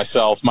times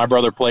myself. My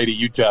brother played at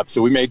UTEP,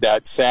 so we made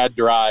that sad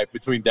drive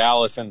between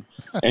Dallas and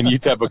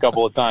UTEP a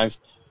couple of times.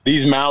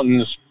 These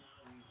mountains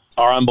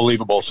are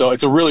unbelievable. So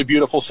it's a really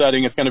beautiful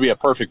setting. It's going to be a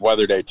perfect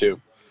weather day,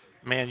 too.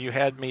 Man, you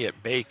had me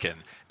at bacon.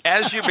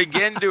 As you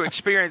begin to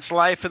experience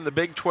life in the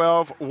Big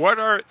 12, what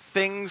are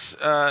things,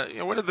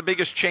 what are the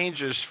biggest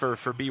changes for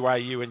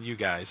BYU and you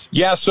guys?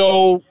 Yeah,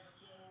 so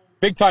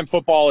big-time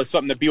football is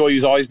something that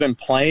BYU's always been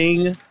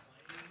playing,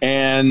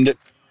 and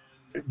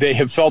they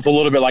have felt a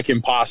little bit like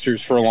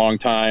imposters for a long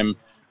time,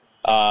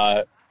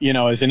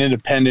 as an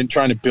independent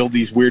trying to build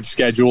these weird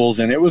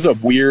schedules, and it was a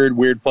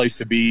weird place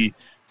to be.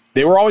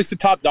 They were always the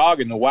top dog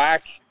in the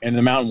WAC and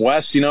the Mountain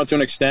West, to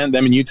an extent,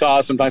 them in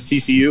Utah, sometimes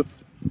TCU.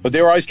 But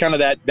they were always kind of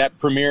that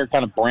premier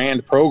kind of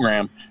brand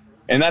program,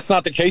 and that's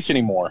not the case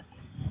anymore,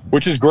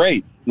 which is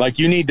great.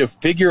 You need to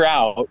figure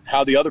out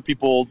how the other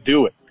people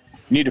do it.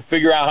 You need to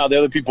figure out how the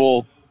other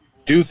people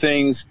do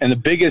things, and the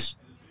biggest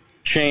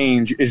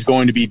change is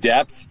going to be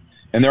depth,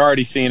 and they're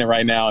already seeing it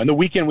right now. And the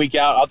week in, week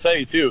out, I'll tell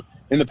you, too,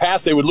 in the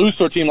past they would lose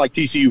to a team like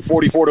TCU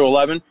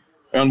 44-11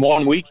 in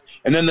 1 week,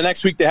 and then the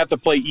next week they have to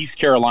play East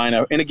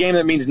Carolina in a game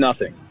that means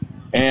nothing.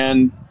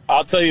 And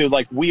I'll tell you,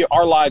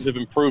 our lives have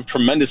improved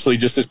tremendously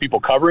just as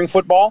people covering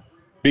football,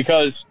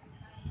 because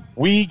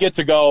we get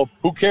to go,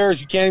 who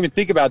cares? You can't even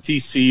think about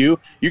TCU.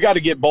 You got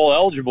to get bowl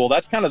eligible.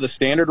 That's kind of the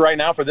standard right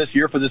now for this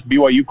year for this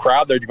BYU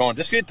crowd. They're going,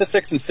 just get to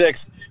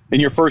 6-6 in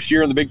your first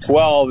year in the Big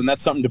 12, and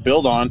that's something to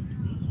build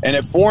on. And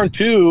at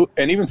 4-2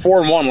 and even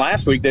 4-1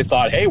 last week, they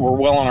thought, hey, we're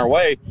well on our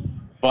way.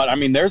 But, I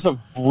mean, there's a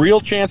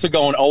real chance of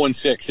going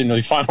 0-6 in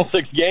these final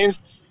 6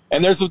 games,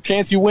 and there's a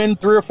chance you win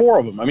 3 or 4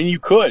 of them. I mean, you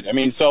could. I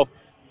mean, so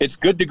it's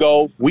good to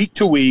go week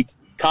to week,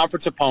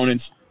 conference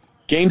opponents,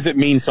 games that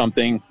mean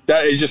something.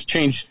 That has just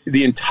changed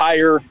the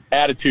entire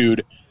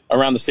attitude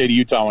around the state of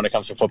Utah when it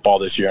comes to football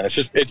this year. And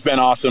it's been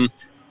awesome.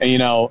 And, you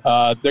know,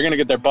 they're going to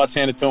get their butts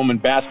handed to them in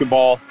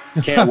basketball.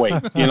 Can't wait.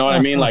 You know what I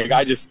mean? Like,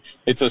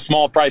 it's a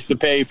small price to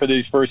pay for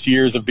these first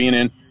years of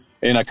being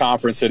in a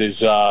conference that is,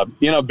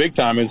 big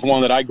time. It's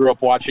one that I grew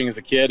up watching as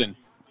a kid. And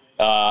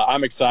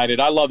I'm excited.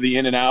 I love the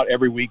in and out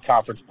every week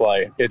conference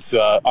play. It's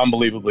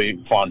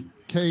unbelievably fun.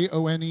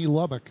 KONE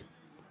Lubbock.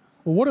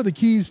 Well, what are the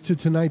keys to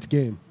tonight's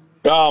game?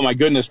 Oh, my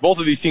goodness. Both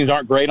of these teams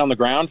aren't great on the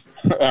ground.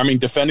 I mean,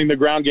 defending the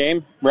ground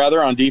game,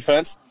 rather, on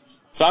defense.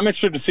 So I'm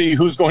interested to see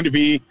who's going to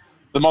be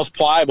the most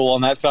pliable on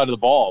that side of the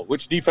ball.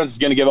 Which defense is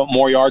going to give up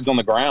more yards on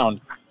the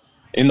ground?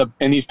 In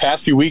these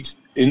past few weeks,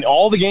 in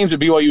all the games that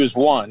BYU has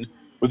won,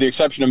 with the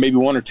exception of maybe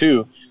 1 or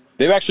 2,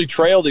 they've actually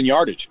trailed in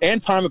yardage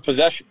and time of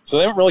possession. So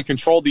they haven't really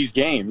controlled these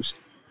games,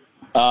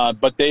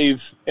 but they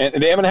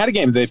haven't had a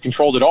game that they've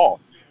controlled at all.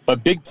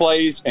 But big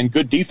plays and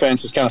good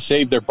defense has kind of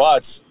saved their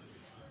butts.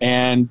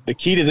 And the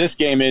key to this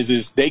game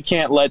is they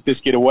can't let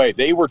this get away.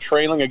 They were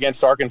trailing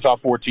against Arkansas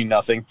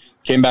 14-0,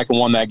 came back and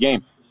won that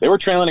game. They were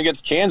trailing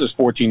against Kansas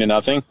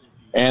 14-0,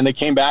 and they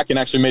came back and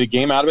actually made a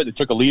game out of it. They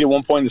took a lead at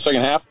one point in the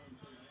second half.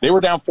 They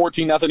were down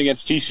 14-0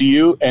 against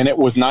TCU, and it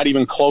was not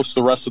even close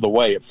the rest of the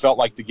way. It felt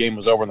like the game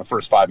was over in the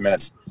first 5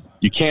 minutes.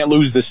 You can't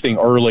lose this thing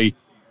early.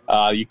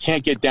 You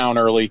can't get down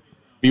early.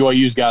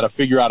 BYU's got to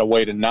figure out a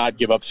way to not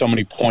give up so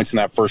many points in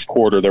that first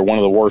quarter. They're one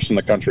of the worst in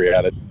the country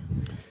at it.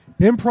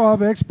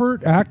 Improv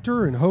expert,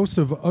 actor, and host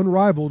of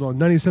Unrivaled on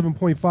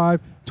 97.5,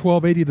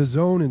 1280 The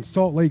Zone in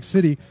Salt Lake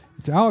City.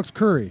 It's Alex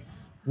Kirry.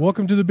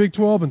 Welcome to the Big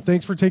 12, and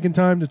thanks for taking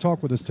time to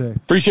talk with us today.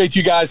 Appreciate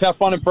you guys. Have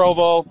fun in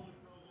Provo.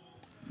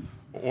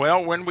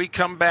 Well, when we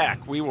come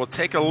back, we will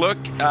take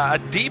a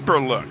deeper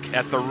look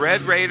at the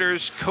Red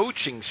Raiders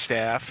coaching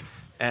staff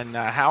and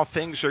how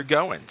things are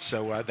going.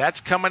 So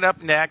that's coming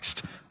up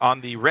next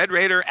on the Red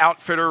Raider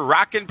Outfitter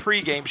Rockin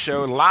Pregame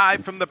Show,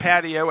 live from the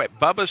patio at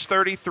Bubba's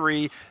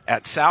 33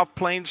 at South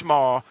Plains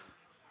Mall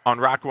on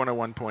Rock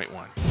 101.1.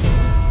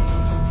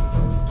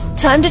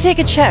 Time to take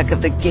a check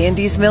of the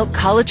Gandy's Milk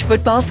College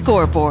Football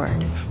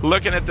Scoreboard.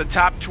 Looking at the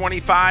top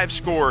 25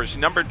 scores,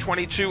 number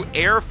 22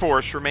 Air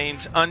Force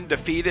remains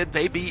undefeated.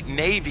 They beat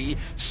Navy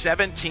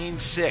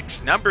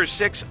 17-6. Number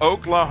 6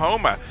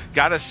 Oklahoma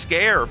got a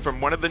scare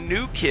from one of the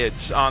new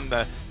kids on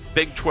the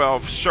Big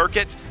 12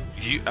 circuit.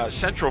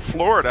 Central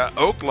Florida,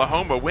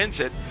 Oklahoma wins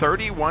it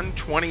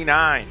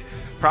 31-29.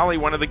 Probably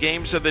one of the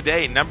games of the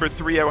day. Number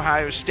 3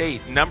 Ohio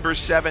State, number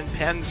 7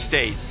 Penn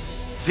State.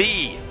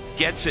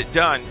 Gets it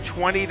done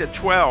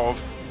 20-12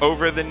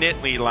 over the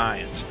Nittany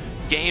Lions.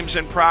 Games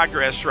in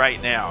progress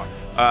right now.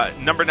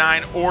 Number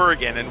 9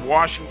 Oregon and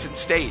Washington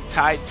State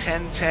tied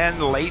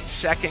 10-10 late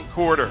second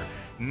quarter.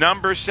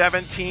 Number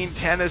 17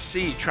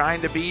 Tennessee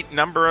trying to beat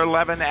number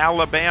 11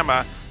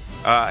 Alabama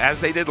as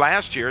they did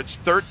last year. It's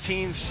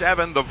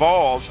 13-7 the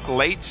Vols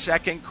late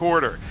second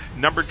quarter.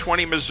 Number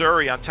 20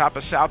 Missouri on top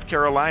of South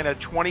Carolina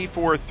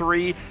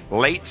 24-3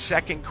 late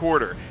second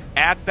quarter.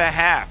 At the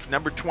half,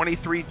 number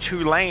 23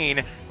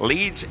 Tulane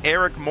leads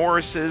Eric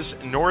Morris's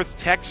North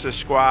Texas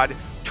squad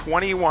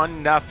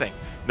 21-0.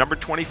 Number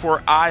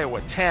 24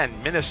 Iowa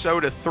 10,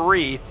 Minnesota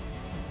 3,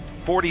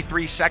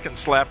 43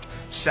 seconds left,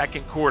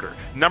 second quarter.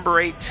 Number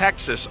 8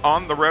 Texas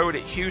on the road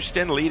at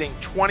Houston leading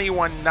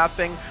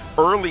 21-0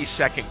 early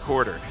second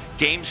quarter.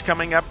 Games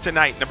coming up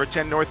tonight. Number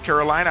 10 North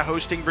Carolina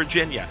hosting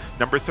Virginia.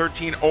 Number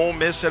 13 Ole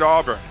Miss at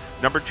Auburn.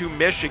 Number 2,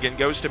 Michigan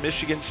goes to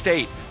Michigan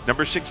State.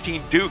 Number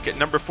 16, Duke at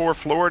number 4,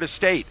 Florida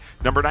State.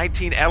 Number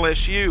 19,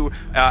 LSU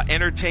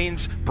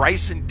entertains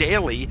Bryson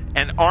Daly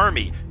and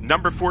Army.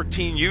 Number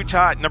 14,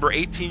 Utah at number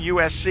 18,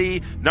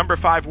 USC. Number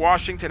 5,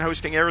 Washington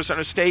hosting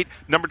Arizona State.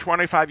 Number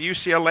 25,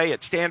 UCLA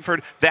at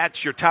Stanford.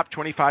 That's your top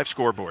 25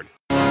 scoreboard.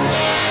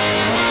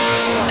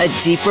 A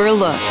deeper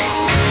look.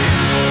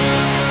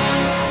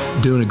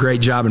 Doing a great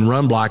job in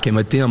run blocking,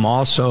 but them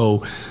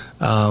also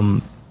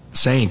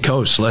saying,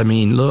 Coach,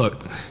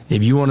 look,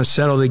 if you want to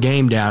settle the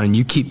game down and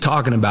you keep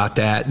talking about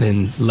that,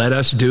 then let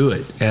us do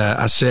it.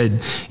 I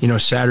said,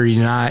 Saturday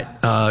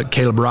night,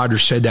 Caleb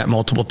Rogers said that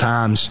multiple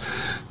times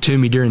to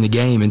me during the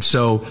game. And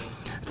so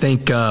I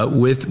think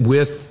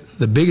with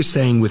the biggest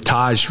thing with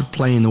Taj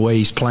playing the way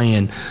he's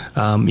playing,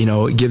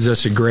 it gives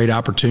us a great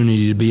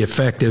opportunity to be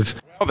effective.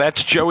 Well,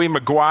 that's Joey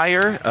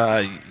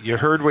McGuire. You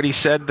heard what he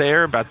said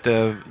there about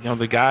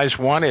the guys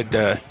wanted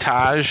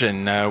Taj,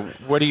 and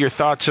what are your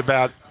thoughts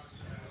about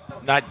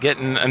not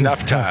getting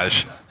enough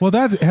Taj? Well,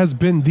 that has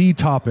been the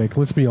topic,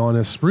 let's be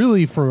honest,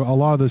 really for a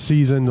lot of the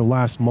season, the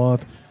last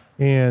month,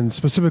 and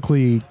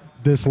specifically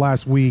this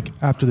last week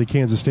after the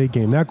Kansas State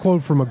game. That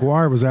quote from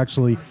McGuire was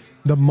actually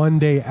the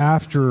Monday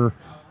after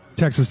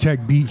Texas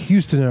Tech beat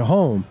Houston at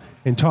home,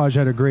 and Taj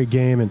had a great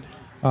game. And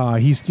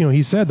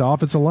he said the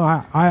offensive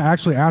line. I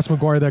actually asked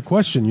McGuire that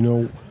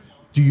question.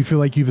 Do you feel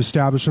like you've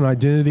established an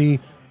identity?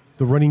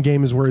 The running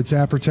game is where it's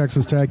at for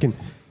Texas Tech, and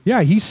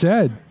yeah, he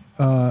said,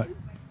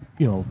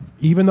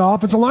 even the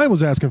offensive line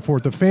was asking for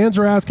it. The fans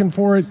are asking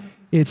for it.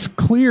 It's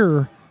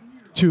clear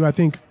to, I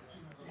think,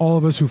 all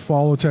of us who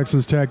follow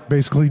Texas Tech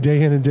basically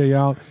day in and day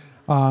out,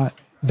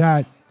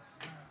 that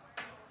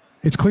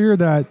it's clear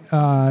that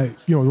the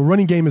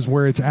running game is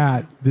where it's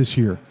at this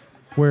year,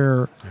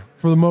 where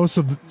for the most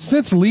of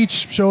since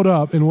Leach showed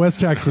up in West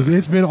Texas,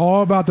 it's been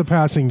all about the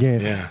passing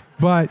game. Yeah.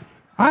 But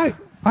I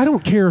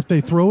don't care if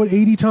they throw it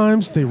 80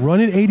 times, they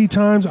run it 80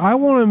 times. I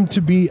want them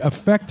to be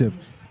effective.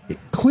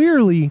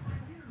 Clearly,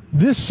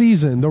 this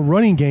season, the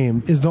running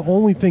game is the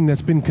only thing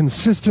that's been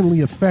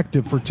consistently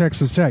effective for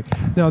Texas Tech.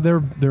 Now,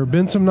 there have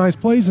been some nice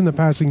plays in the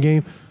passing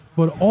game,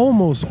 but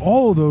almost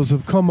all of those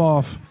have come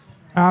off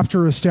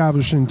after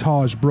establishing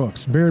Taj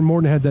Brooks. Baron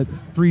Morton had that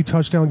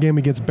 3-touchdown game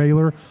against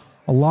Baylor.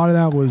 A lot of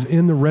that was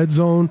in the red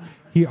zone,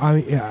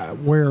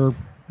 where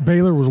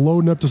Baylor was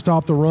loading up to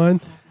stop the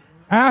run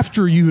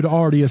after you had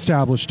already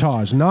established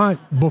Taj,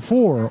 not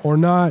before or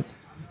not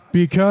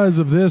because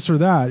of this or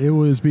that. It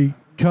was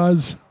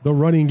because the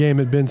running game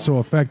had been so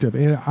effective.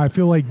 And I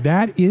feel like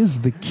that is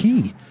the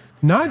key,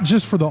 not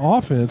just for the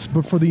offense,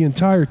 but for the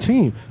entire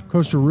team.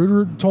 Coach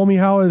DeRuiter told me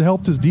how it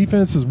helped his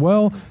defense as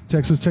well.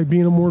 Texas Tech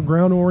being a more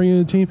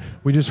ground-oriented team.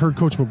 We just heard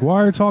Coach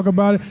McGuire talk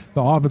about it.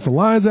 The offensive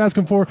line's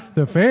asking for it.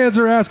 The fans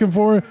are asking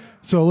for it.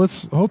 So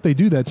let's hope they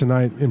do that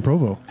tonight in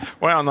Provo.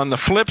 Well, and on the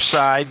flip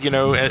side,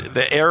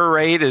 the error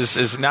rate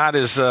is not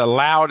as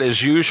loud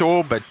as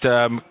usual, but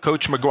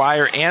Coach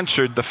McGuire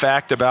answered the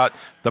fact about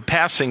the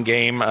passing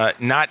game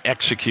not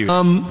executed.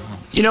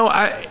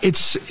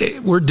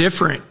 We're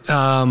different.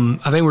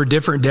 I think we're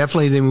different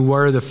definitely than we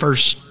were the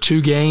first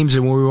 2 games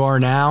and where we are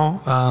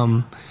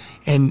now.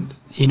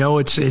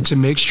 It's a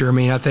mixture. I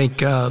mean, I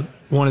think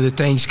one of the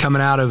things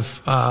coming out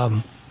of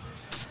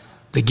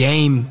the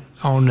game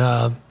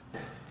on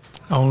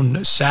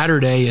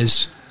Saturday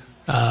is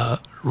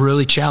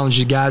really challenge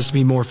the guys to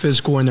be more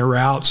physical in their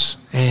routes,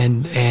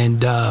 and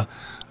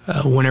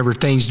whenever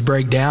things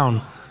break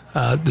down,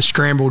 the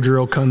scramble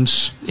drill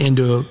comes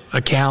into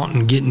account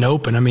and getting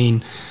open. I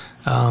mean,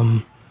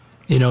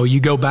 you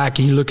go back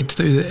and you look at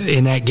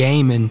in that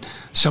game, and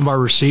some of our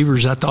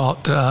receivers I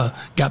thought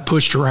got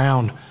pushed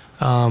around.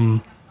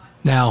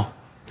 Now,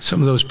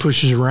 some of those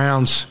pushes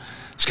arounds,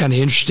 it's kind of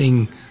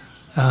interesting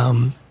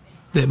that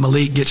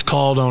Malik gets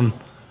called on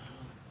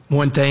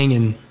one thing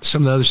and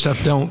some of the other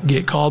stuff don't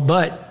get called,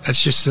 but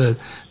that's just the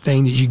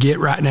thing that you get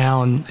right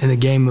now in the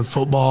game of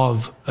football,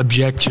 of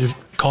objective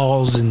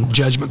calls and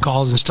judgment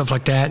calls and stuff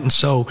like that. And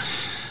so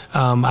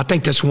I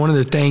think that's one of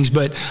the things,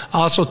 but I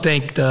also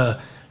think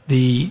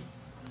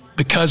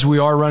because we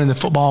are running the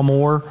football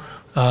more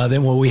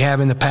than what we have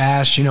in the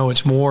past,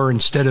 it's more,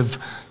 instead of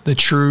the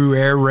true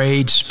air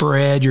raid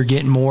spread, you're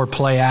getting more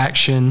play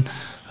action,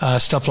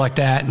 stuff like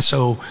that. And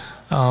so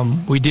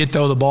we did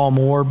throw the ball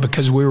more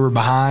because we were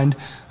behind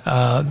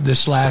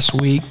this last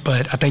week,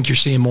 but I think you're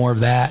seeing more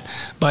of that.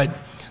 But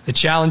the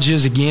challenge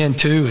is, again,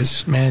 too,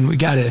 is, man, we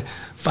got to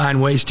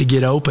find ways to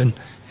get open.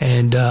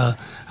 And I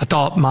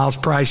thought Miles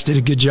Price did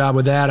a good job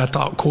with that. I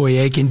thought Coy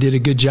Aiken did a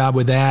good job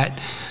with that.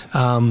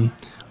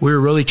 We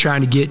were really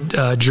trying to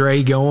get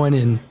Dre going,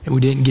 and we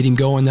didn't get him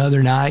going the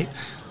other night.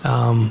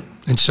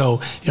 And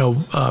so,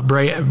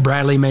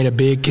 Bradley made a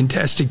big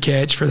contested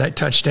catch for that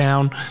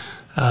touchdown.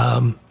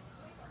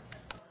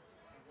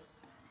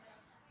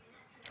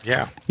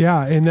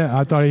 Yeah, and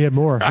I thought he had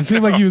more. It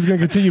seemed like he was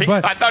going to continue,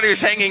 but I thought he was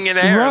hanging in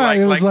air,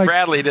 right, like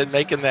Bradley did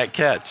making that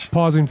catch.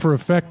 Pausing for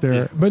effect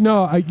there. But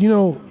no,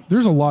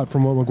 there's a lot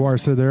from what McGuire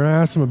said there. I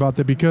asked him about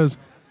that because,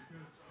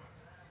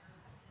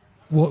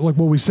 like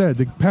what we said,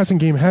 the passing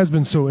game has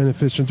been so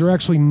inefficient. They're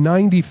actually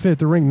 95th.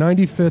 They're ranked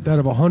 95th out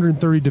of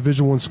 130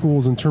 Division I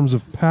schools in terms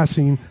of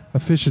passing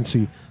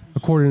efficiency,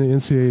 according to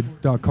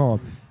NCAA.com.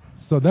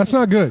 So that's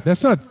not good.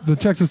 That's not the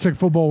Texas Tech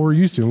football we're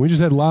used to. And we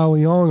just had Lyle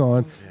Leong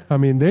on. I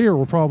mean, they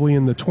were probably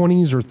in the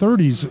 20s or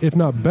 30s, if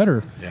not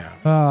better,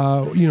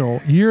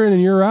 year in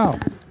and year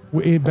out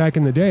back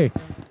in the day.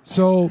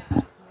 So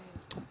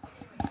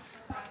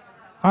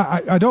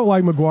I don't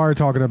like McGuire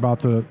talking about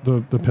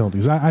the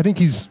penalties. I think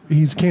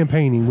he's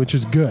campaigning, which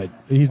is good.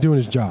 He's doing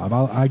his job.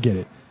 I get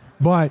it.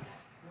 But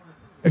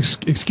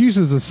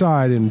excuses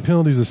aside and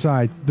penalties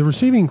aside, the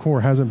receiving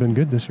corps hasn't been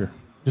good this year.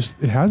 Just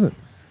it hasn't.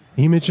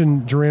 He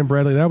mentioned Duran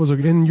Bradley.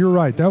 And you're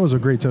right, that was a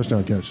great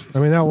touchdown catch. I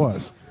mean, that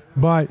was.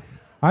 But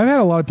I've had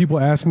a lot of people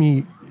ask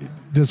me,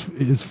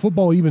 is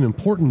football even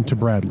important to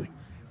Bradley?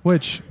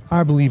 Which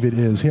I believe it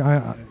is.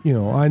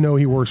 I know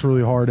he works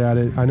really hard at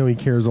it. I know he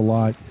cares a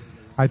lot.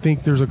 I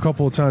think there's a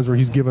couple of times where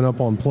he's given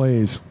up on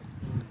plays,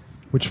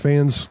 which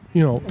fans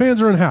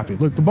are unhappy.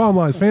 Look, the bottom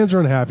line is fans are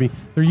unhappy.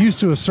 They're used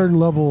to a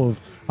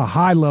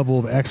high level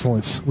of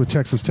excellence with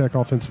Texas Tech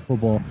offensive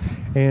football,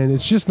 and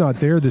it's just not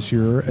there this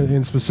year,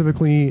 and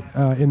specifically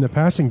in the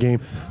passing game,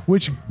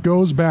 which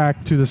goes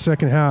back to the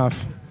second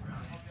half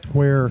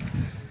where,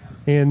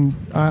 and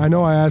I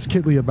know I asked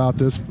Kitley about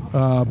this,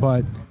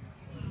 but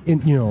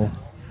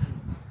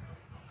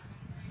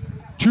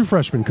true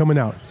freshman coming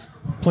out,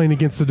 playing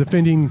against the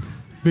defending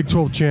Big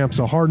 12 champs,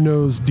 a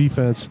hard-nosed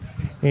defense,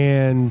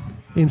 and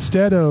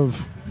instead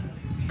of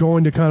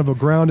going to kind of a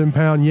ground and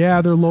pound,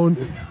 they're low.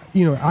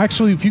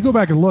 Actually, if you go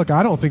back and look,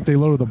 I don't think they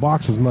loaded the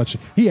box as much.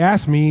 He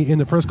asked me in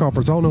the press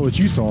conference, I don't know what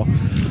you saw.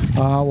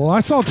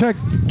 I saw Tech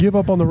give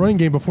up on the running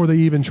game before they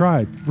even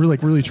tried,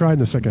 really tried in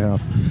the second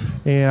half.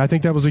 And I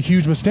think that was a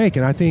huge mistake.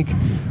 And I think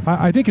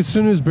as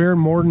soon as Baron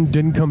Morton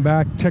didn't come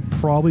back, Tech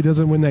probably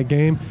doesn't win that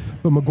game.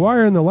 But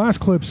McGuire in the last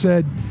clip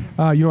said,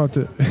 you don't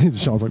have to,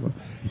 Sean's like,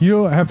 you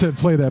don't have to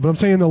play that. But I'm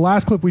saying in the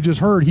last clip we just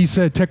heard, he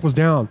said Tech was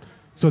down,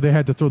 so they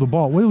had to throw the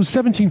ball. Well, it was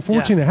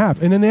 17-14 a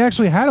half. And then they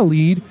actually had a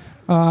lead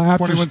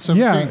after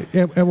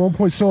 21-17. At one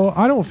point. So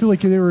I don't feel like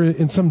they were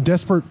in some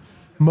desperate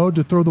mode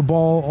to throw the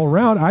ball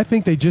around. I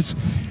think they just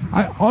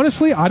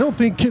honestly, I don't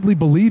think Kitley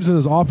believes in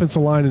his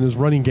offensive line and his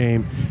running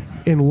game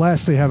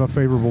unless they have a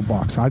favorable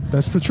box.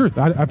 That's the truth.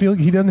 I feel like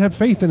he doesn't have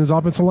faith in his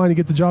offensive line to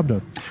get the job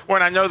done. Well,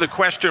 and I know the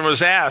question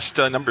was asked,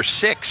 number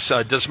 6,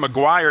 does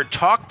McGuire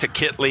talk to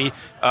Kitley?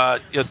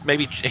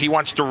 Maybe he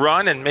wants to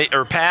run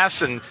or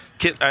pass, and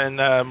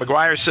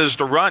McGuire says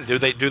to run.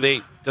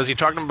 Does he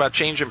talk to him about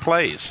changing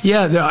plays?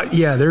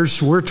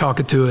 We're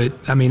talking to it.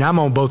 I mean, I'm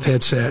on both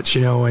headsets,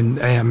 and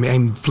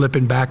I'm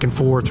flipping back and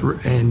forth,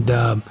 and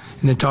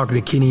then talking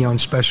to Kenny on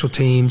special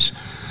teams.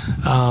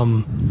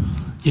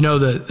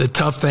 The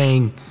tough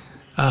thing,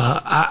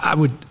 I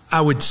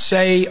would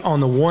say on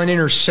the one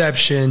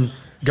interception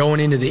going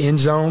into the end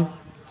zone,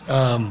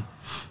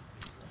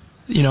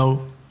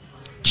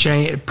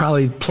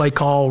 probably play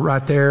call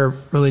right there,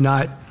 really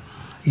not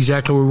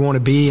exactly where we want to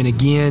be. And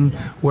again,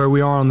 where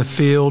we are on the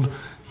field,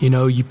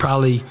 you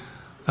probably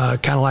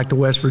kind of like the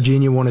West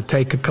Virginia want to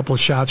take a couple of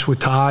shots with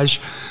Taj.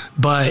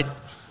 But,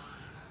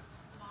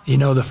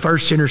 the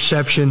first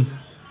interception,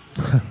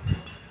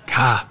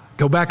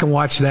 go back and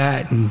watch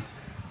that, and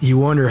you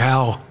wonder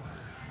how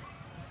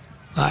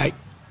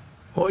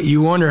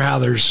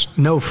there's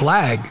no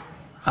flag.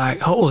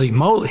 Holy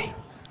moly.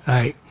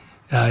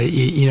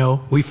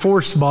 We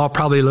forced the ball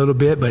probably a little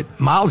bit, but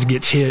Miles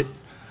gets hit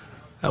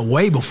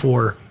way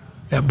before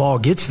that ball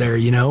gets there,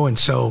 and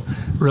so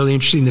really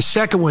interesting. The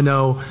second one,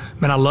 though,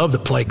 man, I love the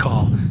play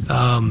call.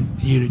 I'm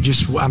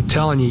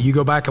telling you, you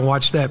go back and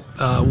watch that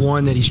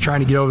one that he's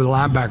trying to get over the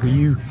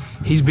linebacker.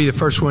 He's be the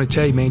first one to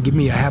tell you, man, give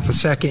me a half a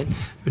second.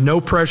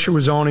 No pressure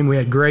was on him. We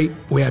had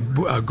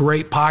a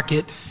great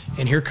pocket,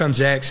 and here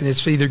comes X, and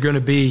it's going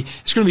to be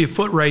a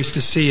foot race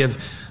to see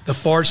if the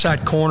far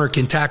side corner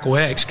can tackle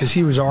X, because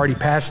he was already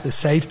past the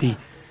safety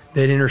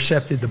that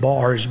intercepted the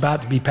ball, or is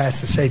about to be past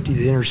the safety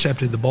that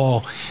intercepted the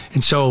ball.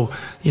 And so,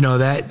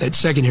 that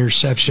second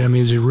interception, I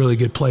mean, it was a really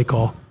good play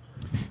call.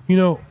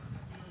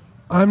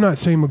 I'm not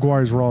saying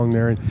McGuire's wrong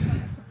there.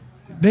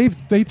 They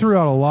threw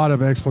out a lot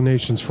of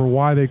explanations for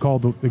why they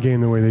called the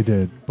game the way they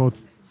did, both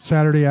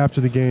Saturday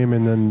after the game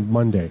and then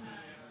Monday.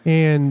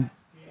 And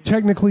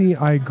technically,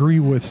 I agree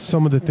with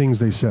some of the things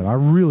they said. I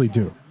really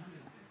do.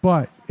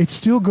 But it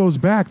still goes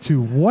back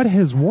to what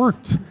has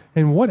worked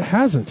and what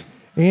hasn't.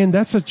 And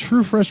that's a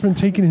true freshman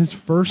taking his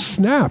first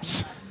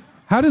snaps.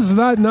 How does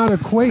that not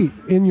equate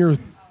in your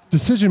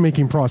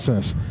decision-making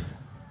process?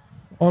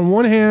 On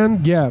one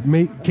hand,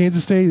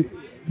 Kansas State,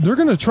 they're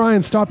going to try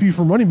and stop you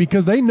from running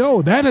because they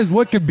know that is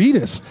what could beat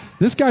us.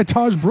 This guy,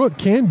 Taj Brook,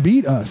 can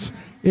beat us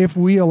if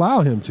we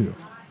allow him to.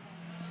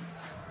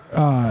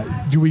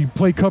 Do we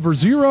play cover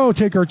 0,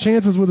 take our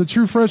chances with a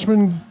true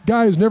freshman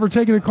guy who's never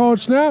taken a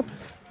college snap?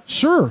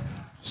 Sure.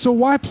 So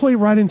why play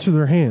right into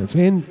their hands?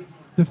 And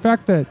the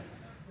fact that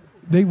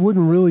they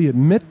wouldn't really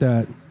admit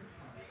that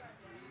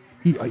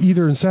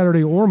either in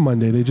Saturday or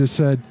Monday. They just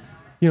said,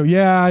 in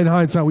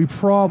hindsight, we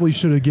probably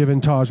should have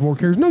given Taj more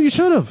carries. No, you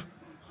should have.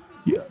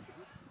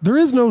 There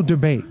is no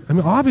debate. I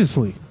mean,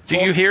 obviously. Do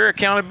you hear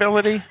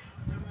accountability?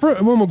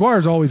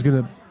 McGuire's always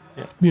going to,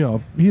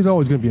 he's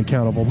always going to be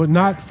accountable, but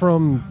not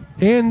from,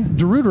 and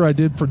DeRuiter I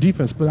did for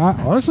defense, but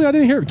honestly, I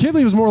didn't hear it.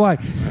 Kitley was more like,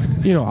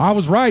 I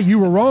was right, you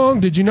were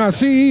wrong, did you not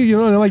see?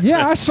 And like,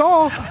 I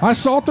saw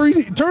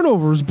 3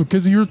 turnovers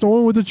because you were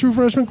throwing with a true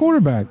freshman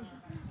quarterback.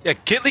 Yeah,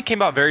 Kitley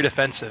came out very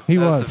defensive. He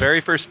was. The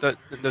very first,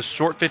 the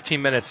short 15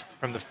 minutes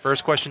from the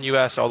first question you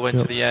asked all the way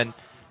to the end.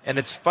 And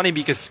it's funny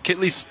because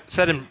Kitley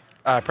said in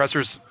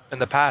pressers in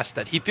the past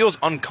that he feels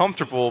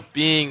uncomfortable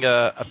being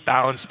a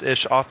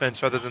balanced-ish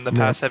offense rather than the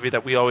pass-heavy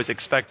that we always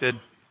expected,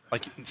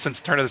 like since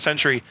the turn of the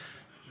century.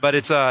 But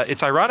it's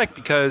ironic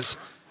because,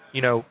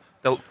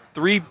 the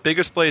 3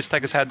 biggest plays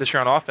Tech has had this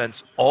year on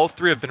offense, all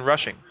 3 have been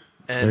rushing.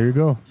 And, there you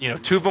go.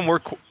 2 of them were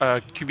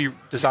QB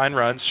design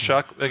runs,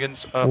 Shuck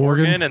against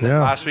Oregon, and then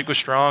last week was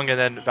strong, and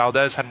then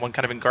Valdez had one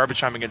kind of in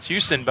garbage time against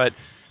Houston. But,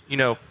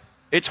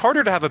 it's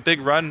harder to have a big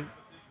run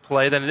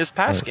play than it is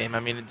pass game. I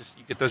mean,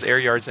 you get those air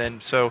yards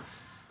in. So,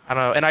 I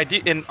don't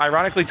know. And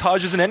ironically,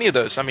 Taj isn't any of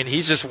those. I mean,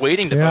 he's just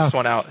waiting to bust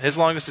one out. His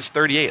longest is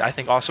 38, I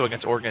think, also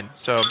against Oregon.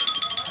 So,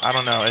 I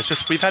don't know. It's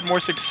just we've had more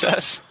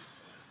success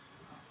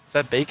Is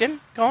that bacon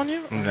calling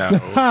you? No.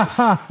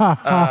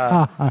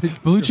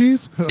 Blue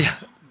cheese? Yeah,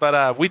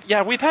 but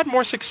we've had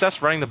more success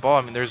running the ball.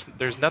 I mean,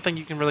 there's nothing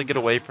you can really get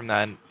away from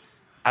that. And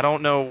I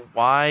don't know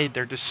why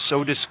they're just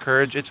so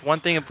discouraged. It's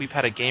one thing if we've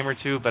had a game or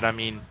two, but I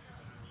mean,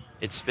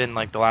 it's been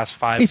like the last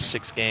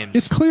 5-6 games.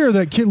 It's clear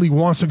that Kittley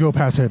wants to go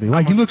pass heavy.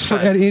 Like, he looks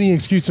at any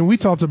excuse. And we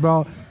talked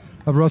about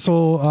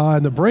Russell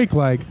in the break.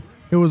 Like,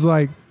 it was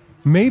like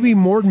maybe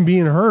Morton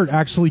being hurt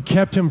actually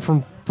kept him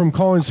from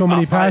calling so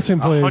many passing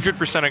plays.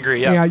 100%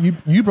 agree, yeah.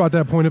 You brought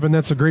that point up, and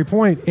that's a great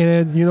point.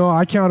 And,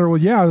 I counter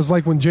with, it was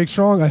like when Jake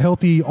Strong, a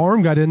healthy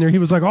arm, got in there, he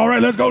was like, all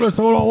right, let's go, let's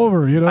throw it all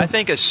over, I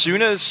think as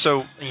soon as,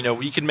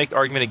 we can make the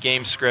argument of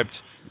game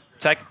script,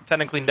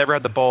 technically never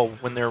had the ball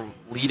when they're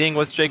leading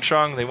with Jake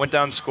Strong. They went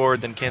down, scored,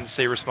 then Kansas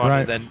State responded,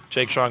 Right. Then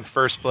Jake Strong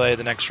first play,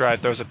 the next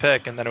drive throws a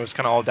pick, and then it was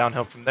kind of all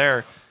downhill from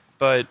there.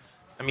 But,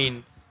 I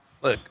mean,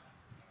 look,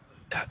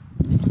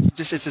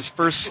 it's his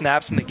first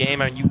snaps in the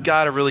game. I mean, you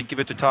got to really give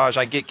it to Taj.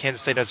 I get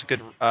Kansas State has a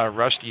good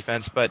rush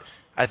defense, but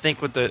I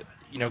think with the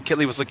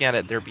Kittley was looking at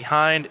it, they're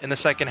behind in the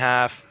second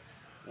half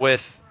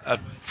with a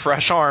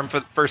fresh arm for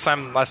the first time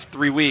in the last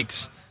 3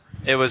 weeks.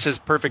 It was his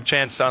perfect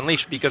chance to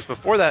unleash, because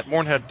before that,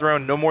 Morton had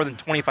thrown no more than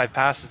 25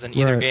 passes in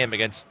either game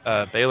against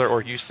Baylor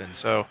or Houston.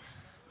 So,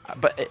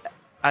 but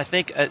I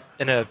think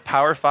in a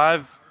Power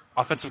 5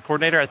 offensive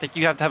coordinator, I think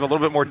you have to have a little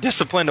bit more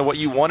discipline to what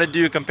you want to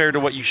do compared to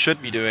what you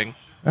should be doing.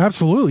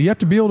 Absolutely. You have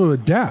to be able to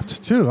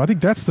adapt, too. I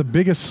think that's the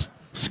biggest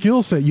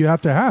skill set you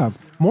have to have.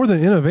 More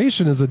than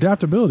innovation is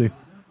adaptability.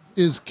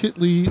 Is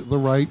Kittley the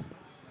right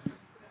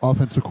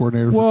offensive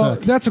coordinator Well, for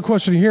Tech? that's a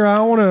question here.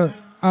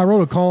 I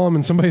wrote a column,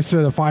 and somebody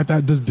said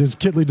does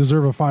Kittley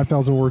deserve a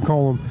 5,000-word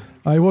column?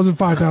 It wasn't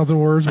 5,000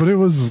 words, but it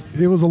was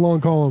a long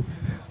column.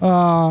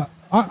 I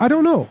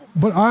don't know,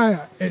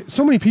 but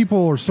so many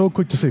people are so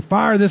quick to say,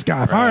 fire this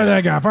guy, fire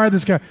that guy, fire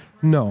this guy.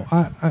 No,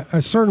 I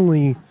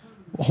certainly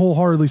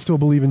wholeheartedly still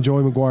believe in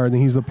Joey McGuire, and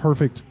he's the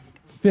perfect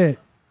fit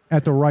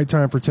at the right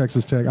time for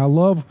Texas Tech. I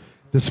love,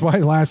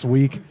 despite last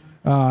week,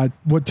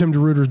 what Tim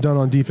DeRuyter's done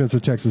on defense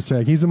at Texas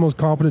Tech. He's the most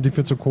competent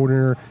defensive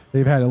coordinator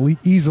they've had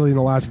easily in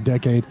the last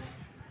decade.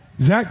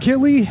 Zach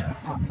Kittley,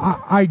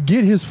 I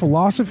get his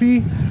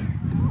philosophy.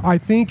 I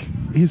think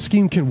his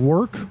scheme can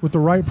work with the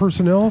right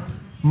personnel.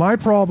 My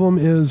problem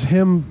is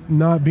him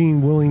not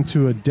being willing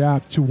to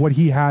adapt to what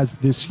he has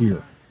this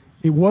year.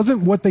 It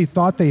wasn't what they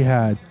thought they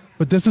had,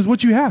 but this is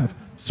what you have,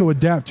 so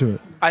adapt to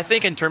it. I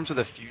think in terms of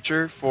the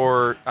future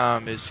for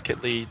is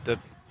Kittley the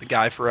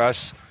guy for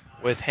us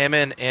with him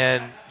and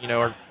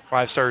our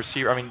 5-star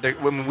receiver. I mean,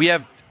 when we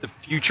have the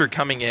future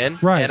coming in,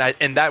 right,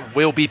 and that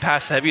will be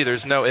pass heavy.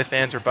 There's no ifs,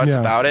 ands, or buts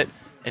about it.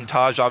 And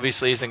Taj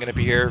obviously isn't going to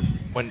be here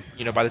when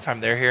by the time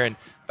they're here. And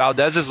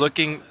Valdez is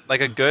looking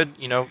like a good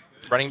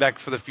running back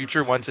for the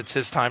future once it's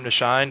his time to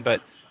shine.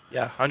 But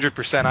yeah,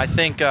 100%. I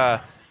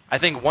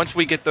think once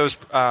we get those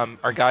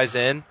our guys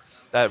in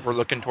that we're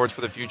looking towards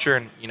for the future,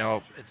 and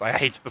it's like I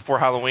hate before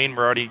Halloween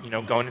we're already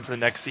going into the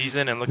next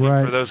season and looking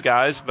for those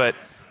guys, but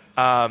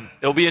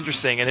it'll be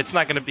interesting, and it's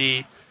not going to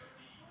be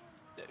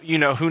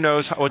who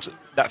knows what's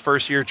that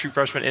first year true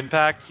freshman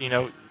impact.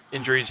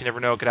 Injuries, you never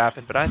know what could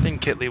happen, but I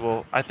think Kittley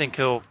will. I think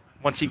he'll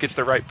once he gets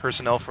the right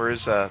personnel for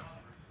his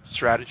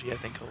strategy, I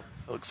think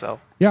he'll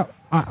excel. Yeah,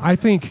 I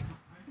think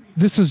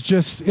this is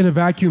just in a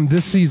vacuum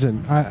this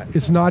season.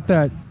 It's not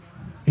that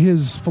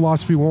his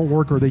philosophy won't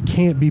work or they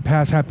can't be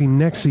pass happy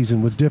next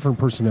season with different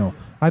personnel.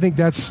 I think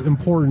that's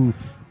important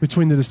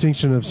between the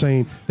distinction of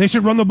saying they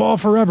should run the ball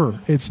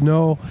forever. It's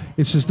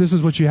just this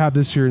is what you have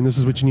this year and this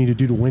is what you need to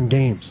do to win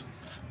games.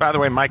 By the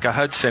way, Micah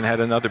Hudson had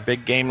another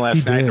big game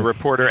last night. The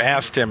reporter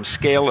asked him,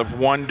 scale of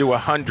 1 to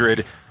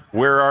 100,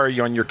 where are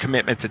you on your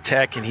commitment to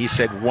Tech? And he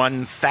said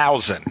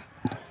 1,000.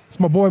 It's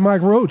my boy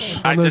Mike Roach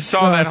on I just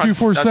saw that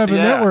 247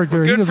 network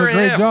there. Good he does for a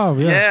great him. job.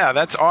 Yeah,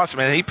 that's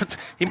awesome. And he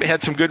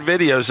had some good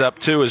videos up,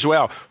 too, as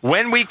well.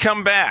 When we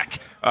come back,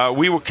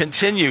 we will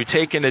continue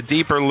taking a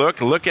deeper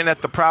look, looking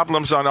at the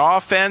problems on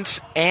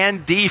offense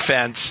and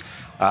defense.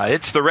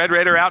 It's the Red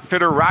Raider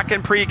Outfitter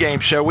Rockin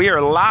Pregame Show. We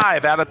are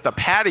live out at the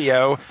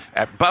patio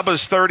at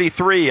Bubba's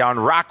 33 on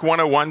Rock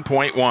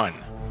 101.1.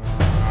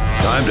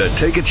 Time to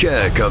take a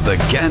check of the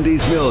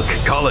Gandy's Milk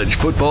College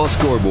Football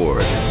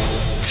Scoreboard.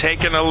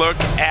 Taking a look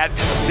at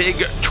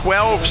Big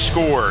 12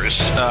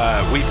 scores.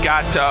 We've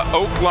got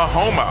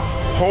Oklahoma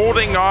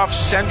holding off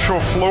Central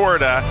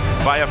Florida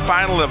by a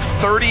final of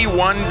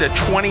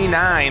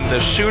 31-29. The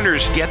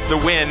Sooners get the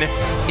win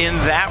in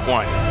that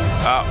one.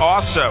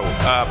 Also,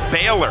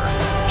 Baylor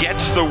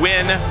gets the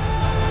win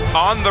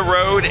on the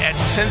road at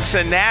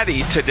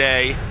Cincinnati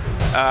today.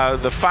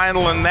 The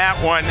final in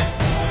that one,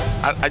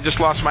 I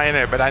just lost my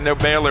internet, but I know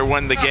Baylor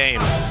won the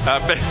game.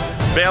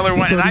 Baylor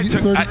won.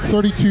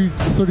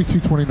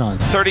 32-29.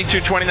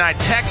 32-29.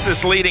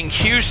 Texas leading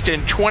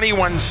Houston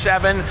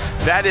 21-7.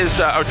 That is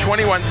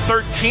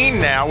 21-13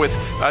 now with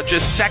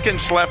just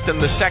seconds left in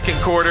the second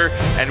quarter.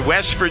 And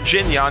West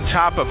Virginia on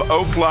top of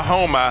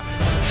Oklahoma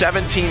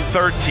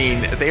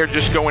 17-13. They are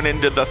just going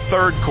into the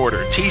third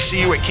quarter.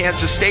 TCU at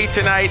Kansas State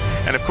tonight,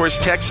 and of course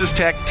Texas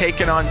Tech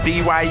taking on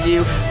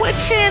BYU. What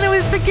channel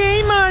is the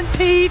game on,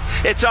 Pete?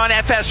 It's on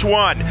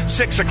FS1,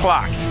 6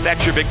 o'clock.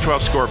 That's your Big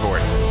 12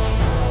 scoreboard.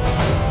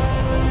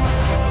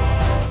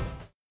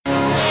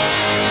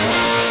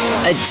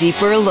 A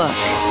deeper look.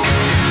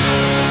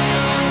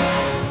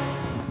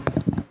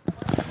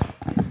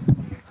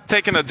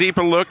 Taking a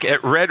deeper look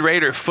at Red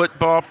Raider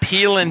football,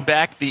 peeling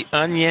back the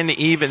onion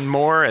even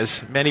more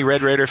as many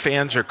Red Raider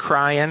fans are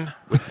crying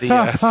with the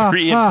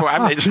 3 and 4.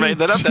 I just made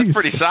that up. That's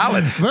pretty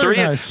solid.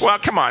 Well,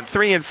 come on,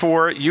 3 and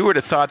 4. You would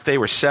have thought they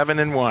were 7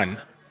 and 1.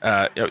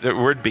 It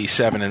would be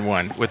 7 and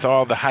 1 with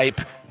all the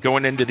hype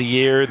going into the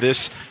year.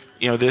 This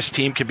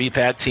team could beat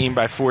that team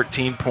by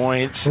 14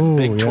 points, and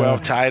Big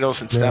 12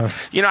 titles and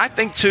stuff. I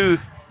think too.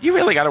 You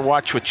really got to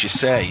watch what you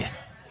say.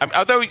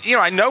 Although,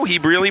 I know he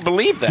really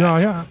believed that. No,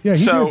 yeah,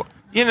 so,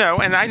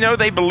 and I know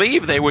they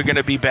believed they were going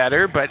to be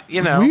better, but,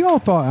 We all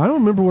thought, I don't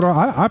remember what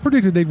I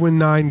predicted they'd win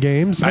 9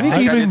 games. I think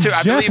even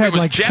Jeff had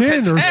like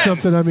 10 or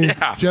something. I mean,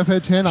 Jeff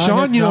had 10.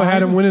 Sean,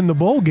 had him winning the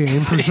bowl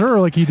game for sure,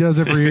 like he does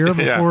every year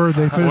before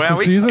they finish the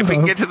season. If we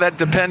can get to that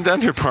depend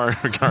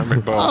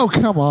undergarment ball. Oh,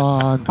 come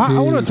on. I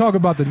want to talk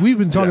about we've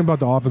been talking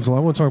about the offensive line.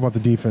 I want to talk about the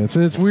defense.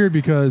 And it's weird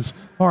because,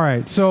 all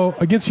right, so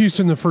against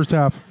Houston in the first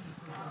half,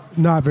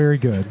 not very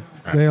good.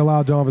 They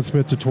allowed Donovan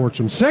Smith to torch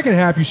them. Second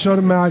half, you shut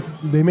them out.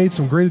 They made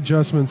some great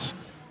adjustments.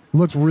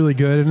 Looked really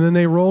good. And then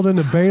they rolled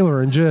into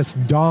Baylor and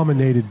just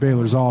dominated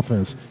Baylor's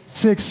offense.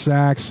 6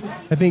 sacks.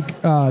 I think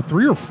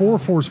 3 or 4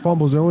 forced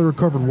fumbles. They only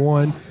recovered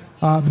 1.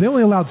 They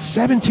only allowed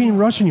 17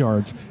 rushing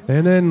yards.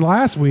 And then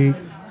last week,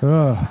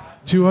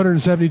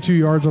 272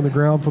 yards on the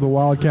ground for the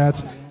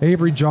Wildcats.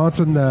 Avery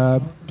Johnson,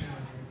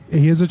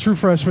 he is a true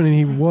freshman, and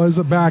he was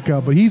a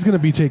backup, but he's going to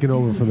be taking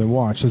over for them.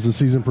 Watch as the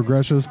season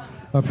progresses.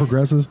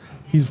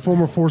 He's a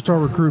former 4-star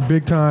recruit,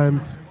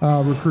 big-time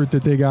recruit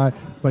that they got.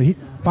 But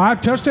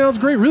 5 touchdowns,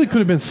 great. Really could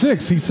have been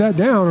 6. He sat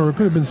down, or it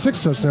could have been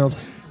 6 touchdowns.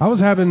 I was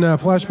having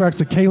flashbacks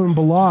to Kalen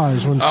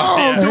Balazs when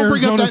don't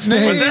bring up that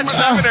name. Was that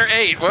 7 or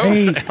 8?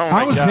 8.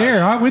 I was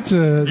there. I went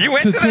to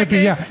that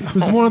game? Yeah, it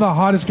was one of the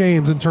hottest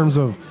games in terms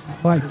of,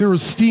 there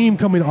was steam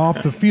coming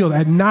off the field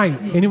at night,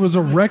 and it was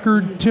a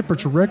record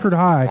temperature, record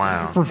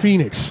high for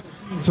Phoenix.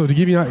 So to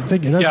give you an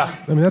idea,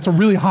 that's a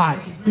really hot.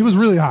 It was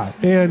really hot,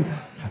 and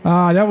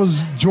that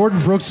was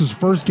Jordan Brooks'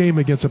 first game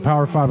against a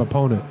Power 5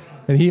 opponent.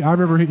 And I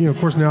remember, of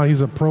course, now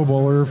he's a Pro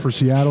Bowler for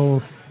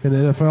Seattle in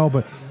the NFL,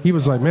 but he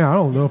was like, man, I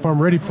don't know if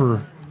I'm ready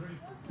for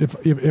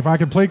if I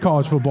can play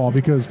college football,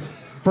 because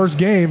first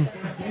game,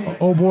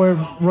 oh boy,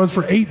 runs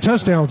for 8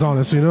 touchdowns on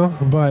us,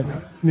 But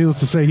needless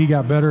to say, he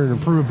got better and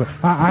improved. But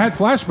I had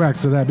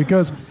flashbacks to that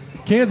because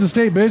Kansas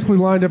State basically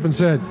lined up and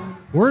said,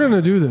 we're going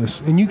to do this,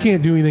 and you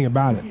can't do anything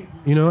about it.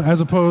 As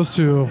opposed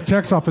to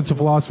Tech's offensive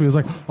philosophy was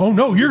like, oh,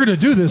 no, you're going to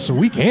do this, so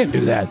we can't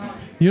do that.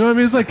 You know what I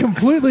mean? It's like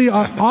completely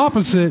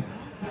opposite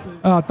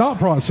thought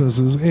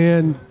processes.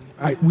 And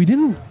we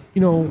didn't,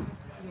 DeRuyter,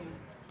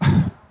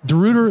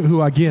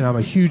 who, again, I'm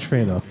a huge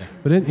fan of,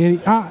 but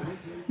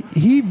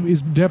he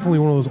is definitely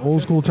one of those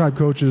old school type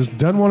coaches,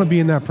 doesn't want to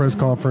be in that press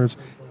conference.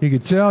 You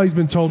could tell he's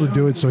been told to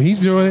do it, so he's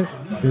doing it.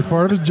 It's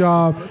part of his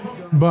job.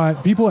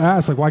 But people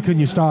ask, why couldn't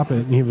you stop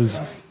it? And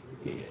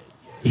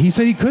he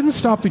said he couldn't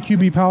stop the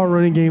QB power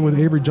running game with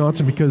Avery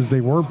Johnson because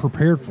they weren't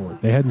prepared for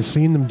it. They hadn't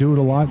seen them do it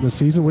a lot in the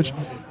season, which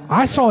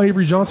I saw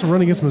Avery Johnson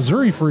run against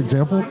Missouri, for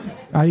example.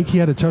 I think he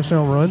had a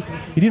touchdown run.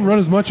 He didn't run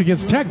as much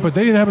against Tech, but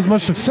they didn't have as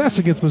much success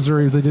against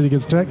Missouri as they did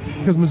against Tech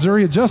because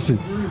Missouri adjusted.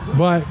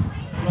 But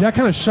that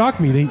kind of shocked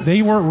me.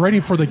 They weren't ready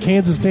for the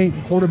Kansas State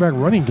quarterback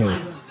running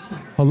game.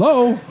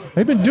 Hello?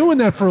 They've been doing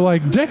that for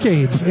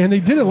decades, and they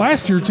did it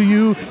last year to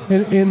you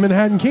in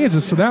Manhattan,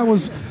 Kansas. So that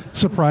was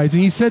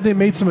surprising. He said they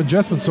made some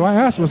adjustments. So I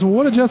asked him,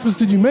 what adjustments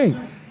did you make?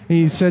 And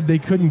he said they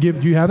couldn't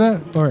give. Do you have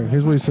that? All right,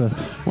 here's what he said.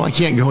 Well, I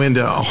can't go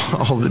into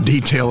all the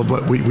detail of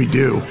what we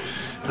do.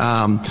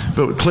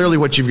 But clearly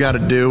what you've got to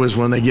do is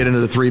when they get into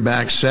the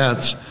 3-back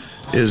sets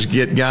is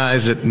get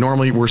guys that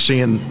normally we're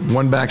seeing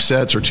 1-back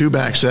sets or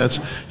 2-back sets,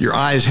 your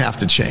eyes have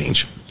to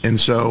change. And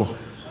so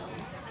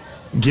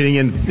getting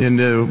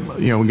into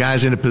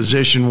guys in a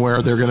position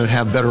where they're going to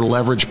have better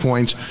leverage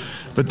points.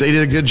 But they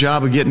did a good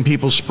job of getting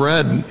people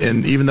spread.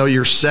 And even though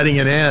you're setting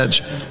an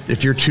edge,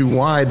 if you're too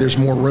wide, there's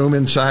more room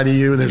inside of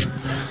you. There's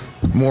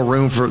more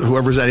room for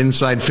whoever's that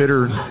inside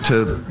fitter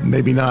to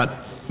maybe not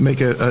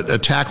make a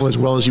tackle as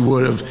well as you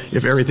would have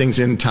if everything's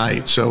in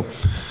tight. So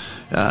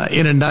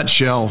in a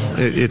nutshell,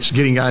 it's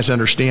getting guys to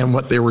understand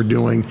what they were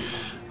doing,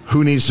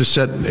 who needs to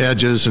set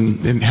edges,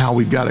 and how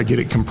we've got to get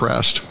it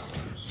compressed.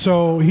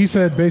 So he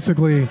said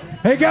basically,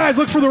 hey guys,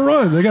 look for the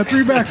run. They got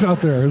 3 backs out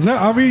there. Is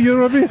that, you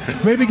know what I mean?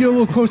 Maybe get a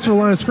little closer to the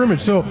line of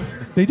scrimmage. So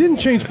they didn't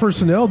change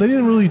personnel. They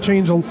didn't really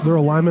change their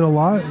alignment a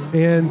lot.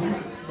 And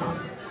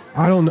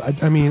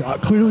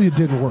clearly it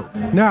didn't work.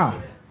 Now,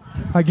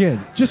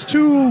 again, just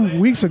 2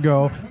 weeks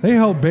ago, they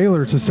held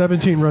Baylor to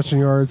 17 rushing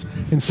yards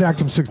and sacked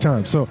them 6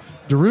 times. So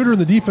DeRuyter and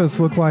the defense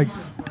looked like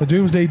the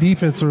Doomsday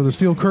Defense or the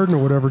Steel Curtain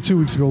or whatever 2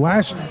 weeks ago.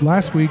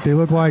 Last week they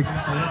looked like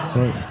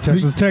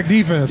Texas Tech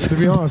defense. To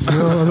be honest,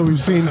 that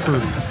we've seen for.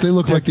 They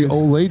look like the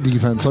Olay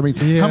defense. I mean,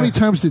 how many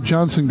times did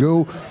Johnson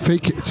go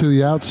fake it to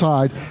the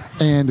outside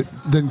and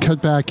then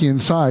cut back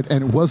inside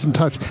and it wasn't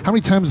touched? How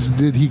many times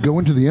did he go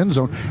into the end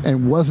zone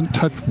and wasn't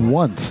touched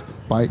once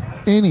by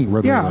any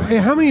Red Raider? Yeah, and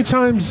how many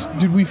times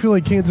did we feel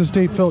like Kansas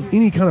State felt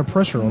any kind of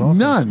pressure on offense?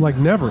 None. Like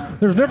never.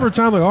 There's never a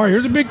time like, all right,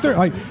 here's a big third.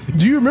 Like,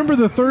 do you remember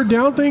the third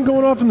down thing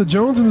going off in the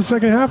Jones in the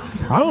second half?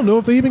 I don't know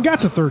if they even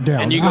got to third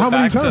down. And you how go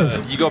many back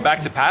times? you go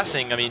back to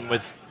passing. I mean,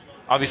 with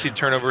obviously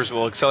turnovers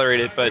will accelerate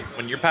it, but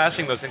when you're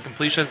passing those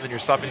incompletions and you're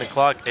stopping the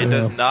clock, it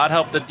does not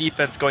help the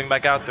defense going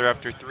back out there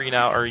after 3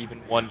 now or even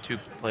 1-2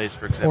 plays,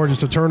 for example. Or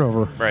just a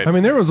turnover. Right. I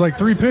mean, there was like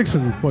 3 picks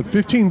in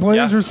 15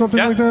 plays or something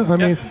like that. I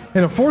mean,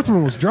 and a fourth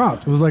one was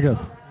dropped. It was like it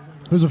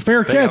was a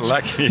fair catch.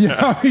 Lucky,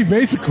 I mean,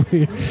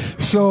 basically.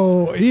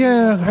 So,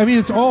 yeah, I mean,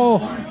 it's all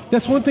 –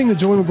 that's one thing that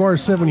Joey McGuire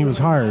said when he was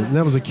hired, and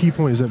that was a key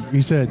point,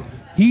 is that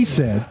he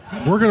said,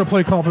 we're going to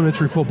play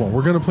complementary football.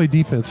 We're going to play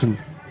defense. And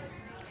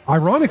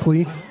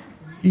ironically,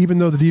 even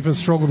though the defense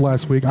struggled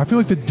last week, I feel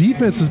like the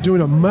defense is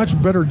doing a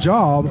much better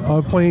job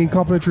of playing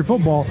complementary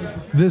football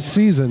this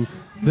season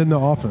than the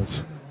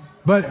offense.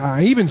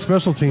 But even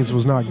special teams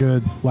was not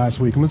good last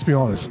week. And let's be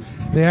honest.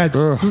 They had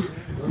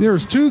there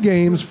was 2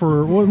 games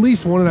for, well, at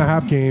least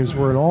 1.5 games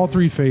where in all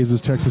 3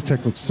 phases Texas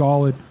Tech looked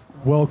solid,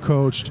 well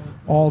coached,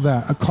 all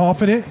that.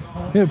 Confident.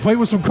 They played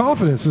with some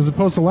confidence as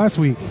opposed to last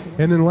week.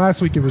 And then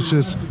last week it was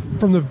just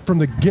from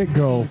the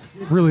get-go,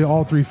 really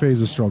all 3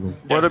 phases struggled.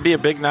 Well, it'll be a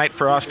big night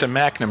for Austin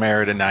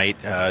McNamara tonight.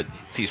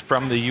 He's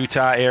from the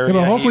Utah area.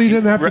 Hopefully he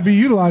didn't have to be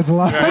utilized a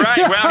lot. Right.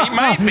 Well, he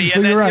might be.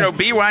 And then,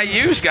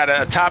 BYU's got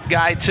a top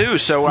guy, too.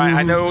 So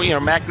I know,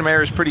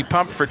 McNamara is pretty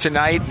pumped for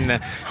tonight.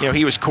 And,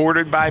 he was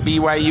courted by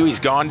BYU. He's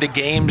gone to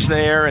games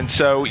there. And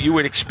so you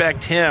would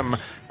expect him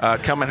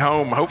coming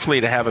home,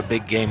 hopefully, to have a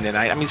big game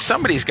tonight. I mean,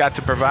 somebody's got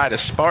to provide a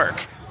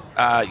spark.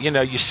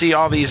 You see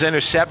all these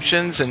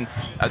interceptions, and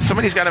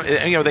somebody's got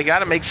to, they got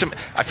to make some.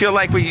 I feel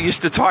like we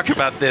used to talk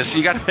about this.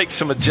 You got to make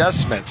some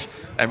adjustments,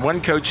 and one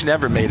coach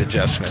never made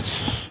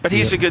adjustments. But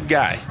he's a good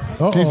guy.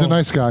 He's a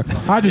nice guy.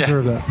 I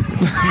deserve that.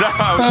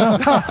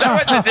 No, that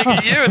wasn't a dig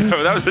at you,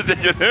 though. That was a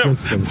dig at him.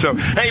 So,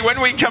 hey,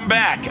 when we come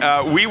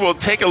back, we will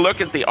take a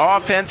look at the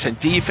offense and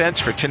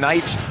defense for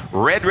tonight's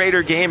Red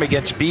Raider game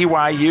against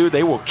BYU.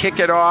 They will kick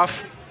it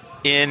off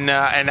in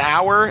an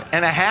hour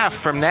and a half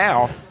from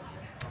now.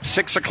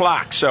 6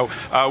 o'clock. So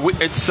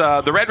it's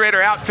the Red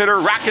Raider Outfitter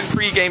Rockin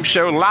Pregame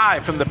Show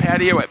live from the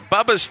patio at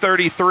Bubba's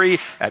 33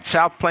 at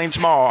South Plains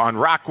Mall on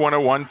Rock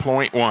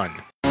 101.1.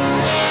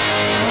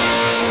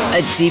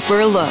 A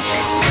deeper look.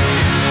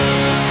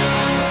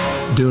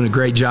 Doing a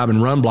great job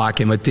in run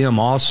blocking, but them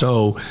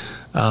also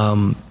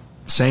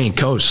saying,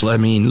 Coach,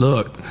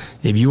 look,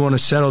 if you want to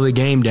settle the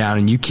game down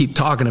and you keep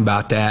talking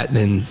about that,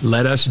 then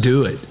let us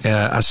do it.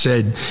 I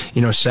said,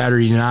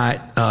 Saturday night,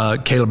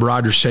 Caleb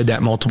Rogers said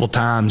that multiple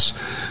times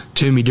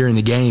to me during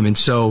the game. And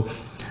so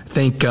I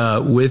think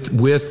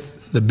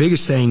with the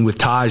biggest thing with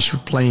Taj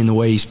playing the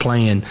way he's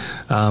playing,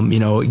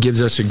 it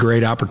gives us a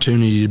great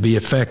opportunity to be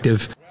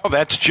effective. Well,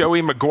 that's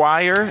Joey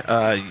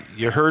McGuire.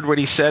 You heard what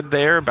he said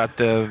there about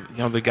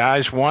the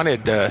guys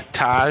wanted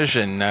Taj,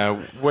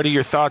 and what are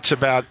your thoughts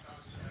about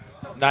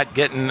not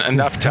getting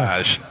enough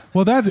Taj?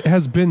 Well, that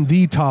has been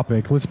the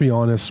topic, let's be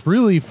honest,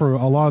 really for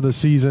a lot of the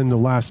season, the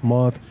last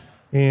month,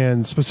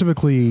 and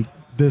specifically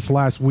this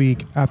last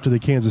week after the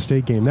Kansas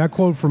State game. That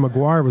quote from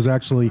McGuire was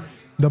actually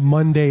the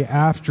Monday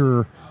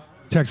after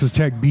Texas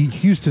Tech beat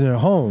Houston at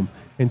home,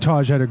 and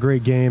Taj had a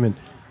great game, and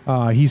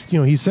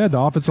he said the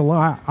offensive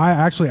line. I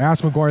actually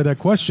asked McGuire that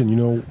question.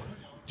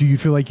 Do you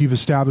feel like you've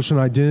established an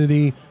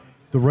identity?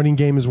 The running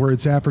game is where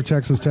it's at for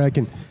Texas Tech,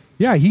 and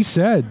yeah, he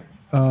said.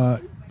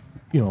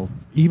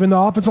 Even the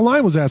offensive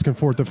line was asking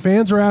for it. The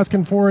fans are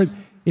asking for it.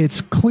 It's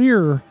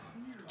clear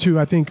to,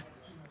 I think,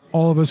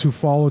 all of us who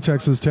follow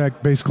Texas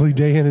Tech basically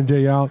day in and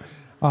day out,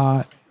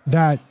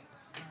 that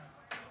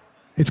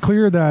it's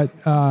clear that,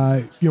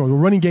 the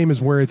running game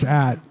is where it's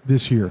at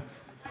this year,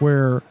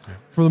 where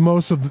for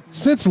the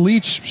since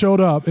Leach showed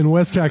up in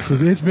West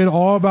Texas, it's been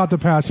all about the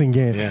passing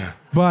game. Yeah.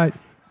 But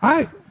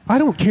I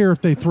don't care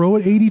if they throw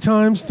it 80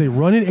 times, they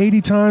run it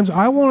 80 times.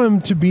 I want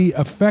them to be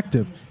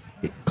effective.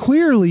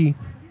 Clearly,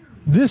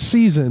 this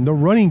season, the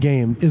running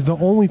game is the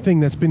only thing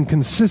that's been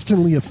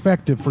consistently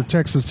effective for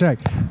Texas Tech.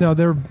 Now,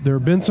 there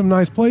have been some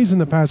nice plays in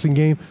the passing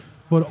game,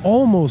 but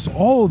almost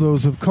all of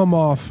those have come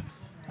off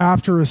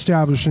after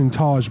establishing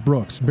Taj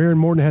Brooks. Baron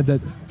Morton had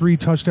that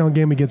 3-touchdown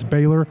game against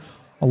Baylor.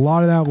 A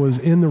lot of that was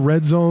in the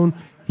red zone,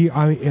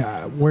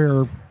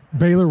 where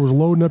Baylor was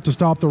loading up to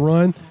stop the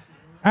run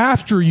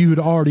after you had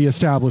already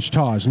established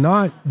Taj,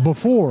 not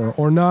before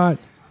or not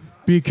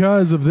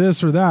because of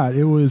this or that.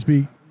 It was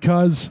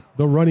because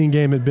the running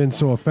game had been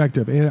so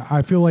effective. And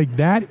I feel like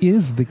that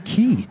is the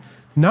key,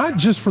 not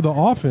just for the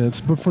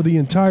offense, but for the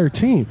entire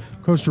team.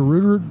 Coach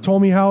DeRuiter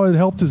told me how it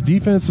helped his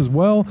defense as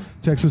well,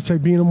 Texas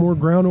Tech being a more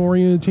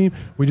ground-oriented team.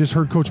 We just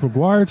heard Coach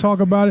McGuire talk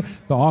about it.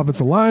 The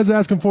offensive line's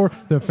asking for it.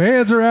 The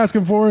fans are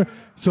asking for it.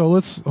 So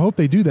let's hope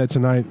they do that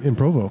tonight in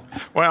Provo.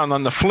 Well, and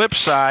on the flip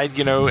side,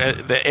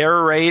 the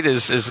air raid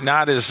is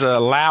not as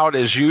loud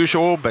as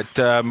usual, but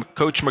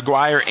Coach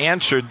McGuire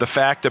answered the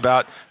fact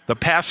about the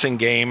passing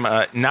game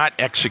not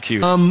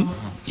executed.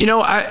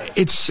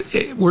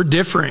 We're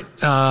different.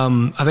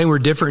 I think we're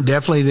different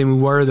definitely than we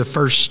were the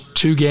first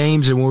 2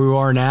 games and where we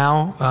are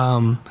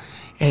now.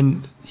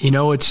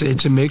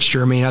 It's a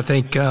mixture. I mean, I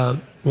think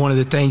one of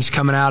the things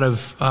coming out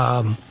of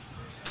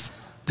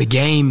the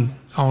game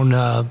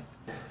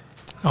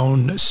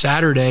on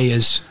Saturday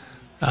is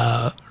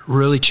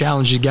really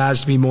challenge the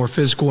guys to be more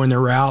physical in their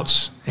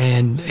routes,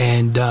 and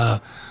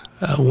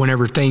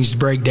whenever things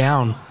break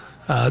down,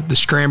 the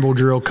scramble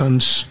drill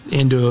comes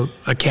into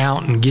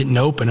account and getting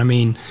open. I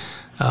mean,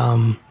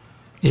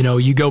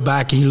 you go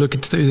back and you look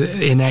at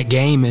in that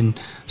game, and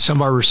some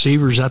of our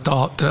receivers I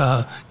thought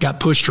got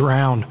pushed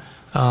around.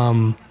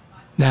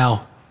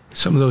 Now,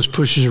 some of those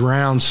pushes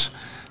arounds,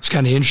 it's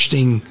kind of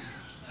interesting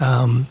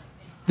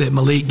that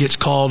Malik gets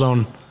called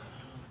on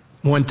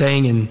one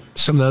thing and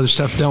some of the other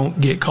stuff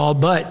don't get called,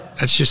 but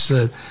that's just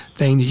the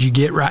thing that you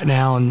get right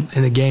now in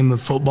the game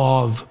of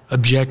football, of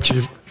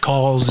objective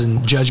calls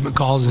and judgment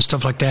calls and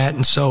stuff like that.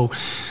 And so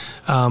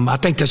I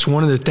think that's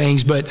one of the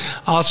things, but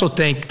I also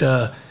think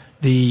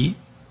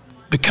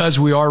because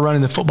we are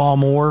running the football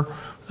more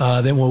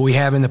than what we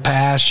have in the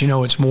past,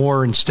 it's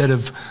more, instead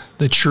of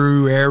the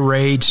true air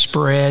raid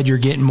spread, you're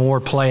getting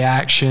more play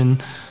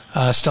action,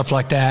 stuff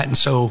like that. And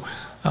so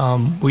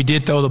we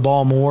did throw the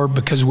ball more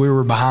because we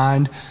were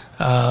behind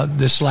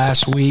this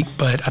last week,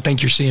 but I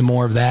think you're seeing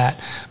more of that.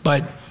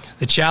 But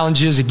the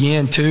challenge is,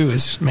 again, too,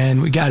 is,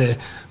 man, we got to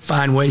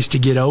find ways to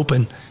get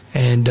open.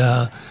 And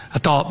I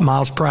thought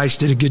Miles Price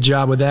did a good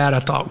job with that. I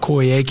thought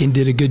Coy Aiken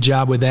did a good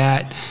job with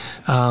that.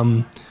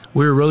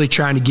 We were really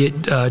trying to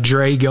get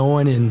Dre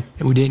going, and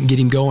we didn't get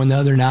him going the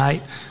other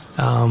night.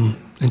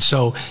 And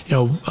so,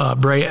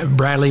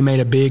 Bradley made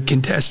a big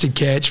contested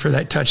catch for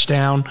that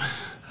touchdown.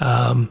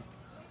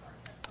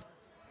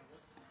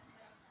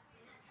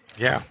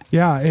 Yeah,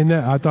 and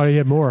I thought he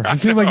had more. It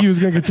seemed like he was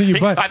going to continue,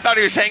 but I thought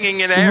he was hanging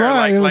in air,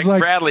 right, like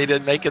Bradley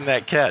did making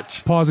that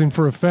catch. Pausing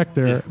for effect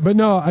there. Yeah. But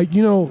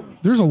no,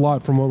 there's a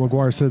lot from what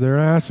McGuire said there.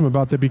 And I asked him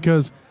about that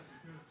because,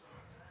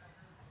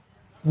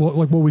 well,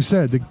 like what we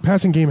said, the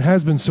passing game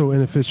has been so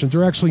inefficient.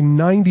 They're actually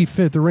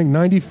 95th. They're ranked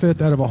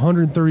 95th out of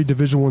 130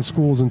 Division I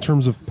schools in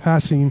terms of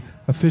passing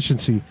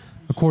efficiency,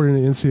 according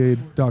to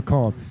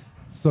NCAA.com.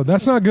 So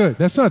that's not good.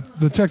 That's not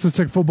the Texas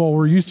Tech football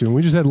we're used to. And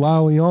we just had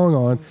Lyle Leong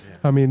on.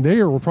 I mean,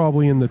 they were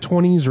probably in the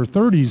 20s or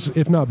 30s,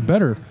 if not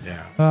better,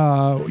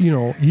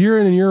 year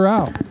in and year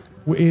out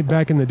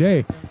back in the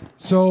day.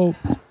 So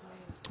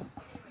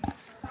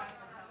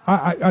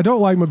I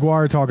don't like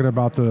McGuire talking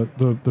about the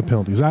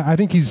penalties. I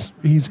think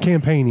he's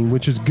campaigning,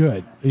 which is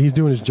good. He's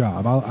doing his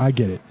job. I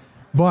get it.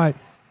 But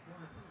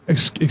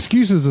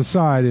excuses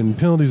aside and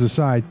penalties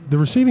aside, the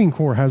receiving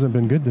core hasn't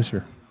been good this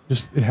year.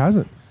 It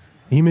hasn't.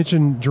 He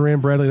mentioned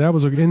Jerand Bradley.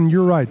 And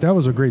you're right, that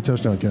was a great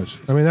touchdown catch.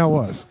 I mean, that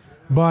was.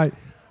 But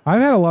I've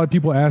had a lot of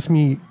people ask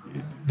me,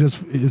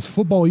 is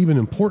football even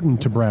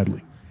important to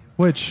Bradley?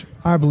 Which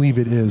I believe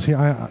it is.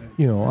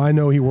 I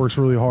know he works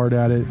really hard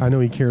at it. I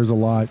know he cares a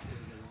lot.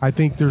 I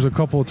think there's a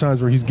couple of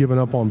times where he's given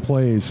up on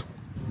plays,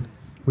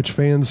 which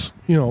fans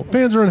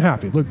are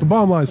unhappy. Look, the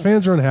bottom line is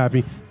fans are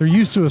unhappy. They're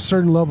used to a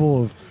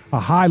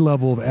high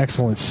level of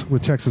excellence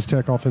with Texas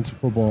Tech offensive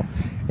football,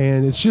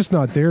 and it's just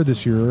not there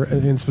this year,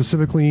 and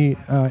specifically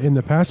in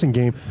the passing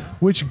game,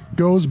 which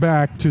goes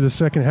back to the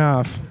second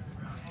half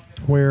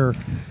where,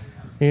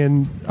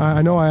 and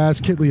I know I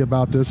asked Kitley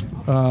about this,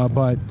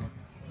 but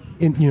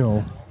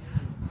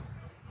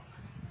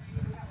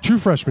true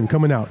freshman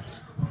coming out,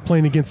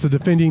 playing against the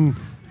defending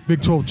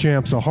Big 12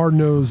 champs, a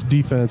hard-nosed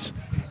defense,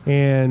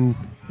 and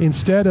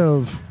instead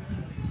of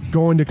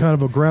going to kind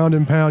of a ground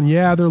and pound,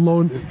 they're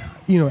low.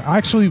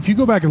 Actually, if you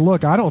go back and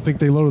look, I don't think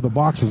they loaded the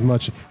box as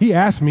much. He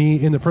asked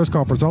me in the press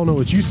conference, I don't know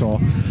what you saw.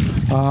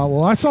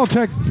 Well, I saw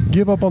Tech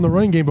give up on the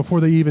running game before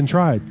they even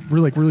tried,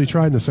 really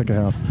tried in the second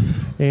half.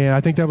 And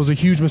I think that was a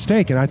huge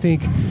mistake. And I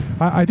think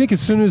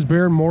as soon as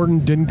Baron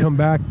Morton didn't come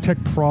back, Tech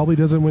probably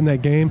doesn't win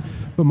that game.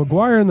 But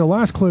McGuire in the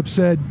last clip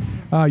said,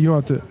 you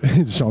don't have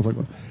to – Sean's like,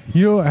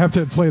 you don't have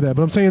to play that.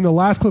 But I'm saying in the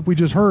last clip we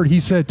just heard, he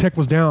said Tech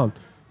was down,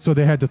 so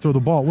they had to throw the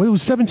ball. Well, it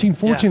was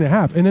 17-14 and a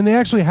half. And then they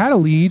actually had a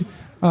lead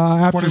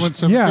after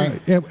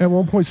 21-17. at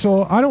one point.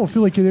 So I don't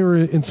feel like they were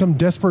in some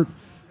desperate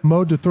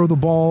mode to throw the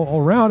ball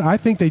around. I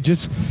think they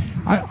just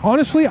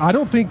honestly, I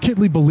don't think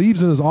Kitley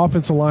believes in his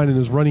offensive line and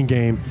his running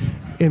game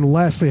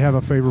unless they have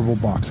a favorable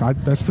box.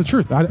 That's the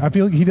truth. I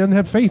feel like he doesn't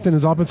have faith in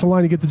his offensive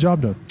line to get the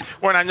job done.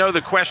 Well, and I know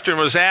the question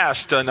was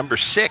asked, number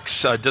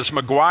 6, does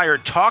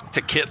McGuire talk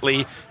to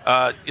Kitley?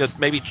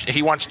 Maybe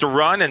he wants to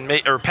run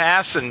or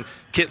pass, and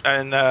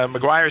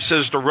McGuire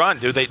says to run.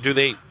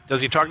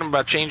 Does he talk to him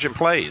about changing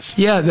plays?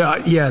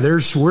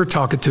 We're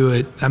talking to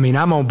it. I mean,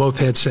 I'm on both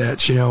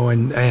headsets,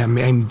 and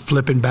I'm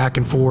flipping back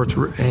and forth,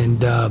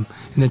 and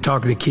then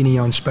talking to Kenny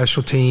on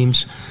special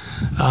teams.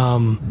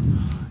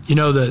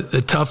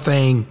 The tough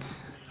thing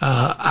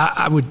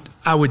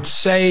I would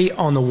say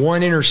on the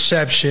one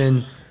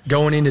interception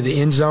going into the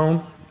end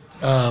zone,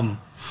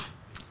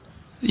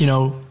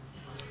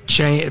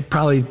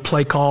 probably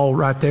play call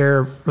right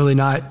there, really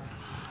not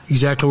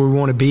exactly where we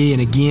want to be.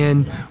 And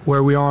again,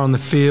 where we are on the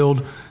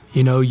field,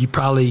 you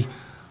probably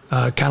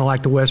kind of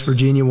like the West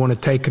Virginia want to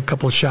take a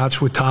couple of shots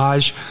with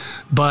Taj.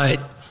 But,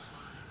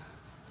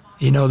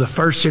 the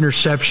first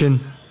interception,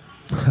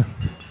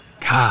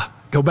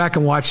 go back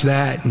and watch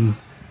that, and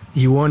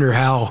you wonder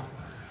how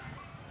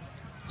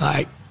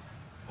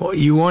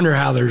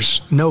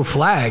there's no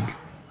flag.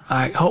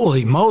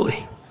 Holy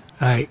moly.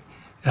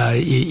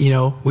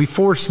 We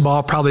forced the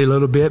ball probably a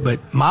little bit,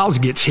 but Miles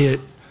gets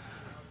hit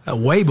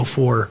way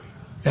before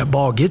that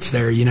ball gets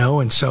there,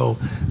 and so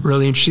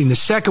really interesting. The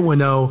second one,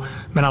 though,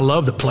 man, I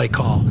love the play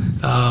call.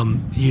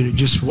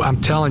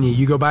 I'm telling you,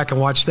 you go back and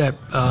watch that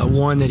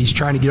one that he's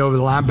trying to get over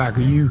the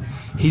linebacker.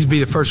 He's be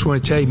the first one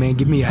to tell you, man,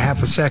 give me a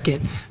half a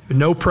second.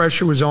 No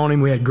pressure was on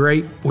him. We had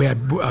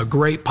a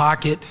great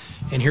pocket,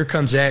 and here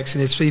comes X,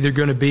 and it's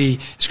going to be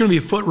a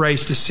foot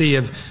race to see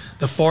if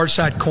the far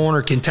side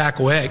corner can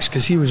tackle X,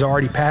 because he was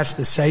already past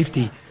the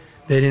safety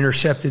that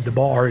intercepted the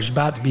ball, or is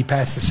about to be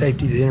past the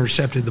safety that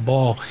intercepted the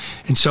ball.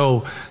 And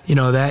so,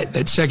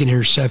 that second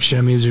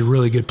interception, it was a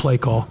really good play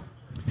call.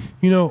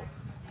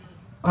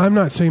 I'm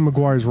not saying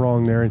McGuire's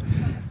wrong there. And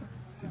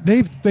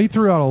they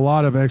threw out a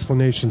lot of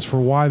explanations for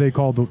why they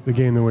called the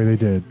game the way they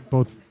did,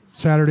 both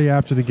Saturday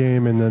after the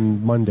game and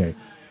then Monday.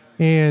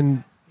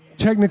 And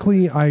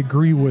technically, I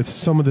agree with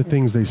some of the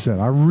things they said.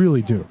 I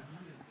really do.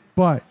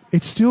 But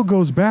it still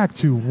goes back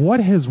to what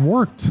has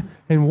worked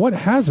and what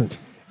hasn't.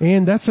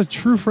 And that's a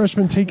true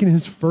freshman taking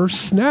his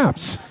first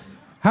snaps.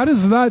 How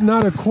does that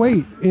not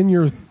equate in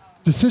your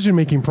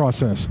decision-making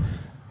process?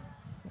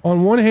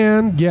 On one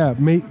hand,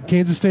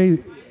 Kansas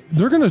State,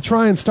 they're going to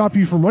try and stop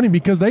you from running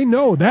because they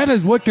know that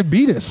is what could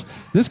beat us.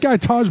 This guy,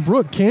 Taj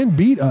Brook, can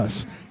beat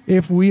us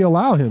if we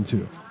allow him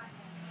to.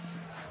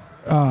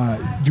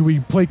 Do we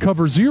play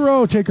cover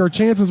zero, take our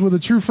chances with a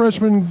true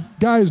freshman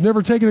guy who's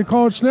never taken a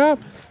college snap?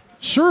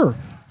 Sure.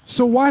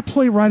 So why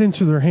play right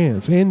into their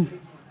hands? And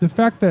the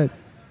fact that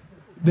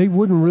they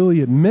wouldn't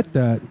really admit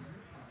that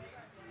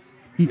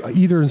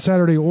either in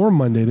Saturday or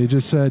Monday. They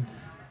just said,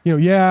 in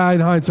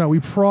hindsight, we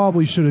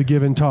probably should have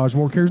given Taj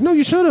more carries. No,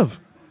 you should have.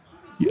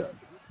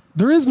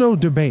 There is no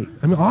debate.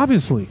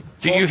 Obviously.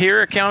 Do you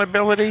hear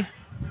accountability?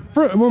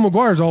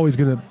 McGuire's always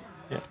going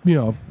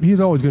to, he's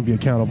always going to be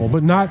accountable,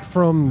 but not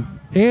from,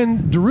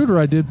 and DeRuiter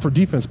I did for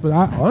defense, but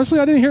honestly,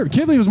 I didn't hear it.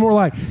 Kidley was more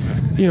like,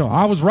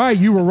 I was right,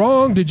 you were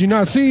wrong, did you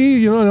not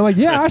see? And they're like,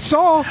 I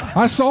saw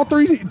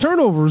 3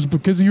 turnovers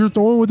because you were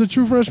throwing with a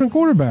true freshman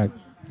quarterback.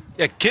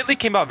 Yeah, Kidley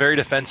came out very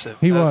defensive.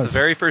 He was. The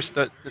very first,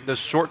 the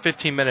short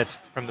 15 minutes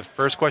from the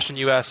first question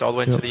you asked all the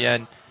way to the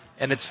end.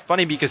 And it's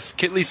funny because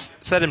Kidley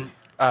said in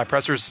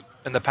pressers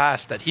in the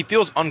past that he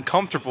feels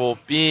uncomfortable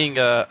being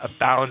a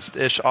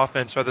balanced-ish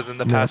offense rather than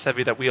the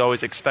pass-heavy that we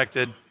always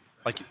expected,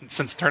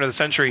 since the turn of the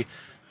century.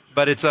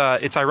 But it's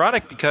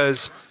ironic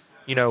because,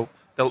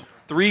 the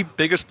 3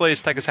 biggest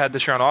plays Tech has had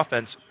this year on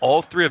offense,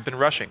 all 3 have been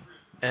rushing.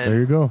 And, there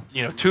you go.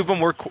 2 of them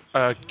were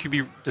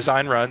QB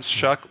design runs,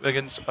 Shuck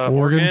against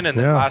Oregon, and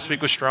then last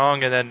week was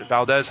Strong, and then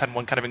Valdez had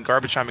one kind of in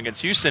garbage time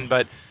against Houston.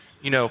 But,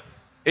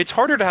 it's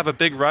harder to have a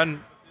big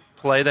run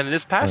play than it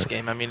is pass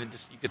game. You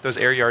get those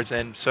air yards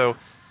in. So,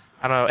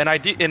 I don't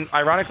know. And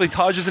ironically,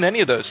 Taj isn't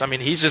any of those.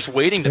 He's just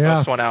waiting to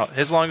bust one out.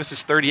 His longest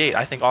is 38,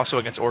 I think, also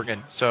against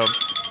Oregon. So,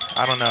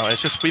 I don't know.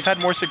 It's just we've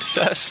had more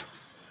success.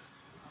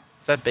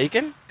 Is that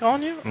bacon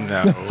calling you?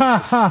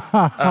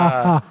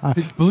 No.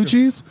 Blue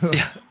cheese?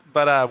 Yeah.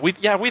 But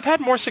we've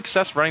had more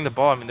success running the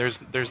ball.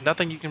 There's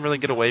nothing you can really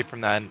get away from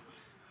that. And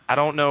I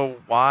don't know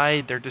why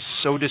they're just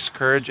so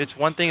discouraged. It's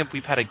one thing if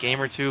we've had a game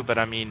or two, but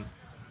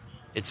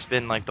it's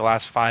been like the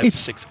last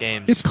 5-6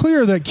 games. It's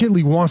clear that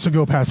Kidley wants to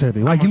go pass heavy.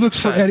 He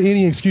looks at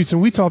any excuse.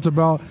 And we talked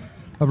about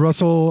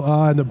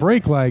Russell in the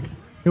break.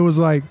 It was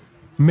like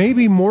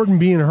maybe Morton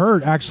being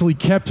hurt actually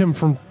kept him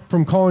from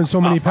calling so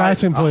many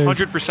passing plays.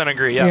 100%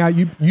 agree, yeah.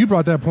 Yeah, you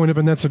brought that point up,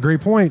 and that's a great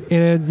point.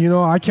 And,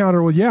 I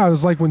counter with, it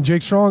was like when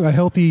Jake Strong, a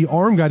healthy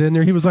arm got in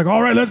there, he was like,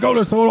 all right, let's go,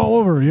 let's throw it all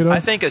over, I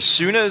think as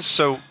soon as,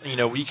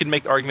 we can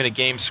make the argument of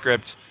game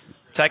script,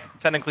 Tech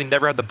technically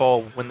never had the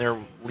ball when they're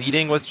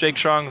leading with Jake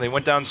Strong. They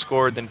went down,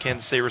 scored, then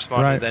Kansas State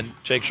responded, right. Then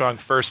Jake Strong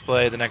first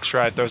play, the next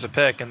drive throws a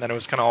pick, and then it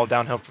was kind of all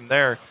downhill from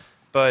there.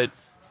 But,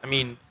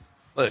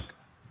 look,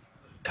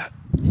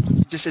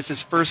 it's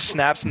his first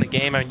snaps in the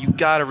game. You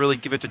got to really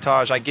give it to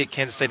Taj. I get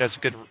Kansas State has a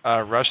good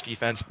rush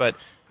defense, but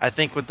I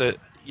think with the,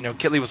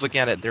 Kidley was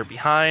looking at it, they're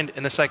behind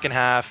in the second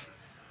half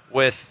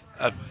with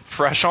a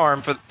fresh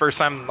arm for the first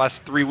time in the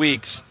last 3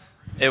 weeks.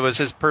 It was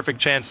his perfect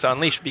chance to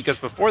unleash because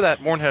before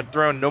that, Morton had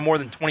thrown no more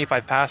than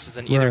 25 passes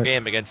in either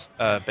game against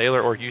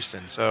Baylor or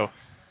Houston. So,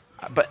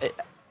 but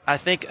I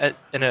think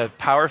in a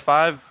Power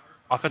 5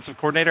 offensive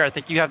coordinator, I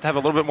think you have to have a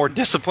little bit more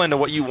discipline to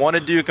what you want to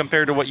do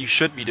compared to what you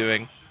should be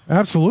doing.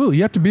 Absolutely.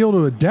 You have to be able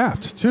to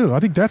adapt, too. I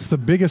think that's the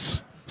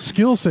biggest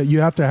skill set you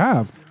have to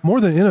have.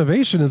 More than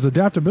innovation is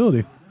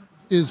adaptability.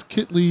 Is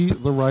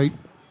Kidley the right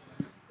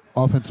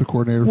offensive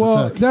coordinator.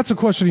 Well, for Tech. that's a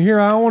question here.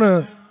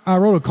 I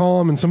wrote a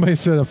column, and somebody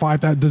said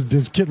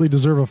does Kitley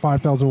deserve a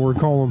 5,000 word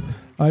column?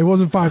 It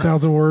wasn't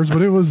 5,000 words,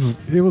 but it was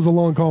a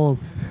long column.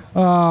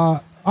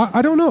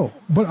 I don't know,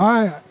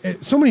 but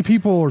so many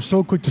people are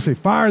so quick to say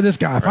fire this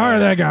guy, fire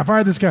that guy,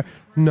 fire this guy.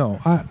 No,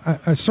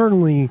 I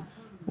certainly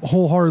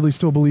wholeheartedly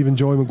still believe in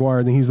Joey McGuire,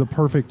 and he's the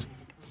perfect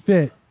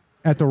fit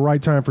at the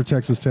right time for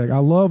Texas Tech. I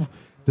love,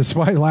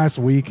 despite last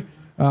week,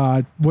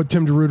 what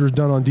Tim DeRuyter's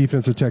done on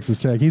defense at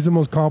Texas Tech. He's the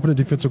most competent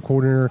defensive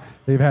coordinator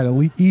they've had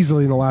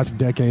easily in the last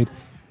decade.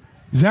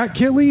 Zach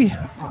Kitley,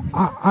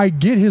 I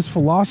get his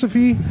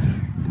philosophy.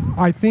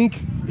 I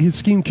think his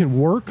scheme can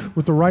work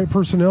with the right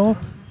personnel.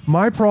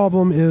 My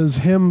problem is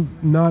him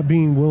not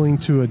being willing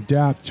to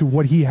adapt to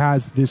what he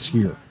has this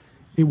year.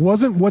 It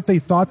wasn't what they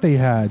thought they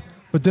had,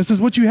 but this is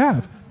what you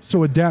have,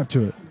 so adapt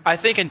to it. I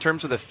think in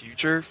terms of the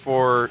future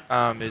for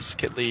is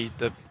Kitley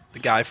the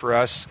guy for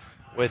us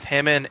with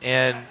him and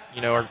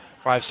our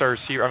 5-star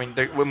receiver. I mean,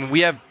 when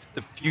we have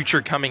the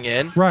future coming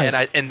in,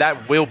 right, and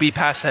that will be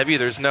pass heavy.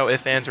 There's no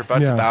ifs, ands, or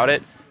buts about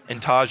it.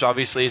 And Taj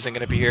obviously isn't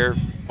going to be here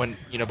when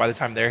by the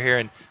time they're here.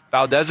 And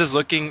Valdez is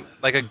looking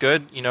like a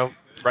good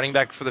running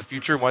back for the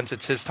future once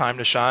it's his time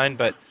to shine.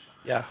 But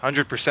yeah,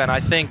 100%.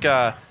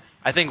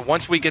 I think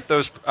once we get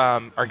those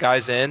our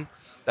guys in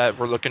that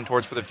we're looking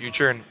towards for the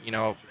future, and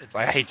it's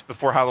like I hate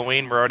before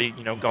Halloween we're already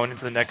going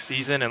into the next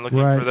season and looking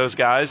for those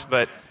guys,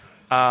 but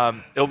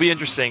it'll be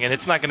interesting, and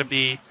it's not going to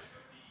be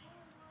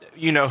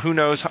who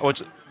knows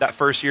what's that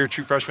first year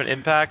true freshman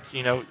impact.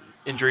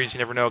 Injuries, you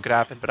never know what could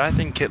happen, but I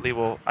think Kitley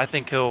will. I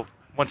think he'll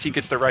once he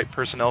gets the right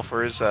personnel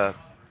for his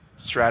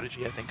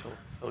strategy. I think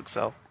he'll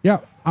excel. Yeah,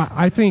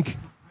 I think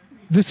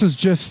this is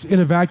just in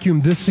a vacuum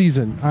this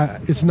season.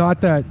 It's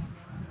not that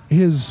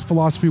his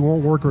philosophy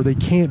won't work or they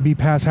can't be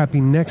pass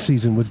happy next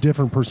season with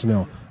different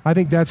personnel. I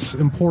think that's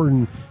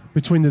important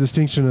between the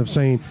distinction of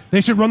saying they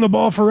should run the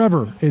ball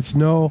forever. It's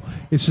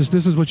just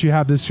this is what you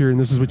have this year and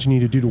this is what you need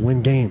to do to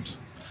win games.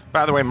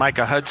 By the way,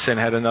 Micah Hudson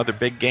had another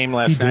big game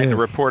last night. And the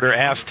reporter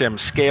asked him,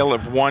 scale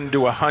of 1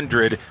 to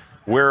 100,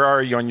 where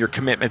are you on your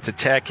commitment to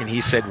Tech? And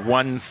he said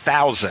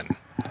 1,000.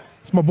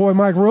 It's my boy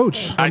Mike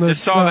Roach. I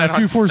just saw that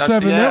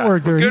 247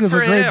 network there. He does a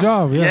great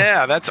job.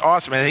 Yeah, that's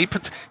awesome. And he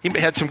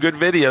had some good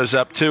videos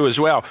up too as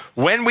well.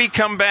 When we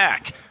come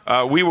back,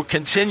 we will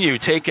continue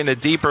taking a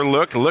deeper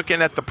look,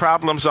 looking at the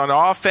problems on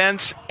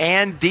offense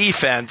and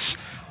defense.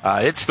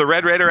 It's the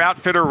Red Raider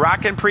Outfitter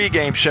Rockin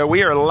Pregame Show.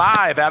 We are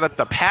live out at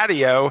the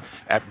patio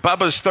at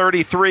Bubba's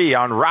 33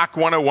 on Rock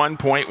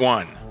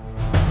 101.1.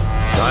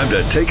 Time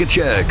to take a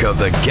check of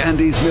the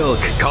Gandy's Milk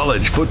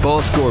College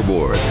Football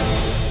Scoreboard.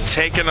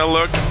 Taking a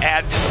look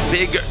at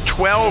Big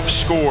 12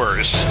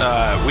 scores.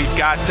 We've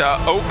got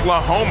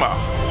Oklahoma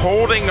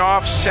holding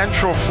off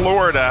Central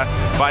Florida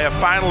by a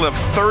final of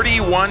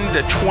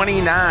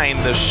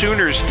 31-29. The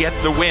Sooners get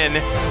the win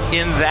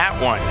in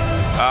that one.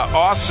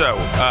 Also,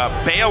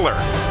 Baylor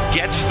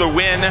gets the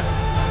win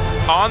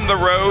on the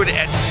road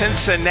at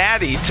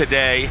Cincinnati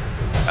today.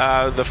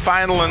 The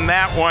final in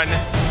that one,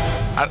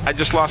 I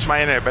just lost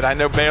my internet, but I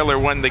know Baylor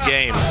won the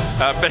game.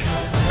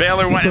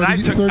 Baylor won, and I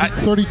took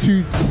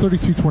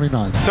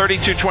 32-29.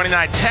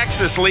 32-29.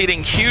 Texas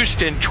leading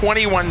Houston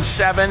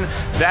 21-7.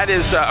 That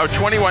is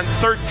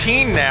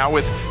 21-13 now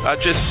with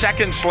just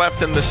seconds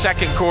left in the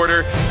second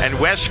quarter. And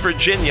West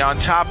Virginia on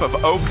top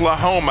of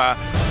Oklahoma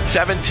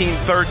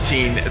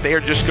 17-13. They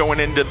are just going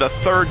into the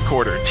third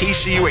quarter.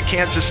 TCU at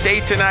Kansas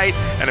State tonight.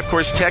 And, of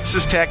course,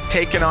 Texas Tech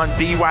taking on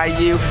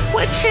BYU.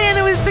 What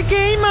channel is the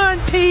game on,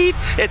 Pete?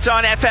 It's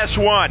on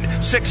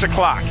FS1, 6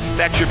 o'clock.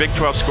 That's your Big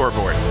 12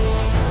 scoreboard.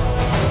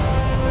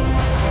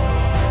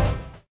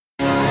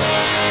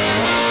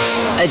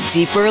 A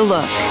deeper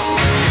look.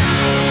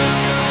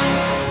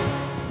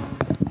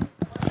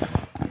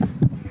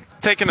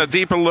 Taking a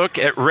deeper look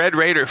at Red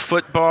Raider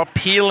football,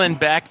 peeling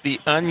back the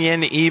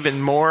onion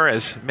even more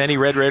as many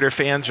Red Raider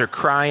fans are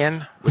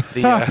crying with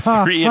the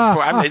 3 and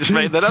 4. I just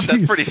made that up.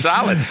 That's pretty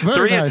solid.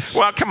 Nice.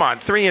 Well, come on,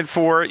 3 and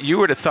 4. You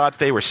would have thought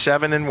they were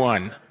 7 and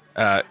 1.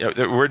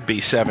 It would be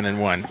 7 and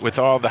 1 with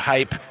all the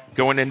hype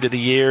going into the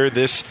year.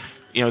 This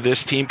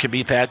team could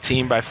beat that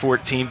team by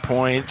 14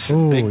 points,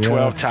 and Big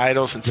 12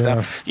 titles and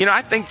stuff.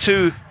 I think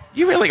too.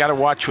 You really got to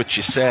watch what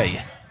you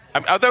say.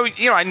 Although,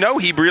 I know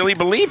he really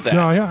believed that.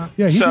 No,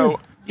 yeah, he did.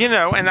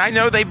 And I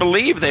know they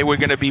believed they were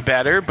going to be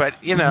better, but,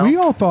 We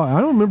all thought,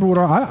 I don't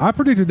remember I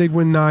predicted they'd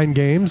win 9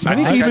 games. I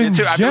think even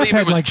Jeff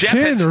had like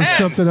 10 or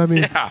something. I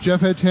mean,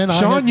 Jeff had 10.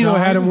 Sean,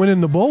 had him winning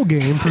the bowl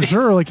game for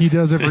sure, like he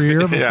does every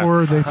year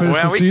before they finish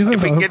the season.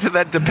 If we can get to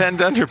that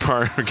depend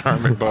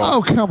undergarment ball.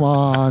 Oh, come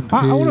on.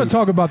 I want to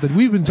talk about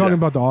we've been talking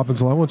about the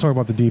offense a lot. I want to talk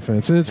about the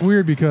defense. And it's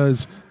weird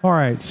because, all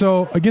right,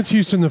 so against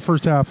Houston the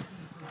first half,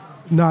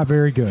 not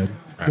very good.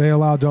 They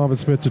allowed Donovan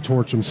Smith to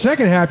torch them.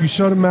 Second half, you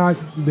shut them out.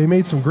 They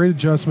made some great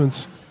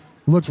adjustments.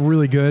 Looked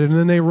really good. And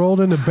then they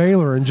rolled into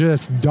Baylor and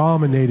just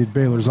dominated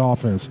Baylor's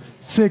offense.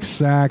 6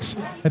 sacks.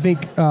 I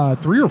think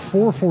 3 or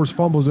 4 forced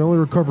fumbles. They only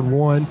recovered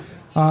 1.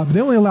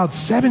 They only allowed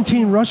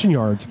 17 rushing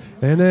yards.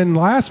 And then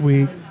last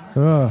week,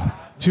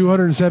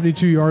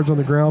 272 yards on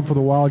the ground for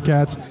the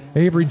Wildcats.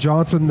 Avery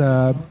Johnson,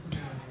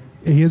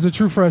 he is a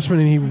true freshman,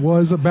 and he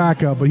was a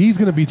backup, but he's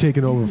going to be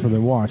taking over for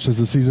them. Watch as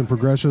the season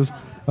progresses.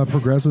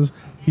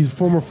 He's a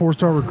former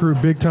 4-star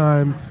recruit,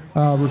 big-time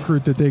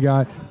recruit that they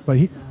got. But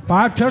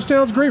 5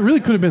 touchdowns, great. Really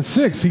could have been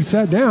 6. He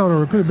sat down,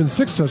 or it could have been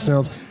 6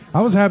 touchdowns. I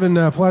was having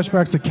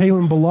flashbacks to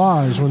Kalen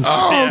Balazs.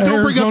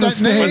 Don't bring up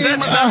that name. Was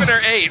that 7 or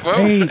 8?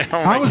 What was it? Oh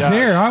I was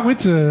there. I went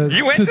to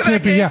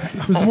that game? Yeah,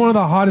 it was one of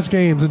the hottest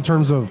games in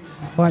terms of,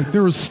 like,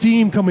 there was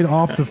steam coming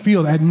off the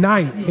field at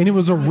night, and it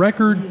was a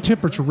record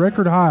temperature,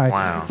 record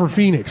high for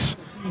Phoenix.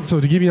 So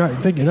to give you an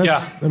thinking,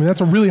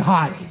 that's a really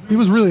hot. It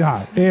was really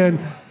hot, and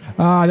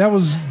that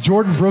was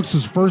Jordan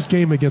Brooks' first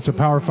game against a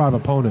Power 5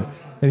 opponent.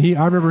 And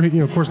I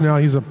remember, of course, now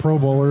he's a Pro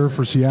Bowler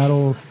for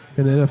Seattle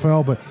in the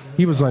NFL, but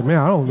he was like, man,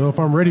 I don't know if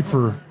I'm ready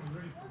for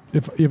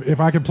if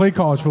I can play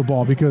college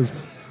football, because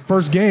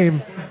first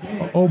game,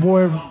 oh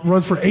boy,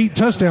 runs for 8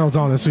 touchdowns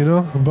on us,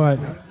 But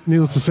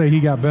needless to say,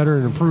 he got better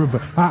and improved.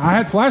 But I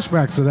had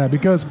flashbacks to that,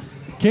 because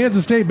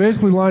Kansas State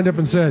basically lined up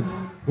and said,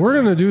 we're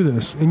going to do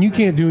this, and you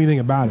can't do anything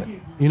about it.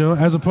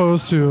 As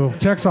opposed to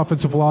Tech's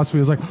offensive philosophy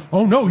is like,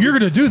 oh no, you're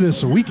going to do this,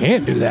 so we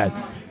can't do that.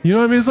 You know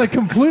what I mean? It's like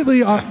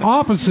completely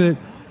opposite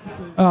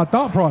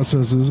thought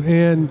processes,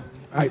 and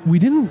we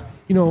didn't.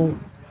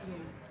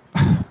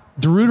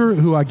 DeRuyter,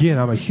 who again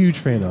I'm a huge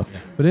fan of,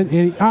 but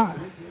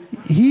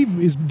he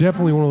is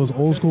definitely one of those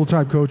old school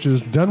type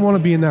coaches. Doesn't want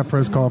to be in that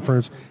press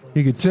conference.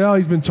 You could tell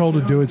he's been told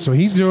to do it, so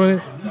he's doing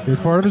it.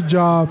 It's part of his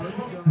job.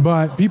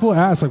 But people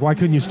ask, like, why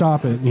couldn't you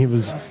stop it?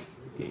 And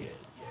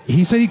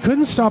he said he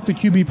couldn't stop the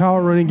QB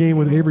power running game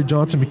with Avery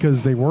Johnson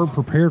because they weren't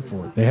prepared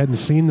for it. They hadn't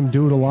seen them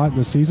do it a lot in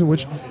the season,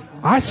 which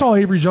I saw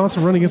Avery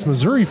Johnson run against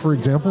Missouri, for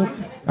example.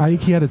 I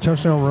think he had a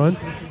touchdown run.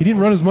 He didn't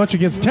run as much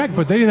against Tech,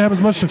 but they didn't have as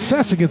much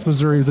success against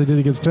Missouri as they did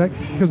against Tech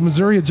because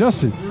Missouri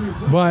adjusted.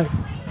 But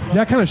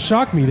that kind of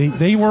shocked me.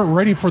 They weren't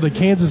ready for the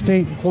Kansas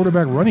State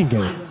quarterback running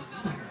game.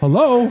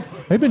 Hello?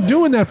 They've been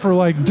doing that for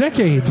like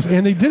decades,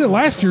 and they did it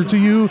last year to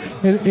you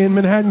in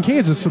Manhattan,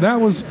 Kansas. So that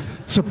was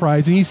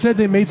surprising. He said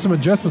they made some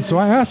adjustments. So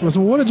I asked him, I said,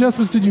 well, what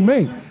adjustments did you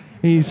make?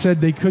 And he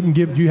said they couldn't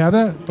give. Do you have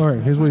that? All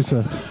right, here's what he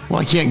said. Well,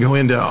 I can't go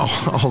into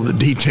all the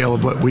detail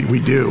of what we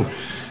do.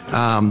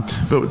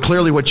 But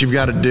clearly what you've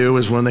got to do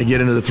is when they get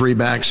into the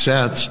 3-back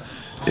sets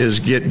is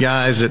get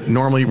guys that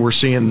normally we're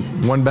seeing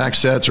 1-back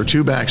sets or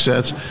 2-back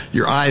sets,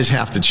 your eyes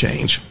have to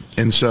change.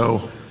 And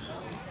so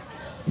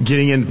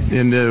getting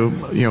into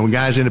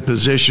guys in a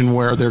position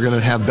where they're going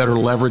to have better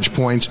leverage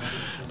points.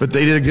 But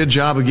they did a good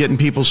job of getting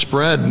people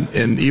spread.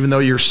 And even though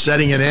you're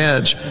setting an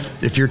edge,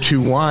 if you're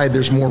too wide,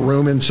 there's more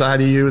room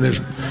inside of you.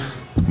 There's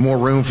more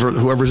room for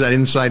whoever's that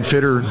inside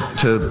fitter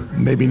to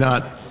maybe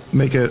not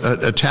make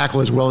a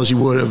tackle as well as you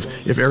would have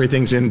if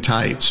everything's in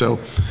tight.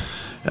 So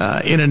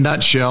in a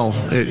nutshell,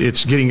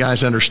 it's getting guys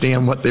to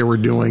understand what they were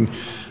doing,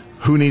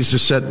 who needs to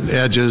set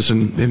edges,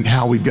 and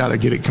how we've got to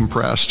get it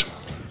compressed.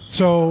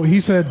 So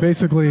he said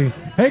basically,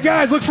 hey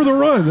guys, look for the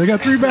run. They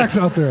got 3 backs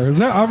out there. You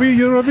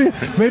know what I mean?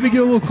 Maybe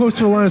get a little closer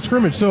to the line of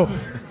scrimmage. So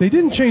they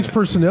didn't change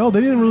personnel.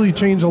 They didn't really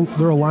change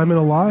their alignment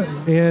a lot.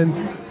 And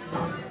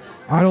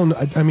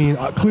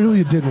clearly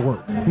it didn't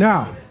work.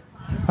 Now,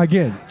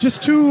 again,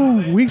 just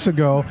 2 weeks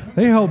ago,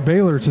 they held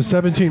Baylor to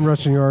 17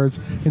 rushing yards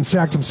and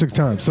sacked them 6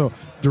 times. So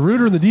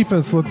DeRuyter and the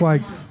defense looked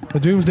like the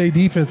Doomsday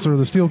defense or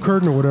the Steel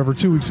Curtain or whatever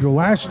 2 weeks ago.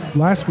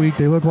 Last week,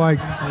 they looked like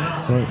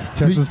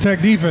Texas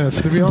Tech defense,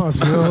 to be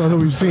honest. That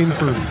we've seen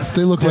for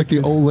they look like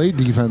the Olay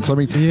defense. I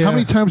mean, How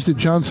many times did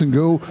Johnson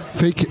go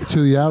fake it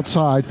to the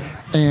outside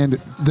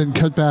and then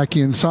cut back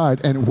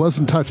inside and it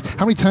wasn't touched?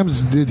 How many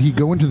times did he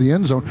go into the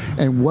end zone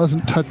and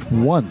wasn't touched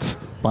once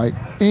by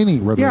any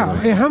Red Raider?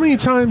 Yeah, and how many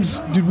times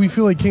did we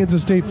feel like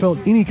Kansas State felt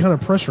any kind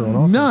of pressure on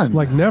offense? None.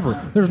 Like never.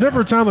 There was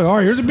never a time like, all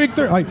right, here's a big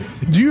third. Like,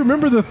 do you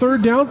remember the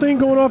third down thing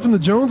going off in the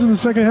Jones in the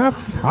second half?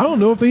 I don't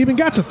know if they even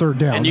got to third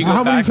down. And you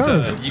how many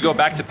times? You go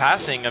back to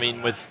passing. I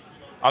mean, with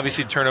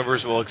obviously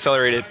turnovers will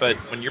accelerate it, but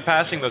when you're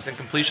passing those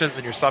incompletions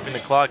and you're stopping the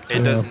clock, it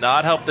does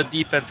not help the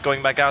defense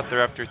going back out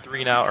there after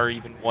 3 now or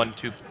even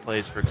 1-2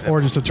 plays, for example.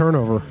 Or just a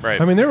turnover. Right.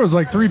 I mean, there was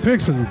like 3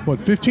 picks in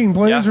 15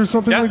 plays or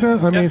something like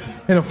that. I mean,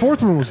 and a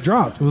 4th one was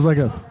dropped. It was like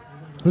a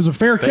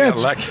fair catch.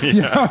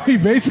 I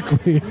mean,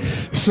 basically.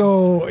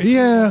 So,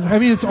 I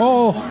mean, it's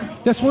all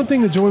 – that's one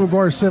thing that Joey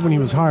McGuire said when he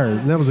was hired,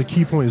 and that was a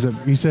key point, is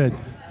that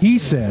he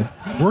said,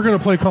 we're going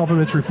to play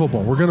complementary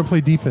football. We're going to play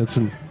defense.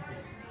 And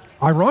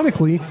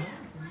ironically,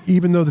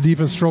 even though the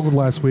defense struggled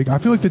last week, I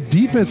feel like the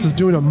defense is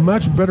doing a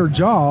much better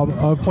job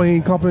of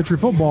playing complementary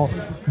football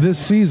this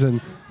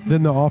season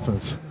than the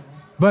offense.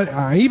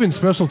 But even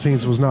special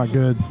teams was not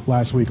good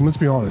last week. And let's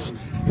be honest.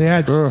 They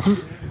had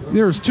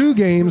there was 2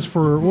 games at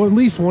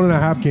least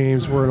 1.5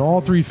 games where in all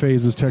 3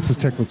 phases Texas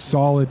Tech looked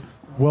solid,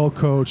 well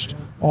coached,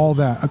 all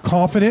that.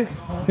 Confident.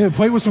 They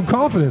played with some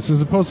confidence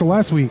as opposed to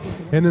last week.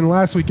 And then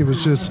last week it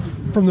was just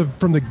from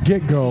the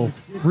get-go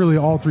really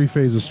all three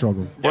phases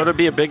struggled. Well, it'll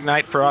be a big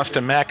night for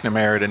Austin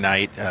McNamara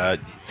tonight.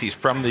 He's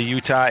from the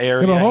Utah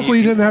area. You know, hopefully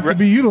he didn't have to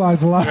be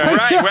utilized a lot.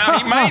 Right. Well,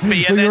 he might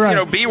be. And then, right.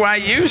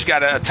 BYU's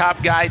got a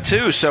top guy,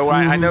 too. So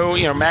I know,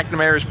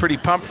 McNamara is pretty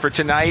pumped for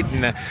tonight.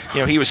 And,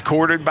 he was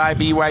courted by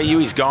BYU.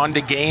 He's gone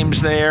to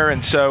games there.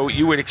 And so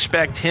you would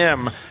expect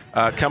him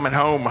coming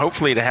home,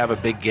 hopefully, to have a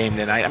big game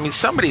tonight. I mean,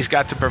 somebody's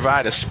got to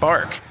provide a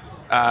spark.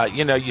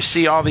 You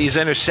see all these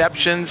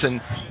interceptions,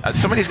 and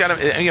somebody's got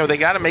to, they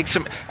got to make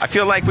some. I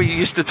feel like we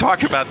used to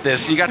talk about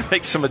this. You got to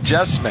make some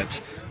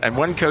adjustments, and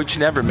one coach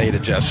never made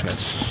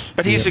adjustments.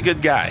 But he's a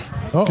good guy.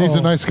 He's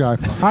a nice guy.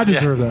 I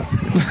deserve that.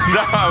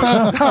 No,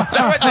 that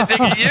wasn't a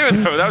dig at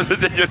you, though. That was a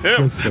dig at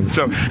him.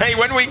 So, hey,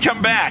 when we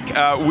come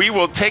back, we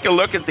will take a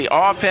look at the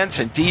offense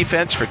and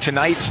defense for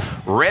tonight's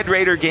Red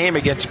Raider game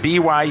against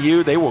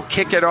BYU. They will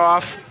kick it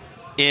off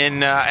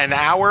in an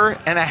hour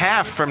and a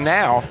half from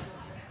now.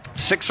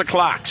 6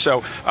 o'clock.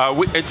 So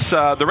it's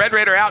the Red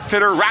Raider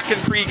Outfitter Rockin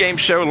Pregame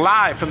Show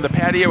live from the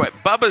patio at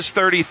Bubba's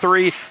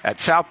 33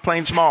 at South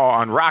Plains Mall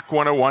on Rock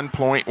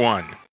 101.1.